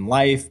model in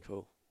life.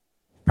 Cool.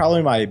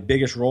 Probably my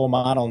biggest role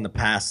model in the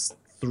past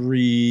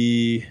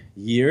 3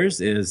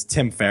 years is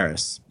Tim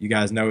Ferriss. You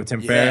guys know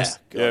Tim Ferriss?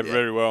 Yeah,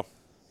 very well.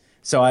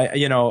 So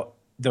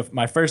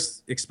my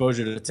first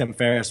exposure to Tim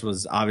Ferriss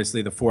was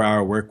obviously the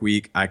 4-Hour Work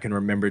Week. I can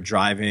remember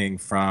driving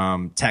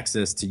from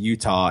Texas to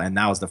Utah, and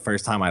that was the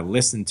first time I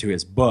listened to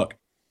his book,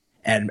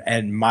 and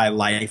my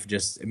life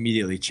just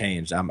immediately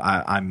changed.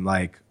 I'm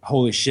like,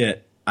 holy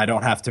shit, I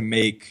don't have to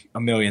make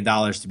 $1 million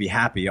to be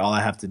happy. All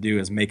I have to do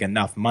is make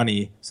enough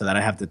money so that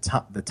I have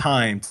the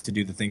time to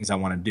do the things I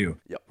want to do.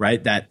 Yep.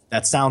 Right?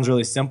 That sounds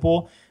really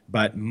simple,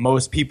 but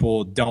most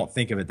people don't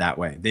think of it that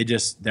way.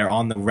 They're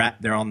on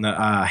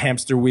the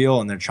hamster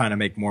wheel, and they're trying to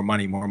make more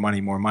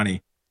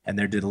money, and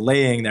they're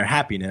delaying their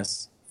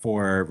happiness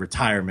for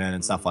retirement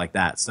and stuff like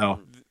that. So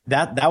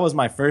that was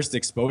my first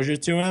exposure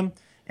to him,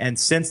 and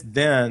since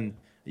then,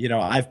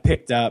 I've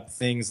picked up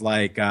things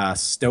like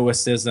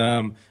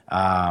stoicism,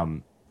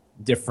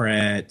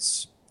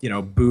 different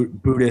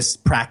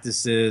Buddhist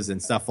practices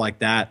and stuff like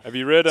that. Have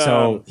you read?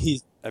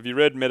 Have you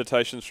read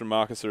Meditations from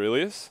Marcus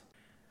Aurelius?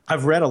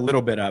 I've read a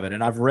little bit of it,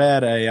 and I've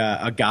read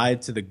a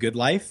guide to the good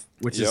life,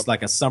 which is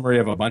like a summary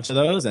of a bunch of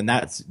those, and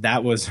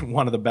that was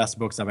one of the best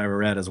books I've ever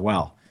read as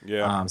well.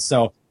 Yeah.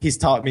 So he's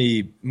taught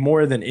me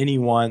more than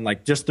anyone,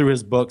 like just through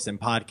his books and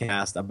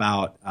podcast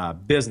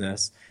about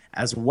business,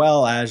 as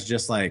well as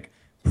just like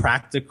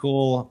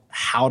practical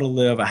how to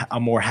live a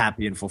more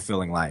happy and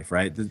fulfilling life.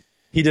 Right.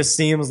 he just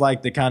seems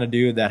like the kind of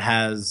dude that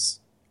has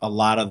a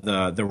lot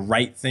of the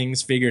right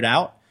things figured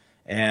out.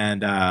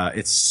 And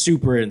it's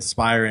super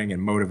inspiring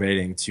and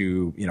motivating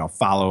to,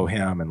 follow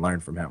him and learn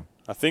from him.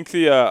 I think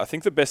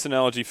the best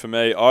analogy for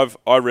me,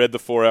 I read the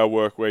 4-Hour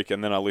Work Week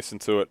and then I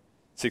listened to it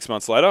 6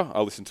 months later.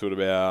 I listened to it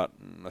about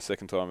a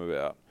second time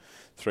about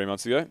 3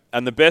 months ago.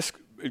 And the best,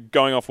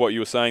 going off what you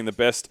were saying, the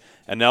best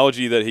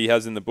analogy that he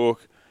has in the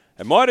book,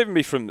 it might even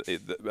be from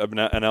an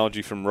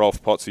analogy from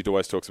Rolf Potts, who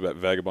always talks about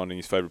vagabonding,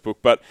 his favourite book,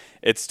 but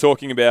it's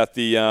talking about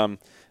the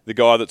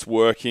guy that's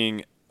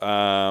working,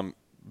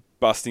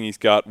 busting his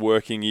gut,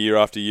 working year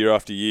after year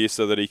after year,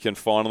 so that he can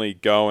finally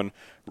go and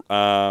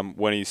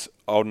when he's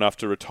old enough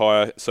to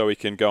retire, so he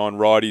can go and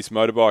ride his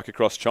motorbike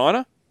across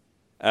China.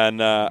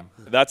 And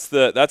that's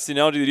the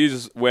analogy that he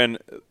uses when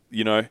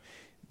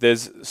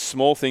there's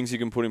small things you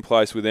can put in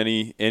place with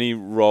any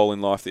role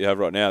in life that you have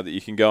right now that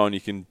you can go and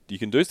you can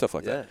do stuff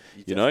like that.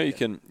 You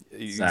can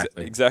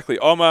exactly.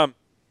 I'm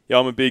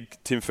a big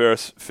Tim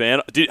Ferriss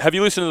fan. Have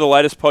you listened to the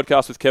latest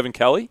podcast with Kevin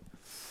Kelly,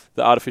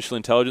 the artificial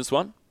intelligence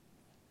one?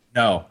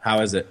 No,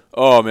 how is it?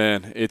 Oh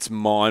man, it's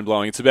mind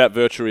blowing. It's about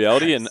virtual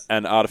reality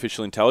and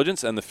artificial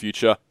intelligence and the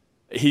future.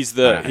 He's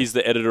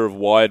the editor of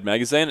Wired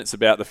magazine. It's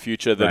about the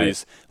future that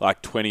is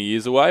like 20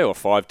 years away or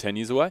 5-10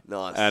 years away.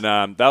 Nice.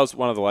 And that was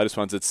one of the latest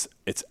ones.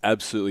 It's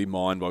absolutely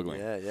mind boggling.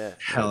 Yeah.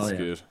 Hell it's yeah.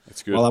 good.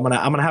 It's good. Well, I'm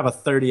gonna have a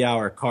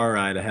 30-hour car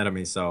ride ahead of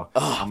me, so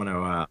I'm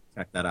gonna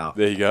check that out.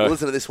 There you go. We'll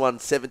listen to this one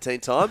 17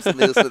 times and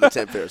then listen to the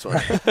Tim Ferriss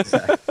one.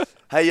 Exactly.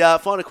 Hey,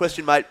 final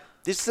question, mate.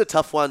 This is a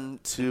tough one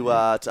to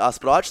ask,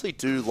 but I actually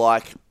do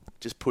like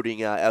just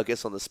putting our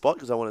guests on the spot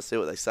because I want to see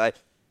what they say.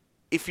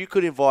 If you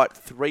could invite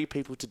 3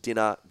 people to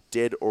dinner,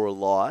 dead or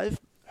alive,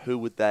 who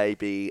would they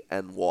be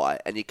and why?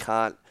 And you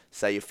can't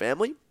say your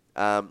family.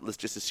 Let's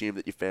just assume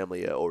that your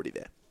family are already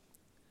there.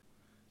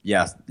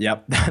 Yes.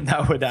 Yep.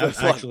 That would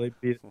actually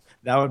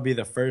be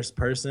the first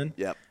person.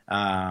 Yep.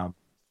 That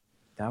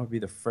would be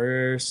the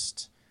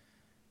first.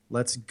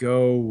 Let's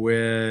go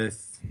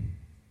with.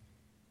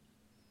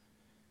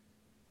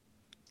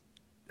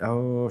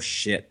 Oh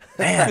shit,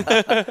 man,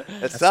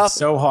 That's tough.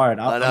 so hard.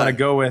 I'm gonna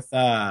go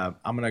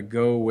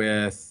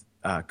with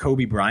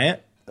Kobe Bryant.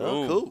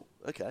 Oh, cool.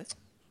 Okay.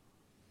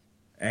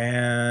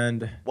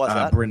 And What's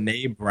that?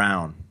 Brene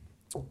Brown.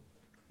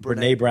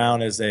 Brene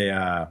Brown is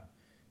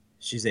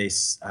she's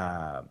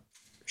a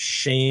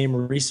shame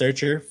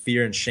researcher,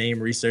 fear and shame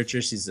researcher.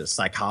 She's a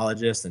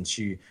psychologist, and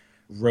she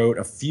wrote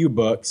a few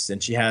books,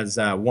 and she has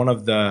one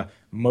of the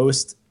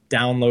most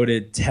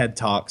downloaded TED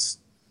Talks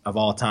of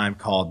all time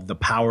called The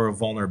Power of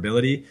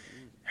Vulnerability.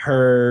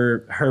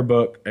 Her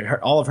book,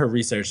 all of her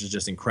research is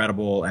just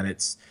incredible, and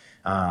it's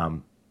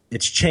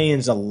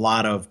changed a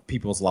lot of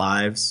people's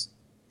lives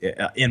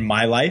in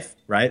my life,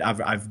 right?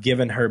 I've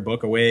given her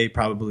book away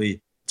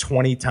probably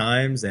 20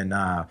 times, and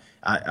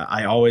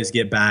I always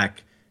get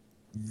back,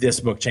 this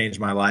book changed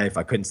my life.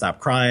 I couldn't stop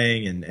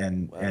crying,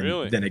 and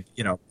Really? then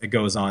it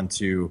goes on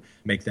to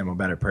make them a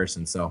better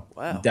person. So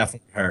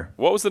definitely her.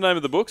 What was the name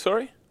of the book?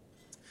 Sorry.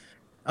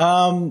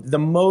 The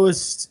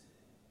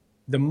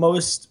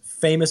most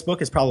famous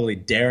book is probably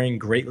Daring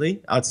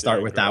Greatly. I'd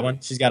start with that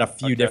one. She's got a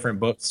few different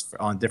books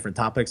on different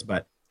topics,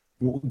 but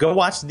go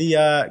watch on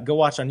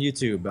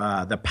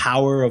YouTube, The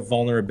Power of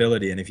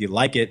Vulnerability, and if you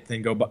like it,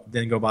 then go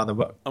buy the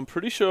book. I'm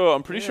pretty sure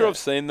I've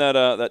seen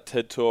that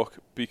TED Talk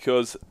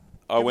because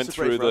I went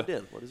through the.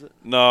 Rundown. What is it?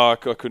 No, I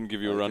couldn't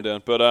give you a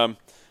rundown, but I'm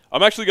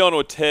actually going to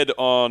a TED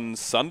on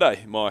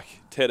Sunday, Mike.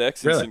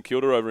 TEDx in St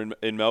Kilda over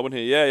in Melbourne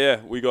here.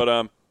 Yeah. We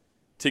got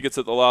tickets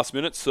at the last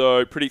minute,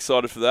 so pretty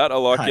excited for that. I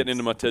like getting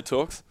into my TED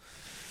Talks.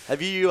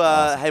 Have you,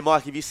 hey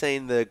Mike, have you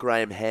seen the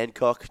Graham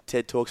Hancock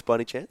TED Talks by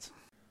any chance?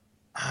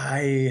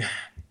 I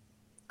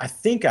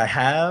think I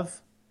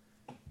have.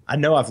 I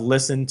know I've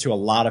listened to a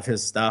lot of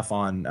his stuff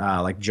on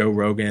like Joe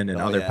Rogan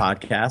and other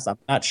podcasts. I'm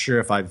not sure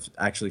if I've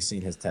actually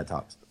seen his TED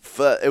Talks.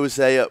 It was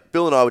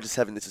Bill and I were just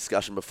having this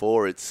discussion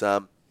before.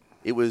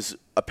 It was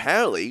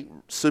apparently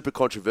super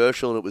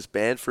controversial and it was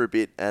banned for a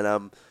bit,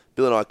 and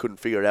Bill and I couldn't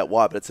figure it out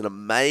why, but it's an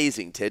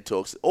amazing TED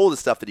Talks. All the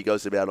stuff that he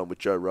goes about on with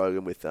Joe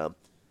Rogan with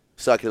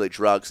psychedelic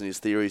drugs and his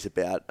theories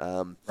about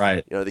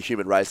the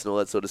human race and all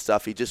that sort of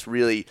stuff. He just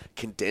really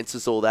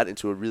condenses all that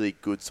into a really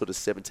good sort of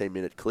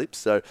 17-minute clip.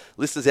 So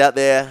listeners out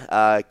there,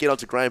 get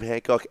onto Graham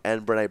Hancock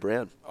and Brene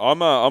Brown.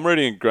 I'm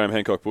reading a Graham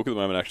Hancock book at the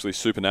moment, actually,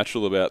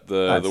 Supernatural, about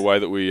the way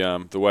that we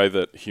the way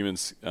that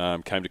humans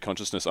came to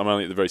consciousness. I'm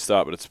only at the very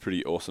start, but it's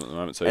pretty awesome at the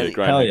moment. So and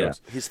Graham Hancock.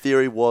 His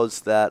theory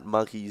was that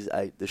monkeys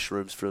ate the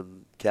shrooms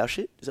from cow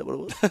shit. Is that what it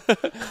was?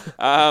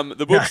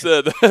 The books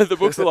the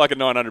books are like a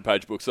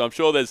 900-page book, so I'm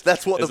sure there's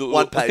the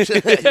one page.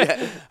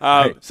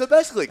 So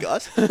basically,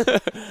 guys.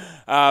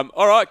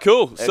 All right,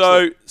 cool.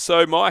 Excellent.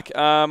 So Mike,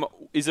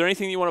 is there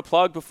anything you want to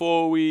plug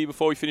before we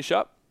finish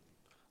up?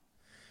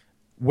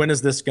 When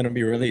is this going to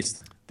be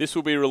released? This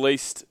will be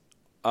released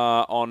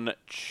on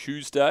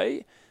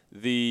Tuesday,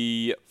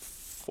 the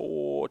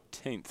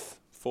 14th.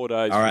 4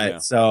 days. All right. Now.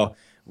 So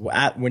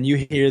when you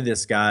hear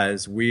this,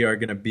 guys, we are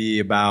going to be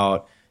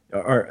about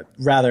or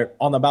rather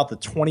on about the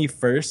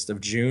 21st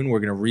of June, we're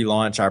going to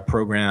relaunch our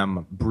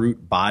program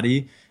Brute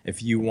Body.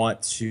 If you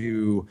want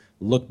to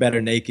look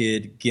better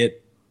naked,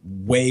 get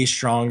way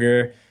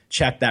stronger,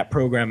 check that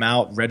program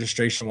out.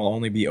 Registration will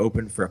only be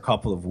open for a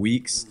couple of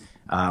weeks.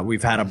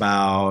 We've had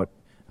about,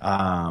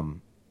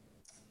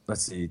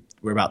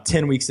 we're about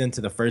 10 weeks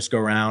into the first go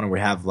round, and we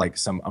have like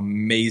some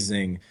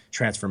amazing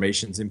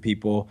transformations in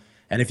people.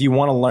 And if you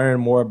want to learn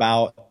more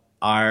about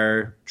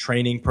our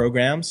training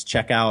programs,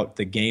 check out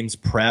the Games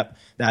Prep.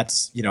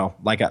 That's,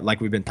 like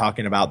we've been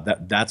talking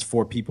about, that's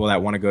for people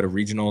that want to go to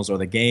regionals or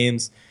the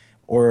games,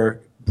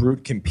 or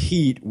Brute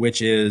Compete,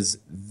 which is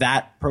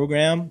that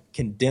program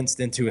condensed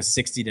into a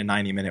 60 to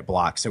 90 minute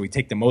block. So we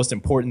take the most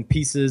important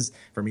pieces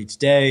from each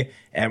day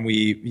and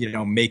we,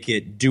 make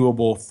it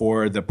doable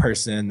for the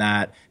person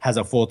that has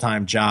a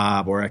full-time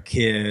job or a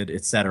kid,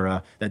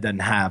 etc., that doesn't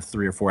have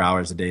 3 or 4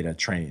 hours a day to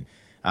train.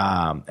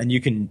 And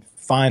you can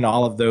find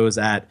all of those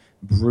at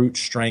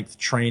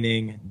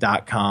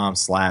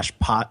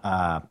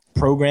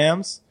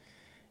brutestrengthtraining.com/programs.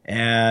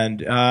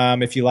 And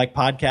if you like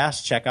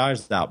podcasts, check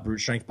ours out, Brute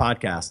Strength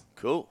Podcast.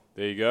 Cool.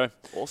 There you go.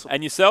 Awesome.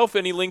 And yourself,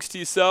 any links to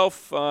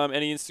yourself,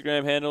 any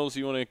Instagram handles,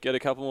 you want to get a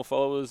couple more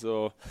followers,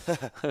 or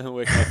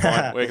where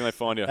can they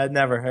find you? That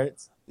never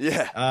hurts.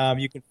 Yeah.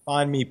 You can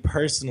find me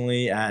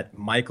personally at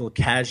Michael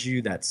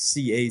Cazayoux, that's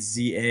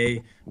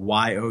Cazayoux,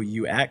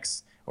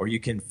 or you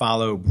can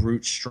follow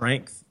Brute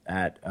Strength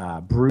at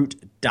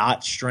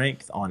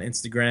brute.strength on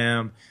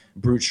Instagram,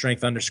 Brute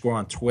Strength _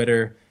 on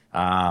Twitter.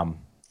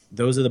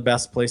 Those are the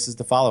best places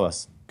to follow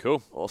us.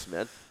 Cool. Awesome,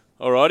 man.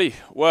 Alrighty.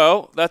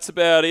 Well, that's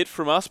about it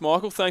from us,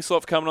 Michael. Thanks a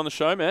lot for coming on the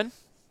show, man.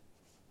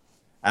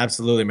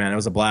 Absolutely, man. It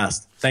was a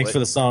blast. Thanks for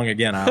the song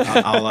again.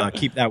 I'll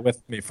keep that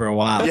with me for a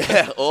while.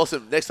 Yeah,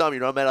 awesome. Next time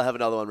you're on, man, I'll have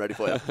another one ready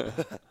for you.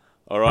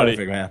 Alrighty.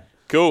 Perfect, man.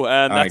 Cool.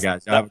 And all right,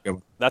 guys. Have a good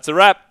one. That's a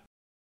wrap.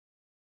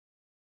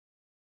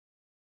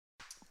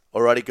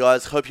 Alrighty,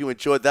 guys. Hope you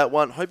enjoyed that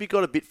one. Hope you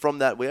got a bit from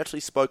that. We actually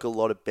spoke a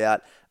lot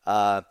about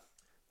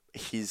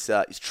his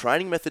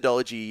training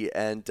methodology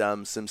and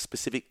some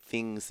specific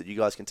things that you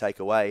guys can take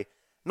away,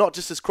 not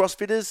just as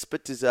CrossFitters,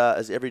 but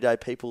as everyday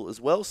people as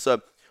well.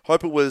 So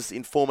hope it was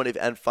informative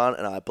and fun,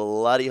 and I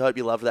bloody hope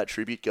you loved that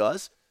tribute,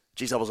 guys.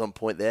 Jeez, I was on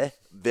point there.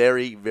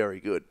 Very,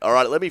 very good. All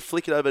right, let me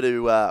flick it over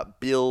to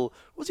Bill.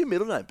 What's your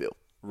middle name, Bill?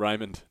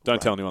 Raymond.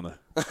 Don't tell anyone, though.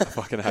 I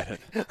fucking hate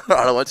it. All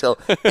right, I won't tell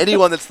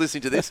anyone that's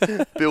listening to this.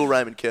 Bill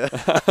Raymond Kerr.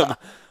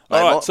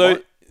 All right, so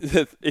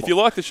if you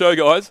like the show,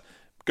 guys,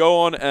 go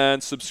on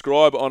and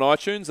subscribe on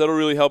iTunes. That'll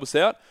really help us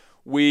out.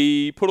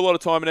 We put a lot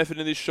of time and effort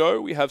in this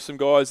show. We have some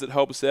guys that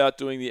help us out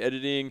doing the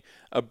editing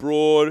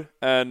abroad,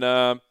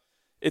 and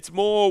it's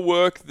more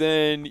work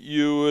than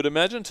you would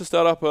imagine to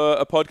start up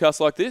a podcast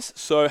like this.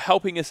 So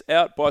helping us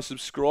out by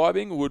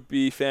subscribing would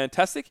be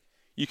fantastic.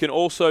 You can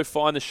also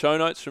find the show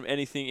notes from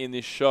anything in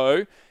this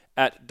show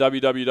at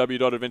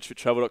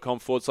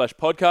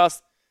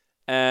www.adventurefittravel.com/podcast.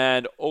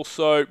 And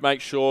also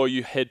make sure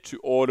you head to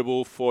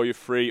Audible for your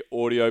free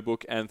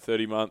audiobook and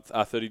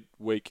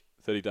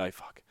 30-day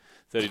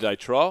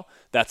trial.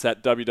 That's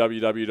at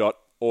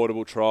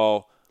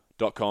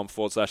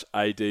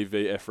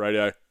www.audibletrial.com/ADVF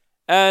radio.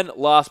 And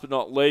last but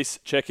not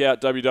least, check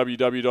out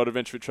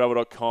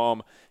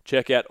www.adventurefittravel.com.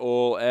 Check out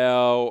all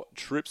our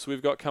trips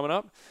we've got coming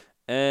up.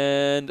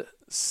 And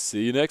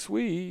see you next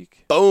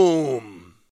week. Boom.